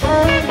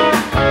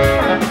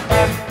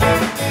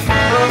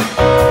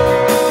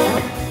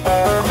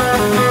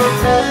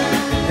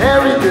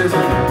 Harry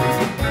doesn't,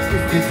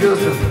 if he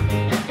doesn't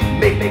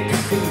make the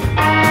scene.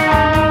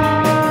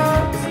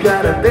 He's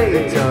got a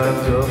daytime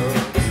job,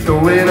 he's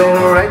doing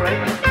alright.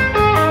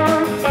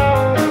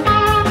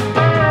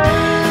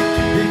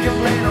 He can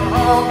play the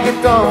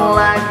honky-tonk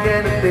like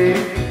anything.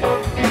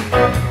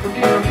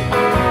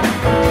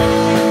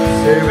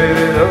 Saving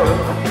it up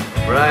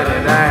Friday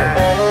night.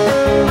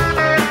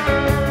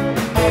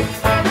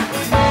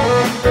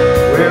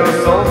 We're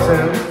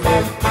Sultans.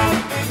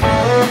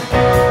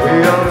 We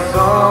are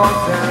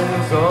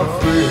Sultans of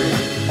Swing.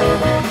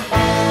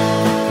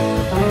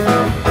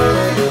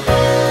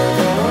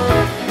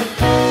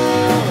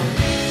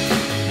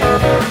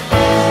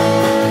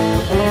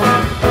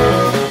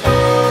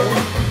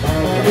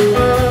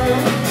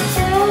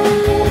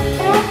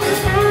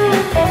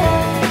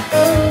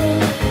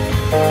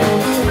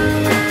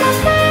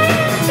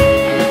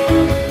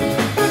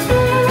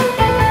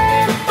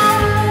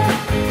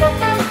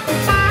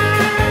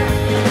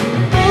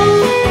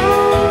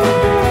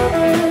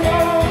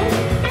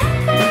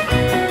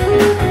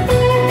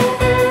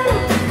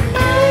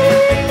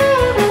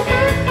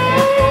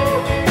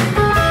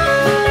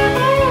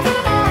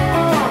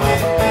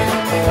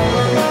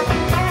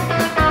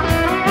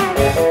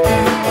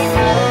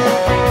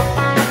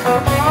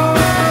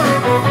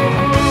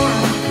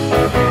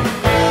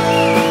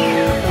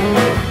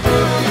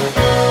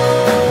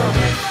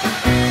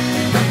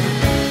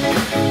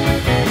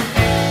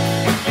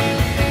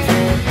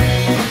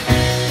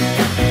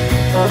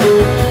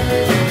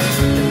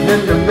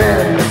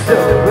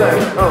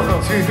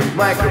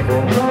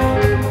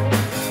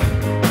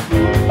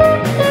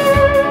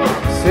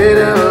 Say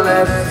the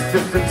last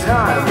just the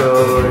time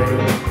going.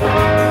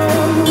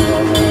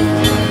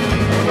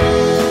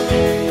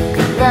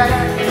 Good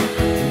night,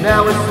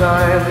 now it's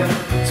time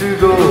to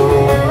go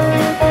home.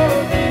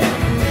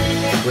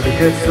 When he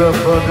gets up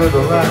under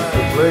the lights to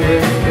play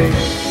his game.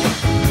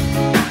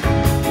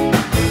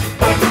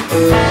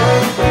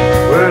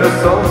 We're the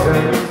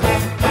Sultans.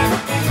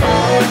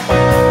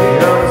 We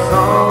are the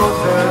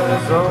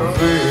Sultans of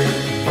Swing.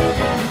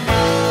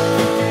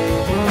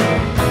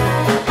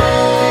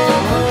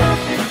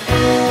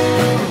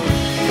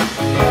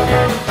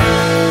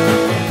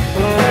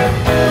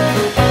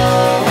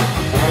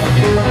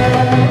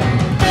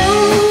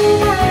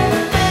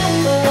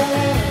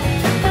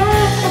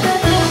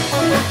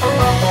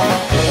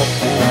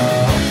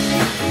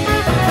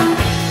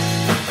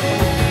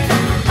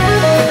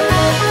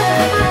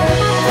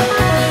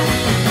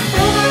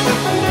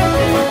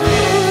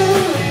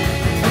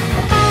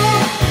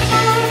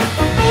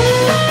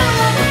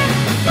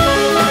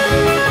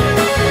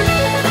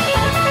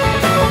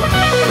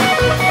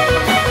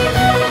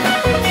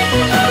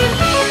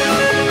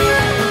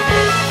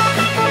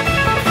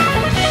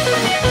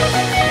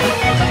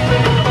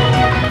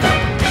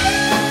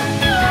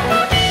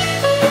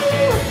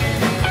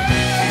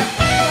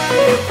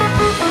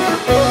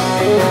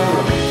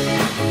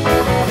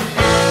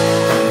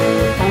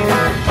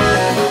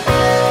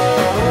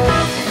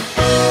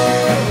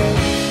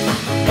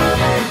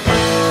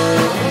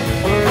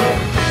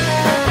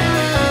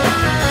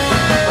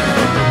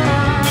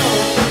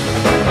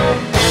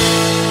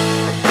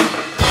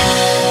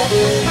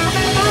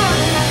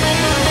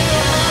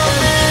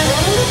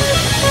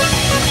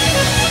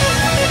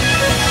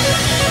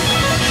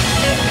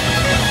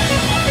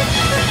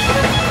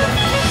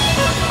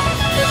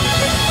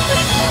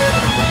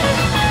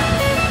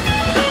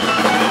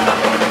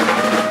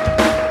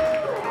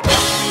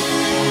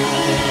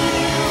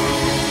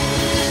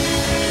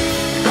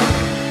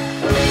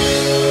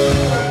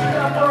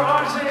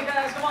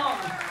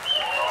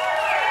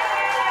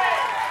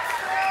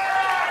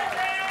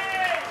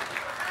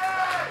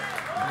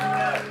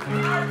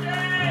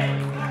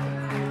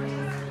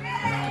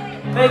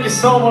 Thank you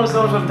so much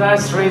from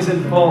Dice Race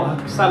and Paul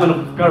Simon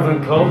of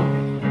Garvin Co.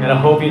 And I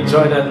hope you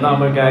enjoyed that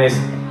number, guys.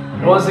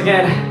 And once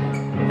again,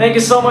 thank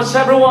you so much,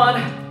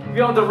 everyone.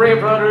 Beyond the REO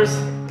Brothers.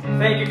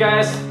 Thank you,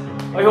 guys.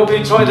 I hope you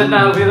enjoyed the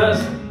night with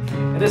us.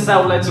 And this time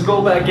I would like to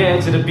go back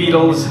again to the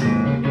Beatles.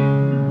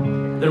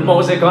 Their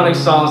most iconic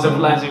songs. I would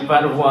like to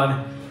invite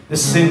everyone to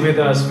sing with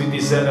us with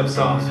these set of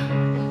songs.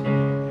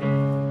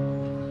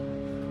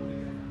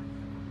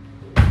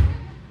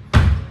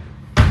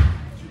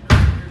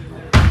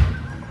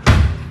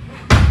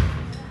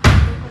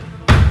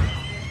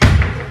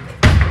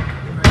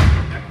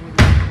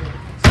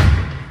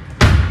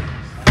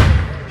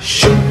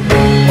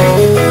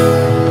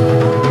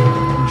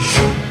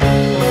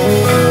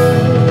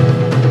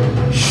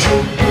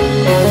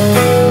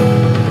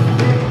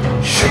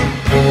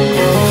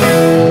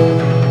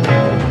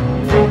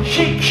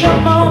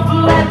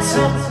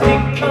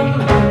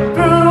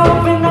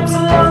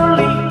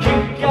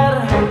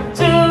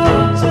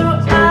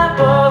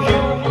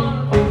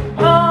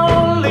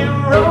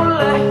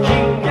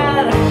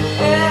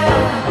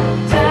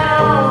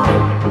 Down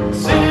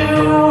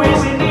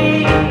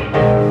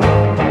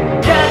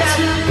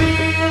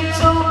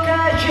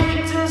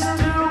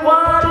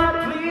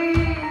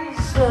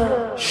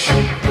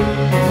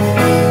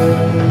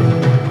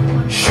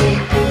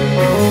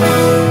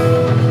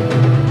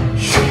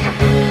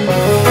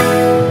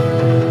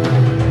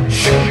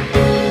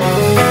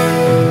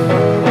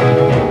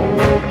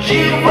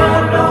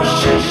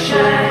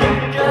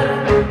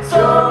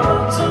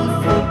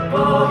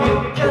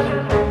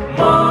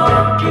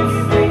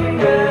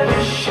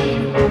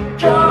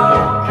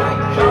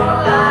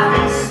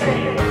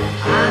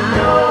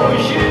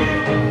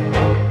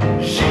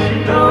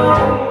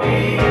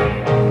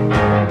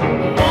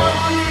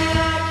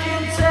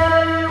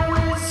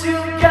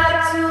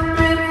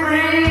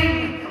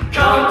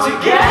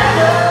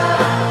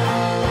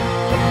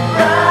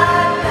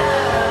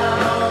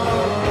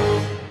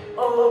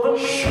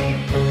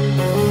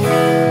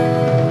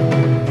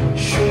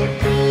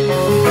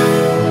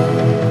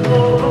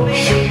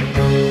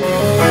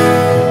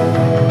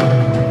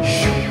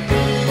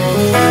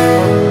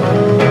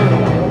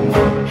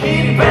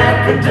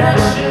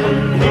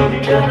depression. He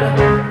got a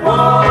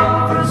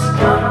one for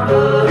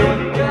stumble.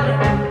 He got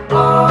a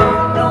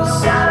all no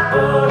side,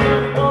 but he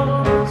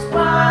won't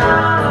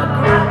smile or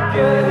crack.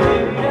 He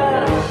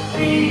got a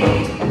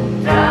feet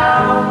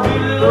down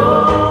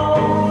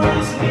below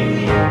his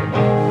knee.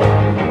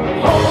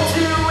 Hold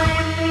you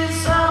in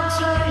his arms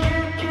so you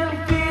can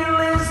feel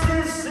his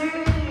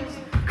disease.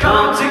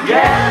 Come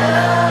together.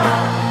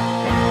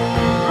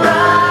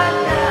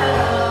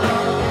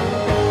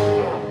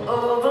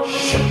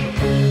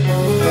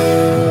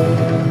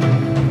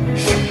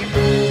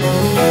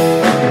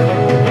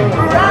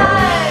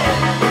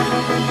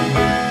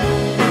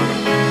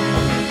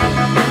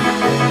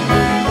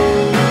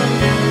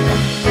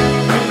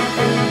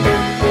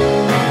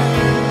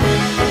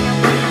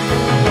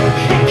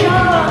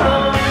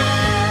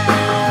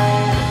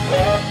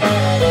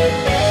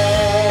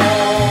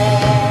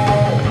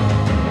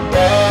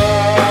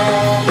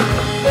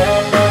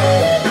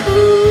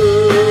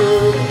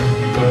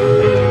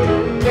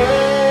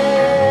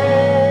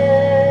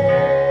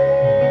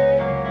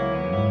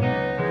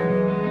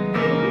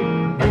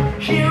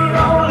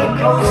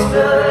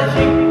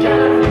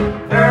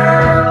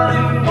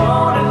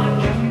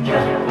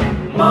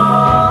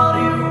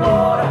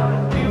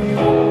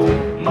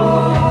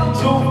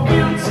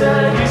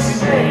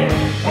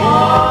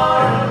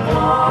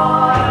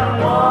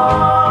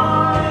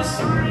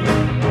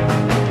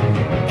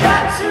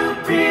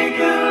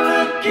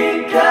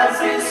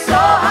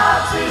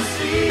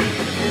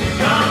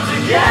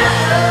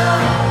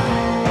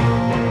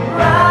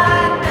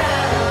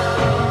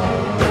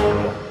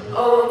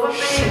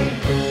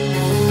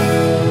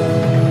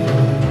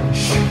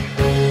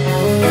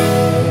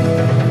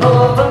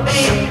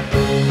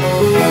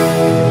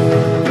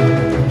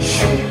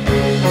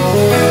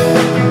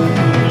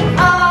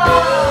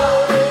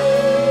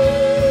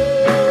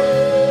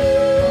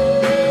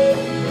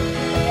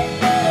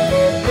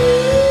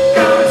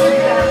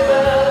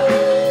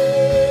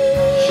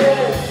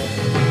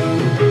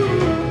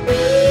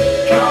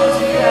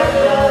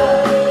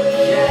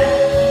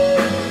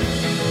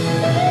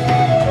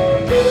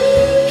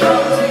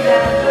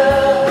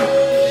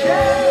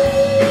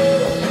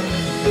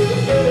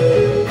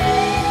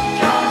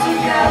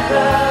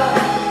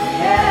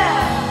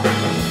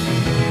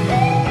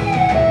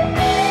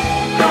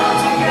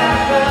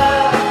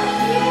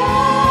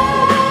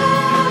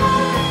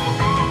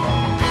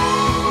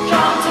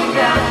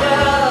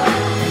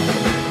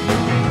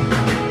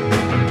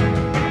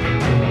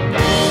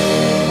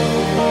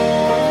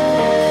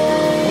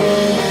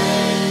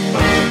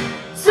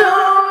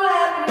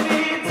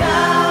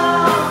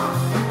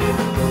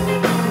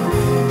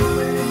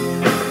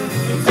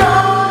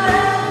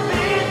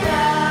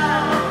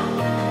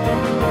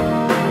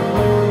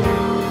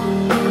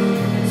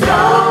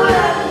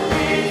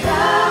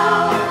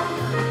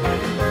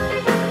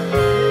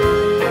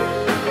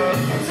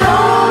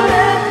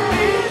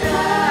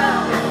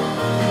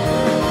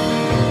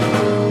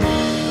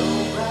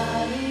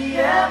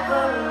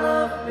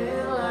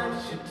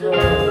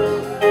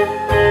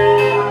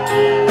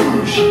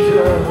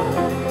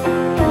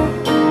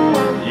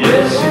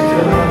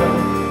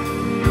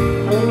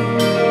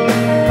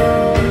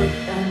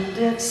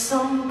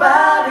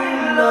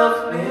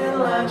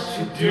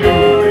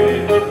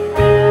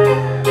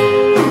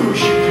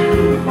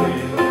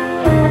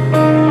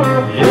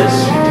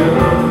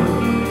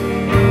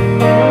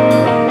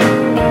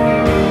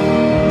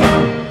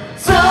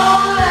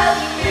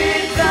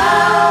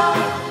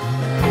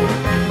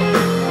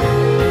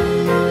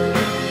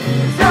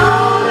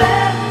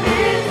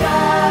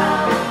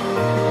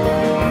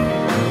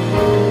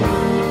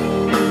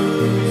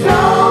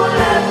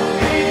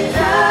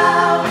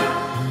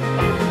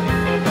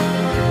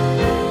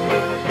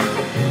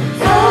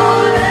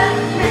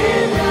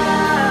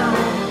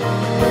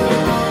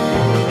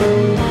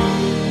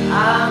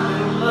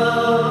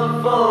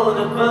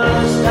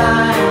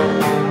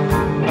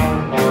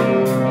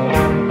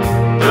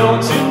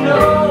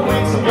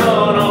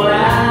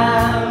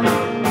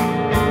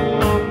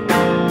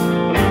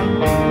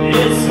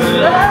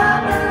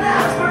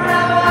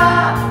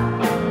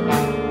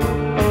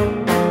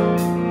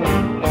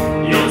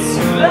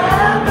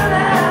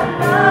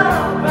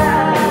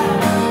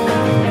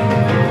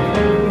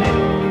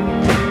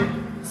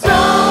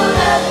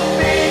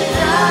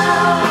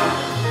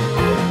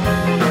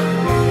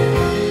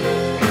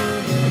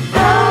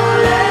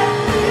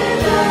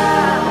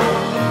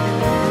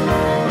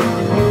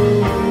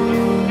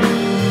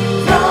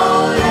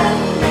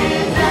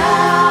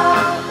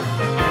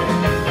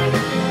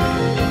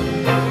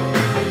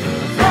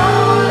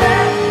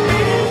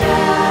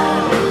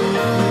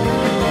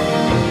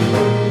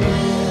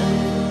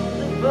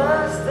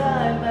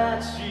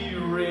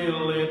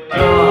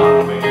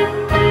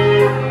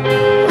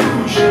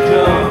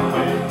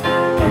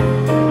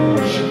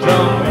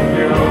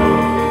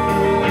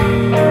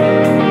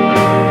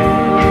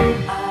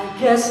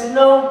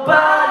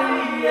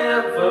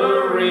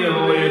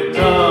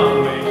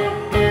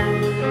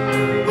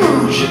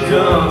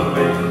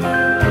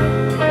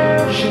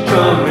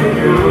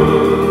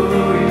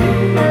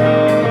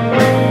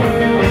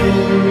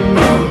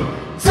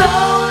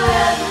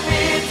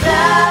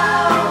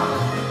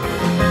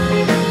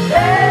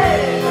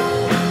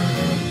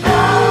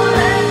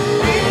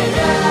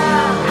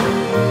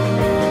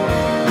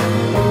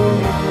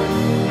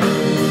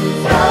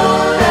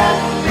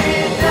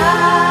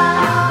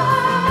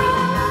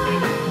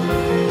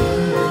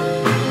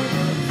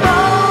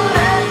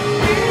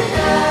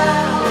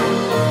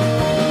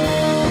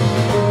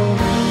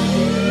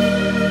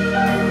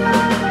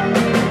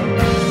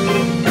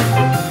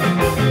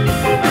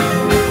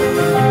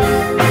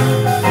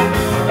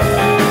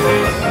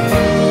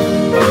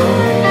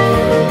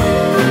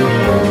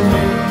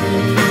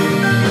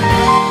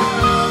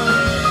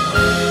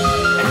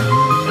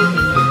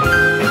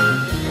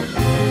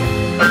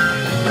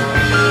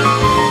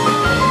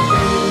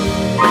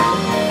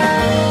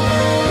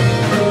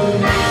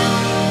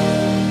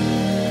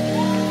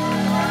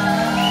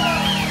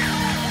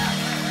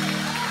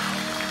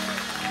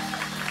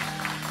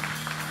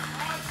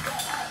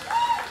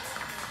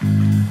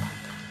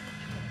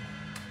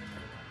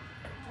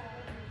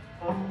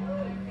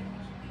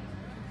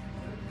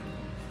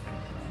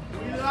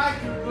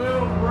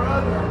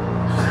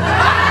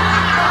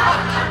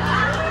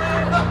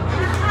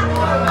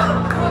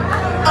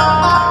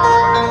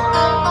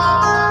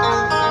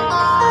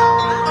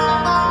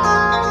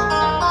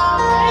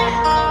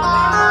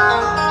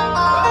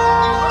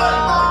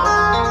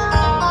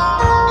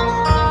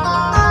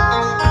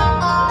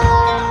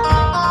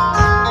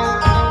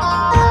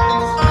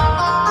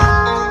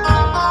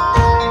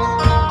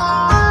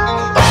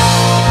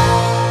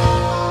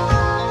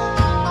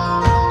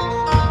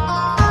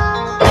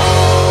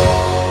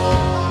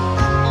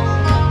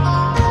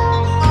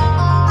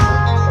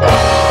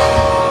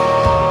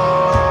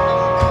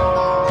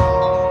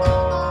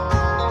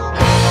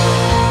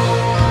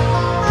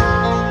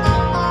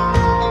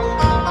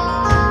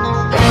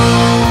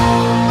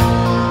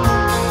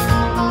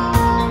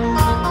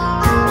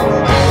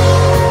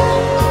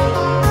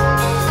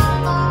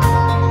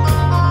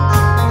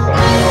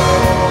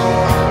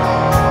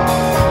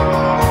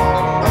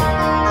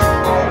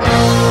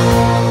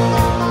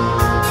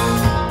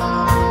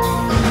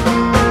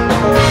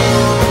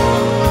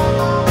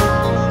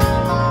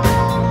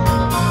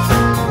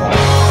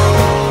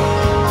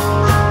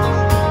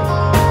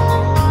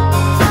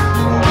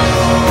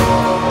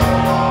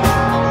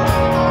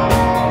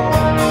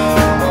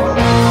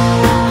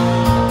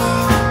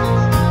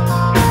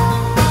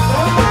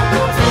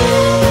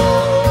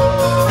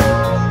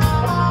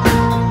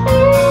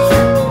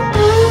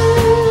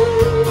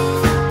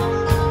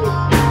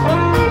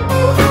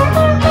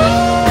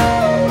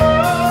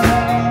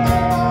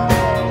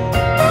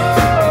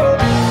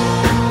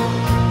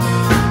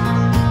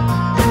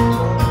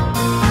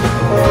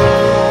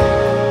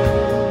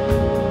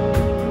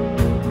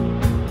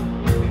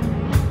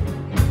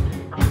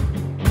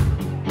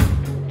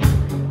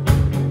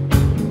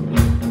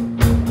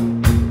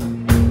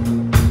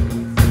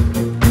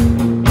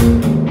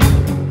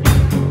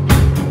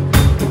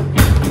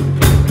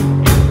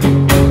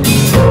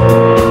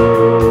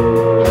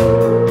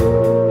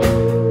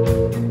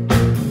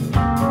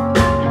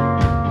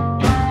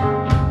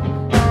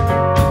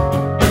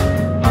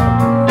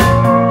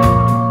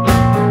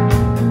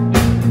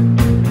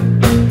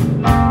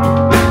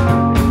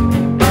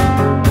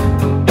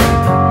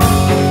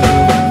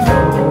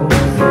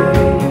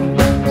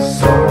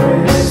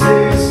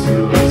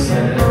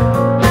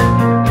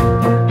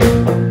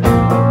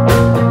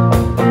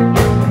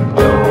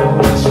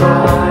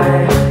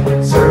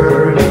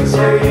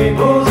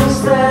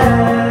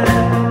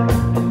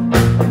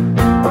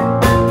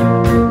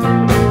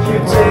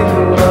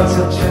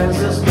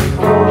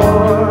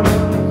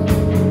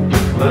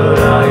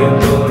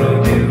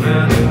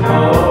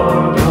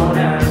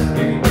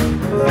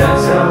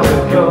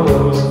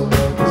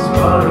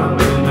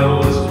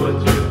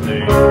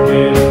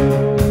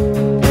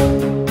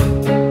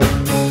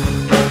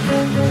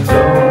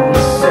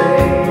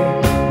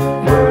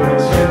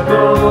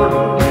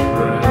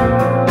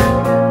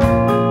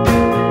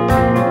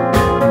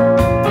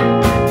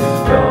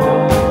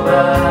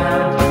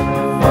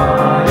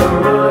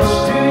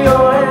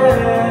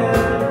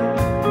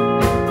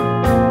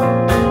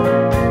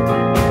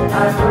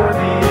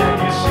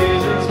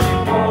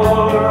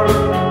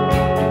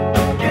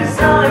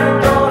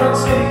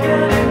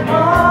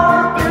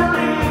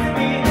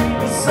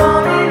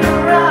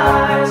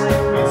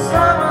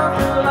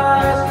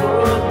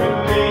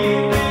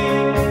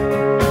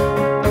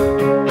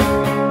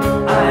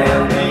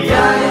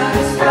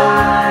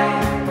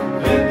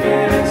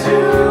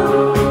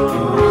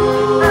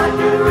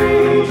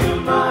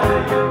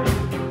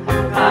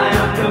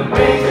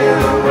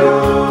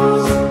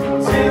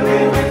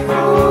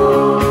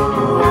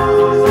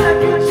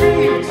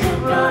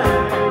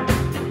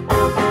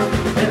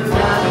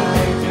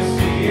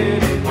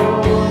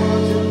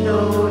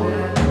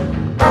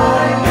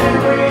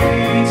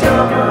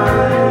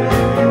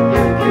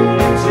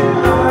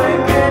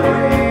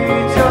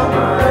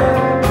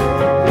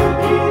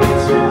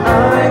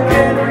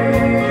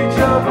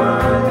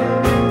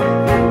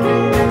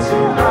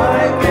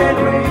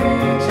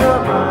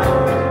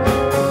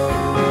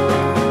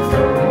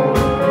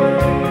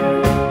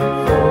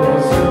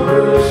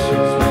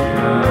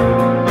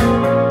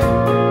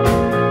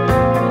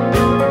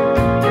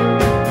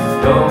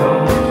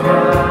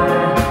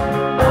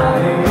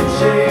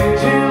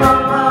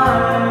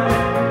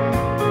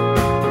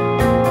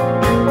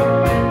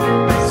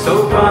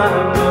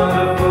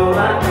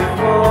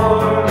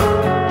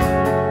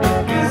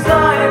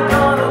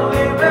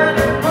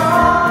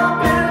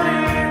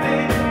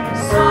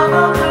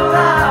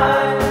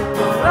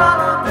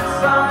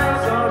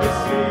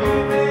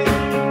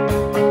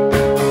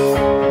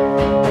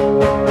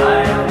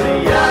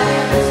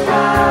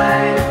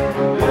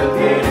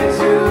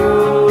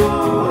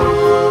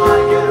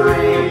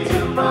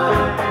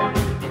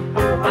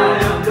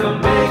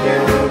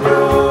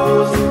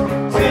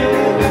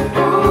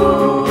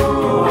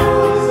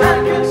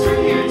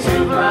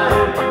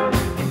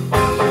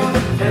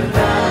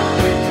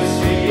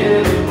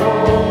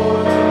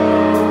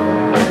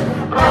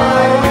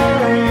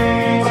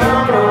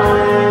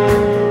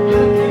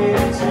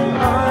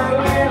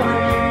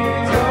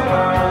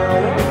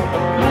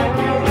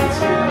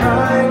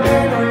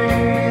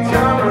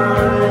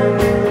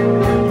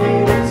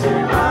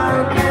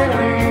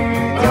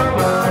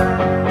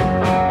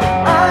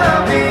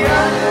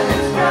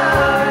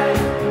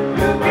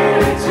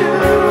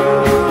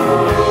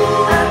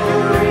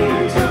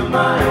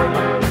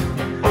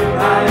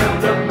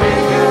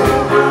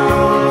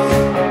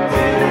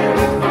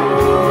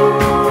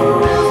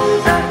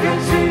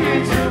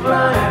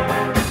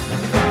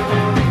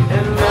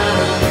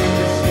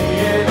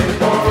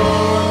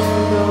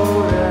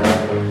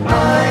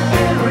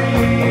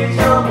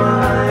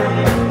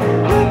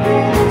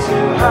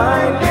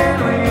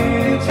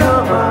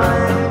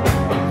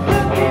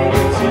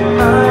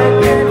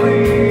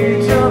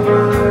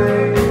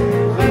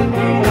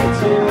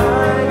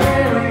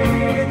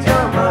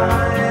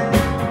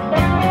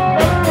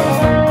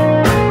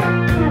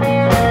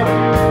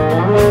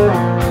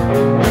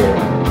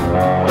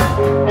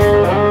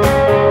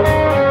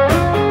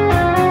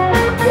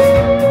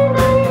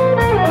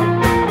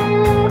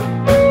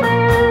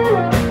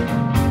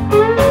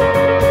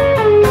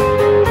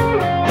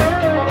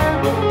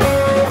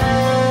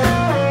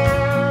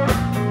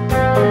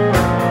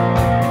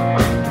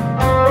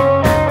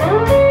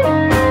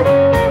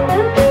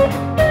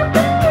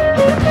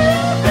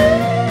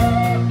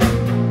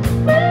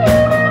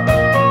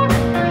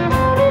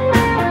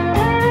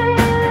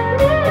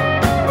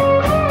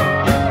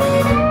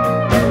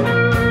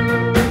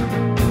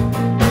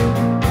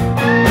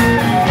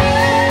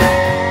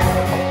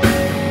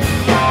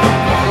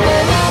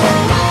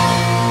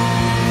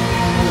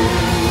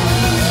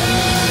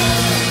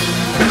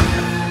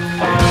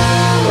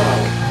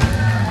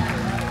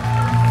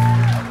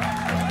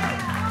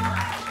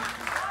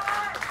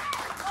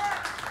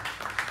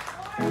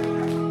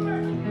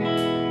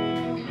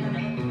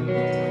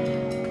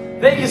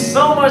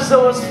 so much. That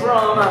was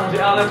from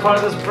the other part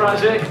of this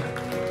project.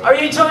 Are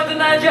you enjoying the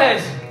night,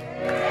 guys?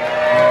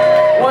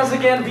 Once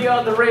again, we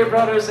are the REO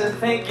Brothers, and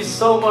thank you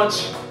so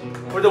much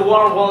for the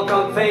warm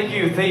welcome. Thank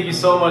you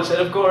so much. And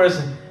of course,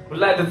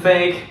 we'd like to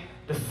thank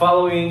the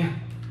following.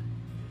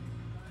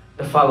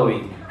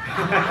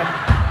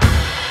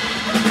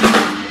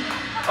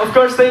 Of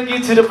course, thank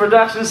you to the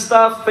production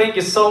staff. Thank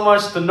you so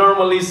much to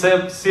Normally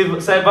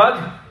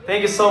Sebag.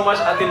 Thank you so much,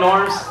 Ate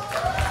Norms.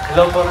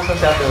 Hello po sa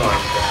Ate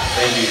Norms.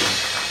 Thank you.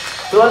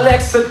 To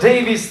Alexa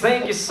Davies,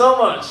 thank you so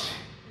much.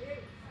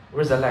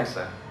 Where's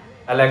Alexa?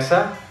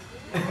 Alexa?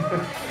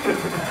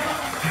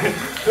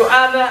 To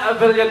Ana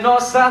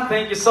Avellanosa,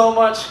 thank you so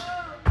much.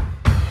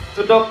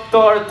 To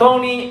Dr.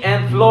 Tony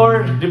and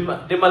Flor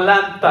de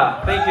Malanta,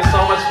 thank you so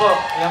much po.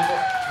 Ayan po.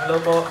 Hello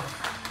po.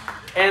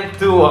 And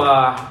to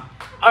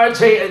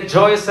RJ and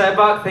Joy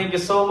Sebag, thank you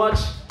so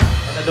much.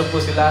 And nandun po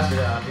sila, si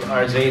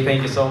RJ,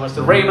 thank you so much.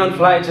 To Raymond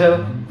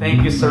Flygel,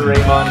 thank you Sir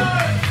Raymond.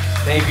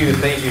 Thank you.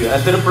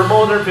 And to the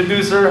promoter,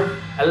 producer,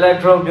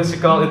 Electro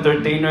Musical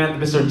Entertainment,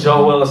 Mr.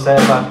 Joel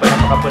Sebag,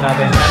 palapaka po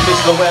natin. And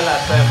Miss Luella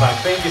Sebag,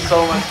 thank you so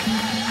much.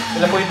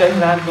 Sila po yung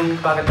dahilan kung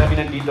bakit kami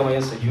nandito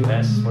ngayon sa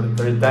US for the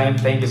third time.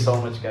 Thank you so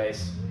much,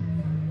 guys.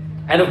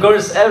 And of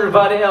course,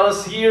 everybody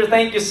else here,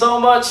 thank you so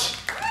much.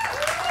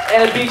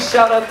 And a big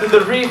shout out to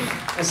the Reef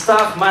and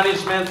staff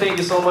management.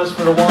 Thank you so much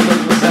for the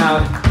wonderful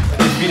sound of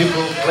this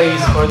beautiful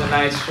place for the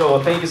night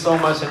show. Thank you so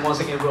much, and once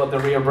again, we're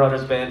the REO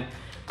Brothers Band.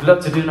 We'd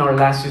love to do our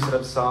last few set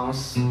of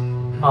songs.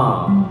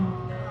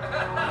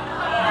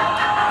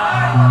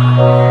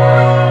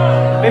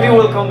 Maybe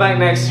we'll come back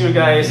next year,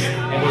 guys,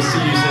 and we'll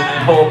see you soon.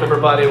 I hope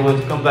everybody will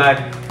come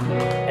back.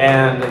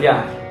 And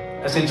yeah,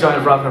 let's enjoy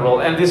rock and roll.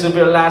 And this will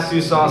be our last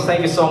few songs.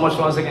 Thank you so much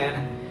once again.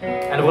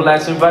 And we'd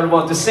like to invite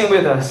everyone to sing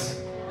with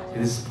us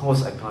this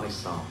most iconic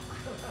song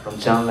from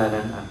John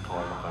Lennon and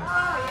Paul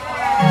McCartney.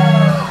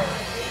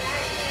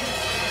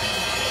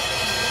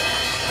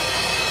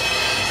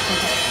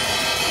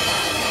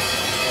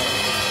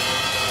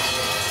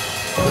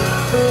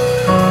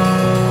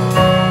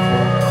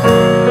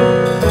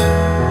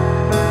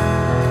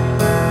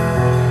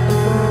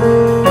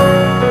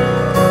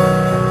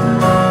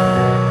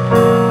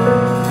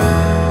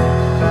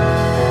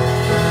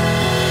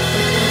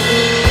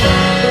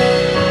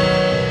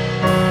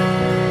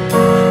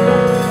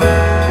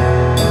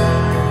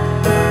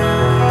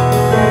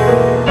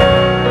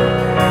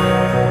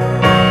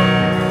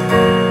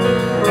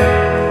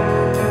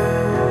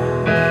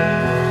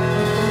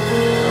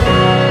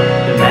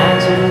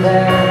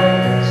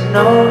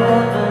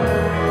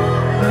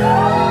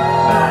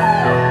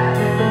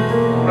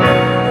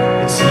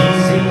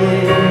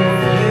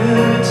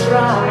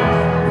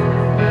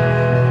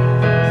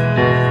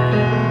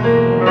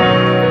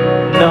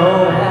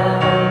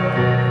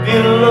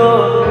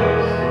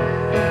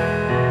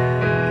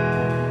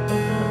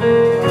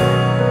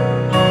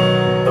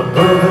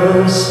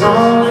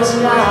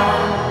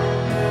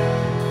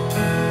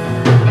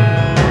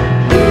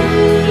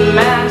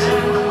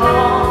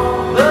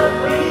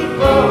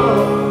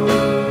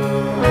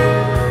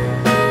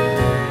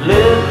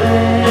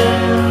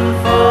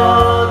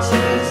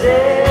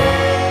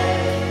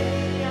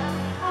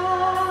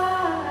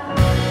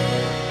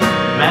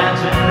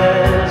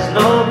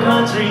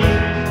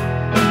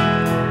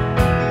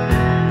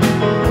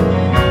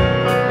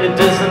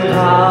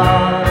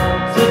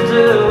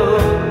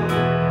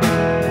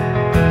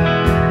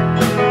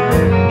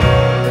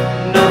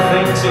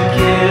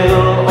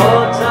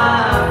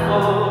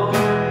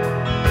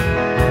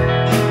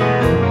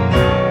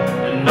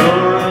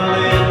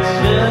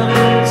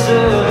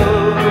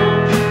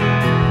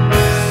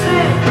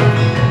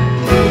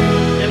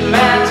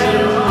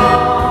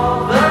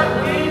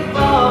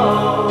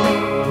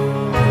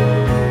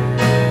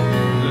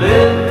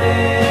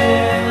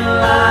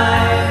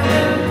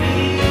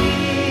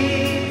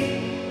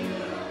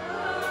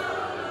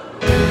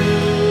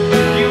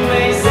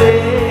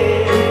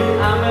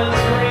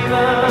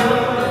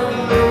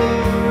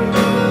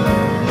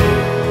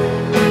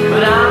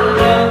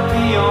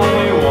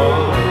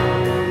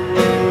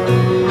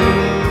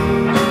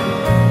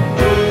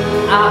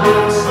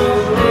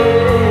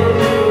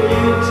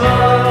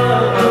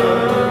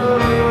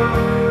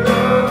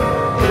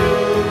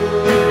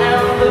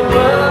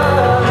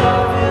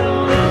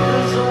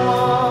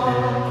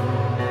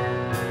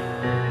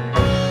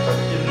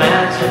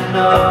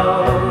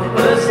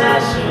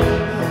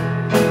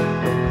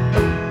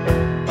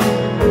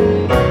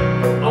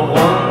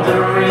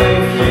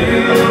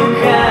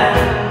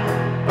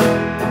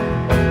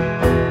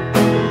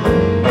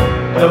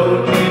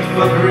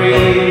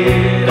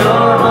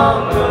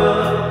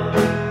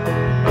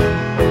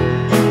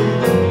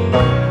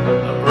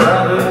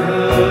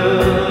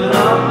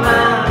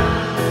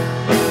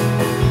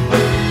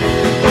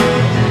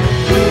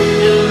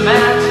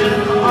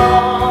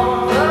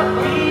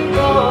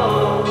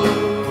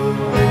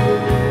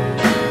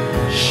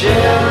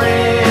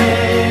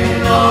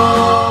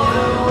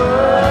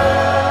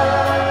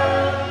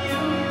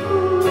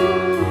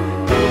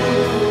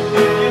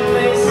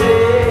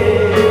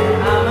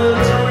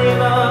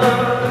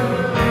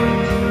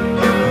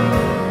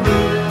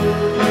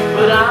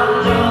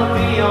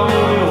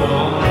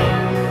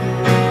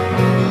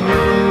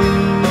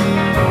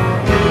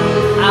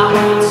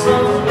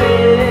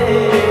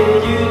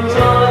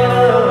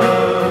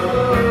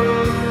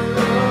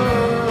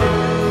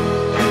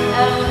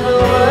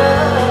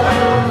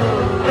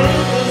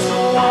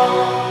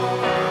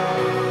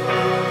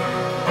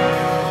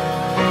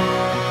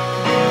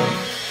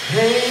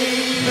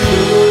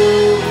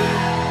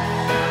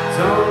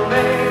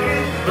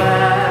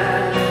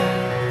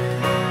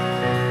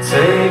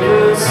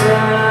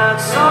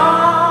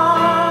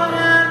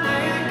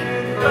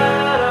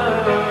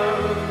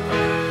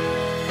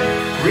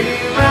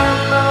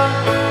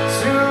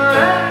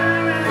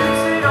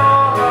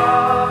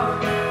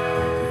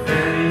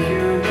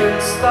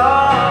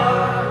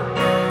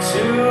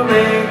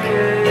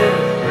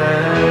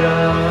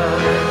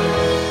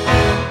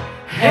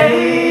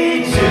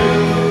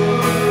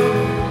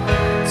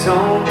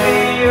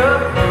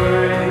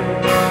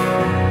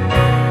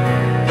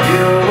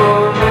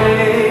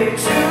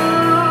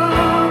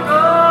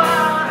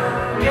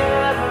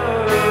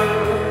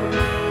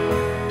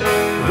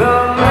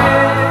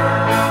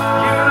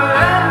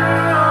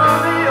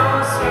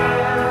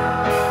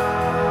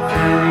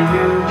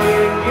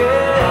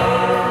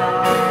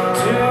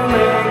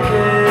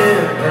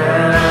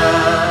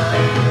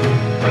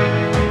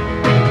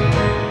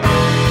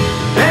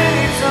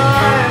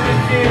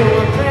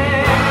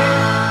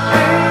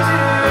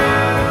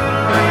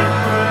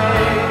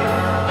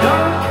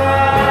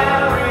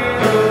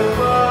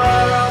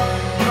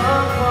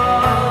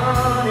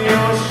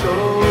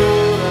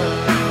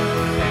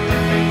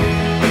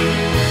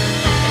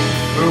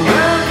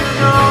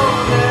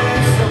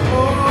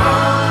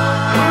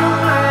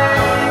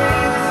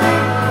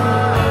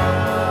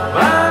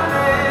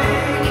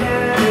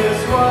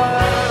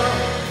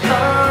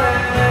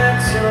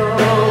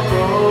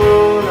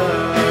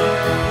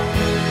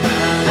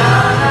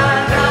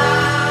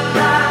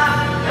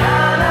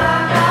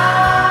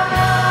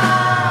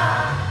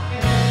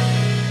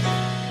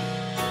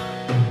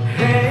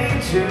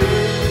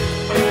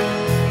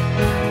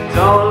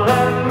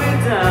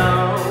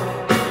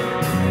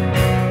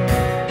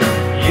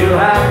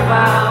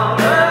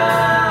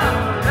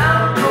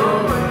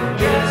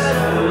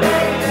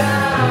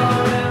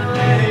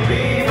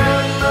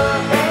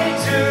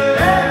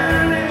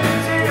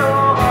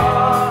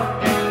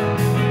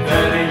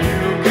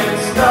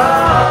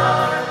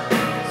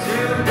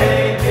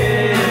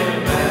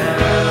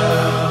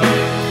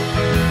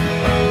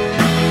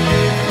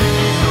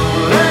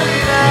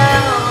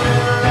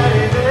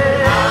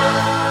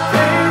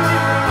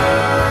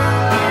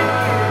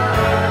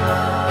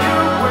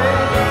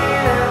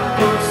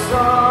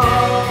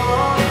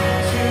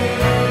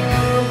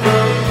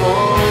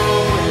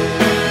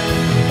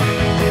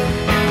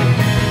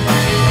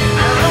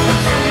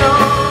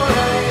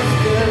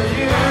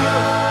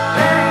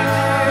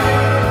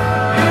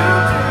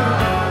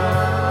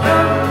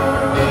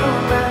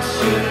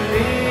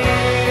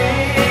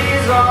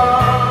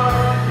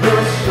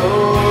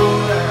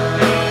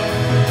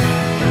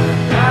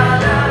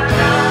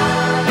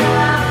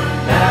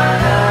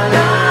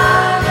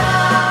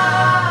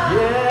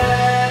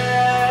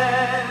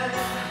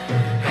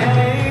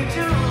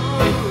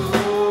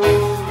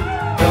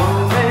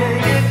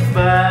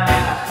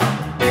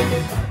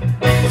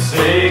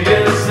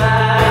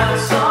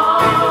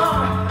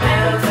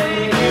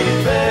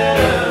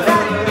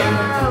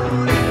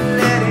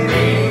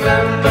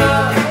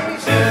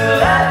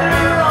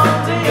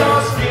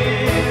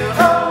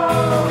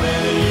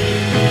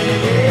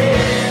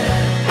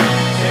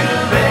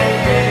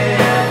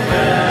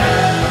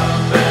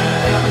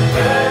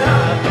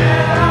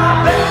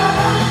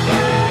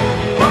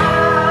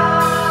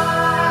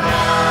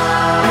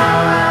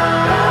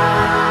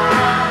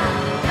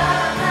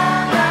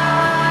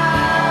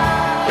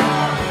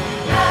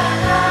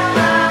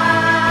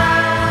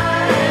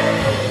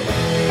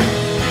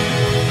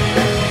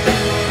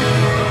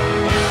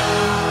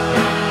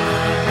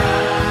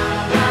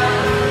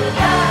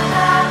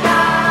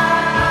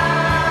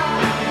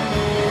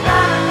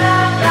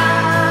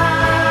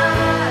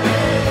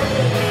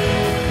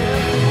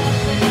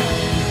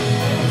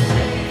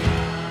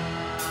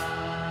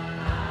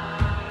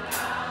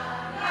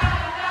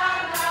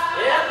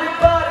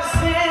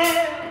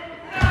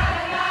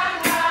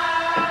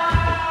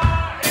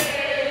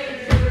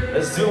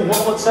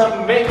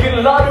 Make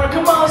it louder,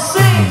 come on,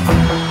 sing!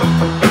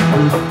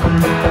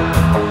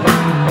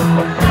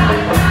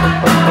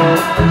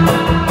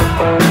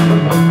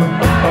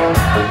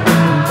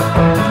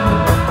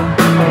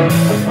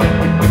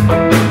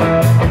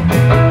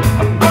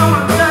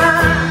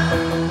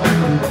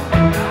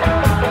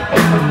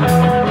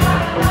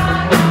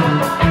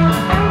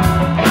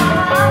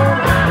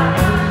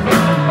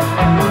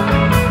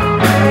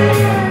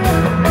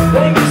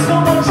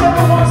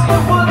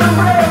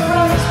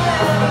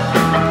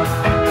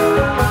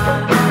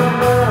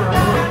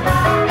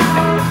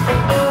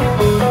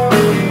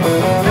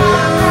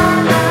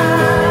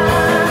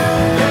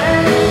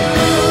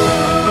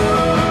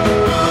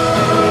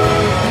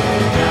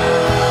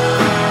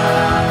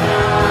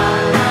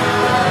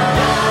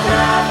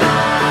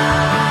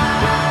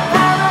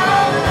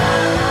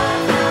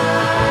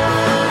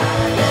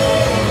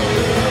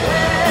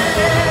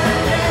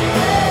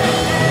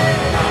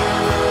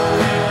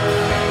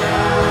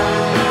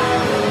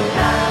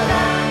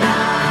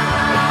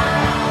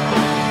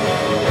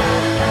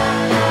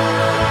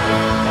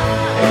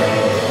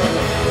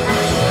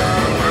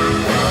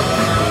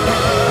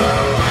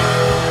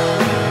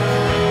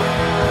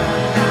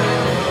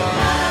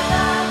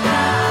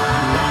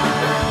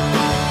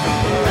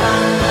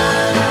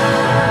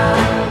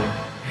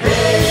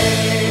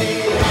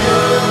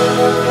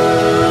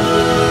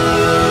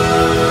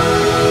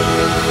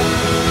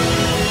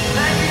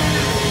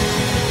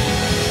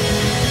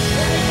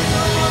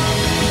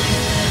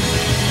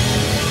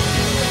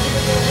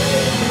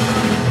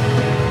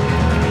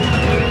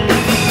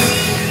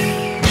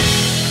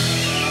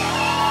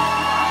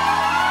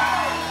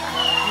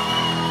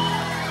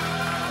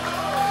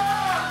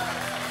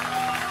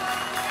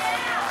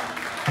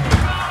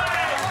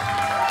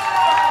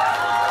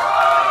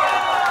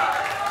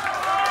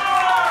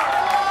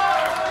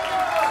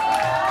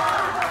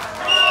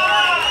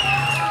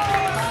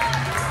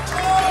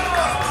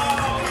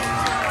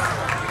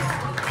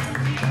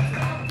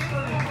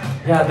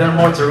 Yeah, there are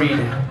more to read.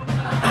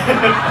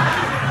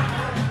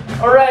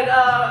 Alright,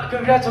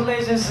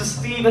 congratulations to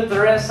Steve and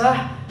Teresa.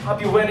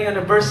 Happy wedding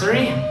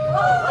anniversary.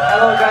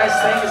 Hello guys,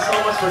 thank you so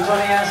much for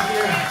joining us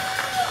here.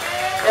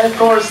 And of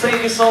course,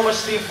 thank you so much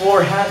Steve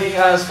for having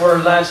us for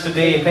lunch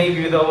today. Thank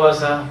you, that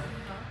was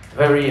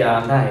very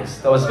nice.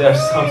 That was very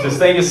sumptuous.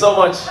 Thank you so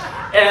much.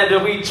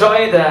 And we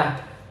joined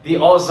the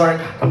Ozark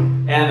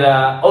and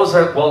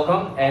Ozark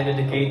welcome and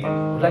we'd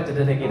like to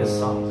dedicate a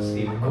song to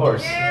Steve, of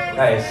course.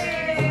 Guys.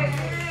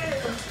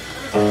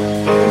 Do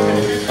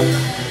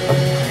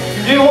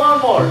one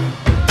more.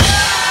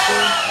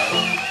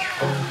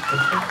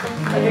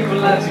 I think we'd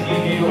like to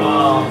give you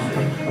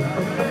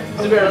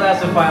this will be our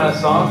last and final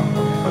song.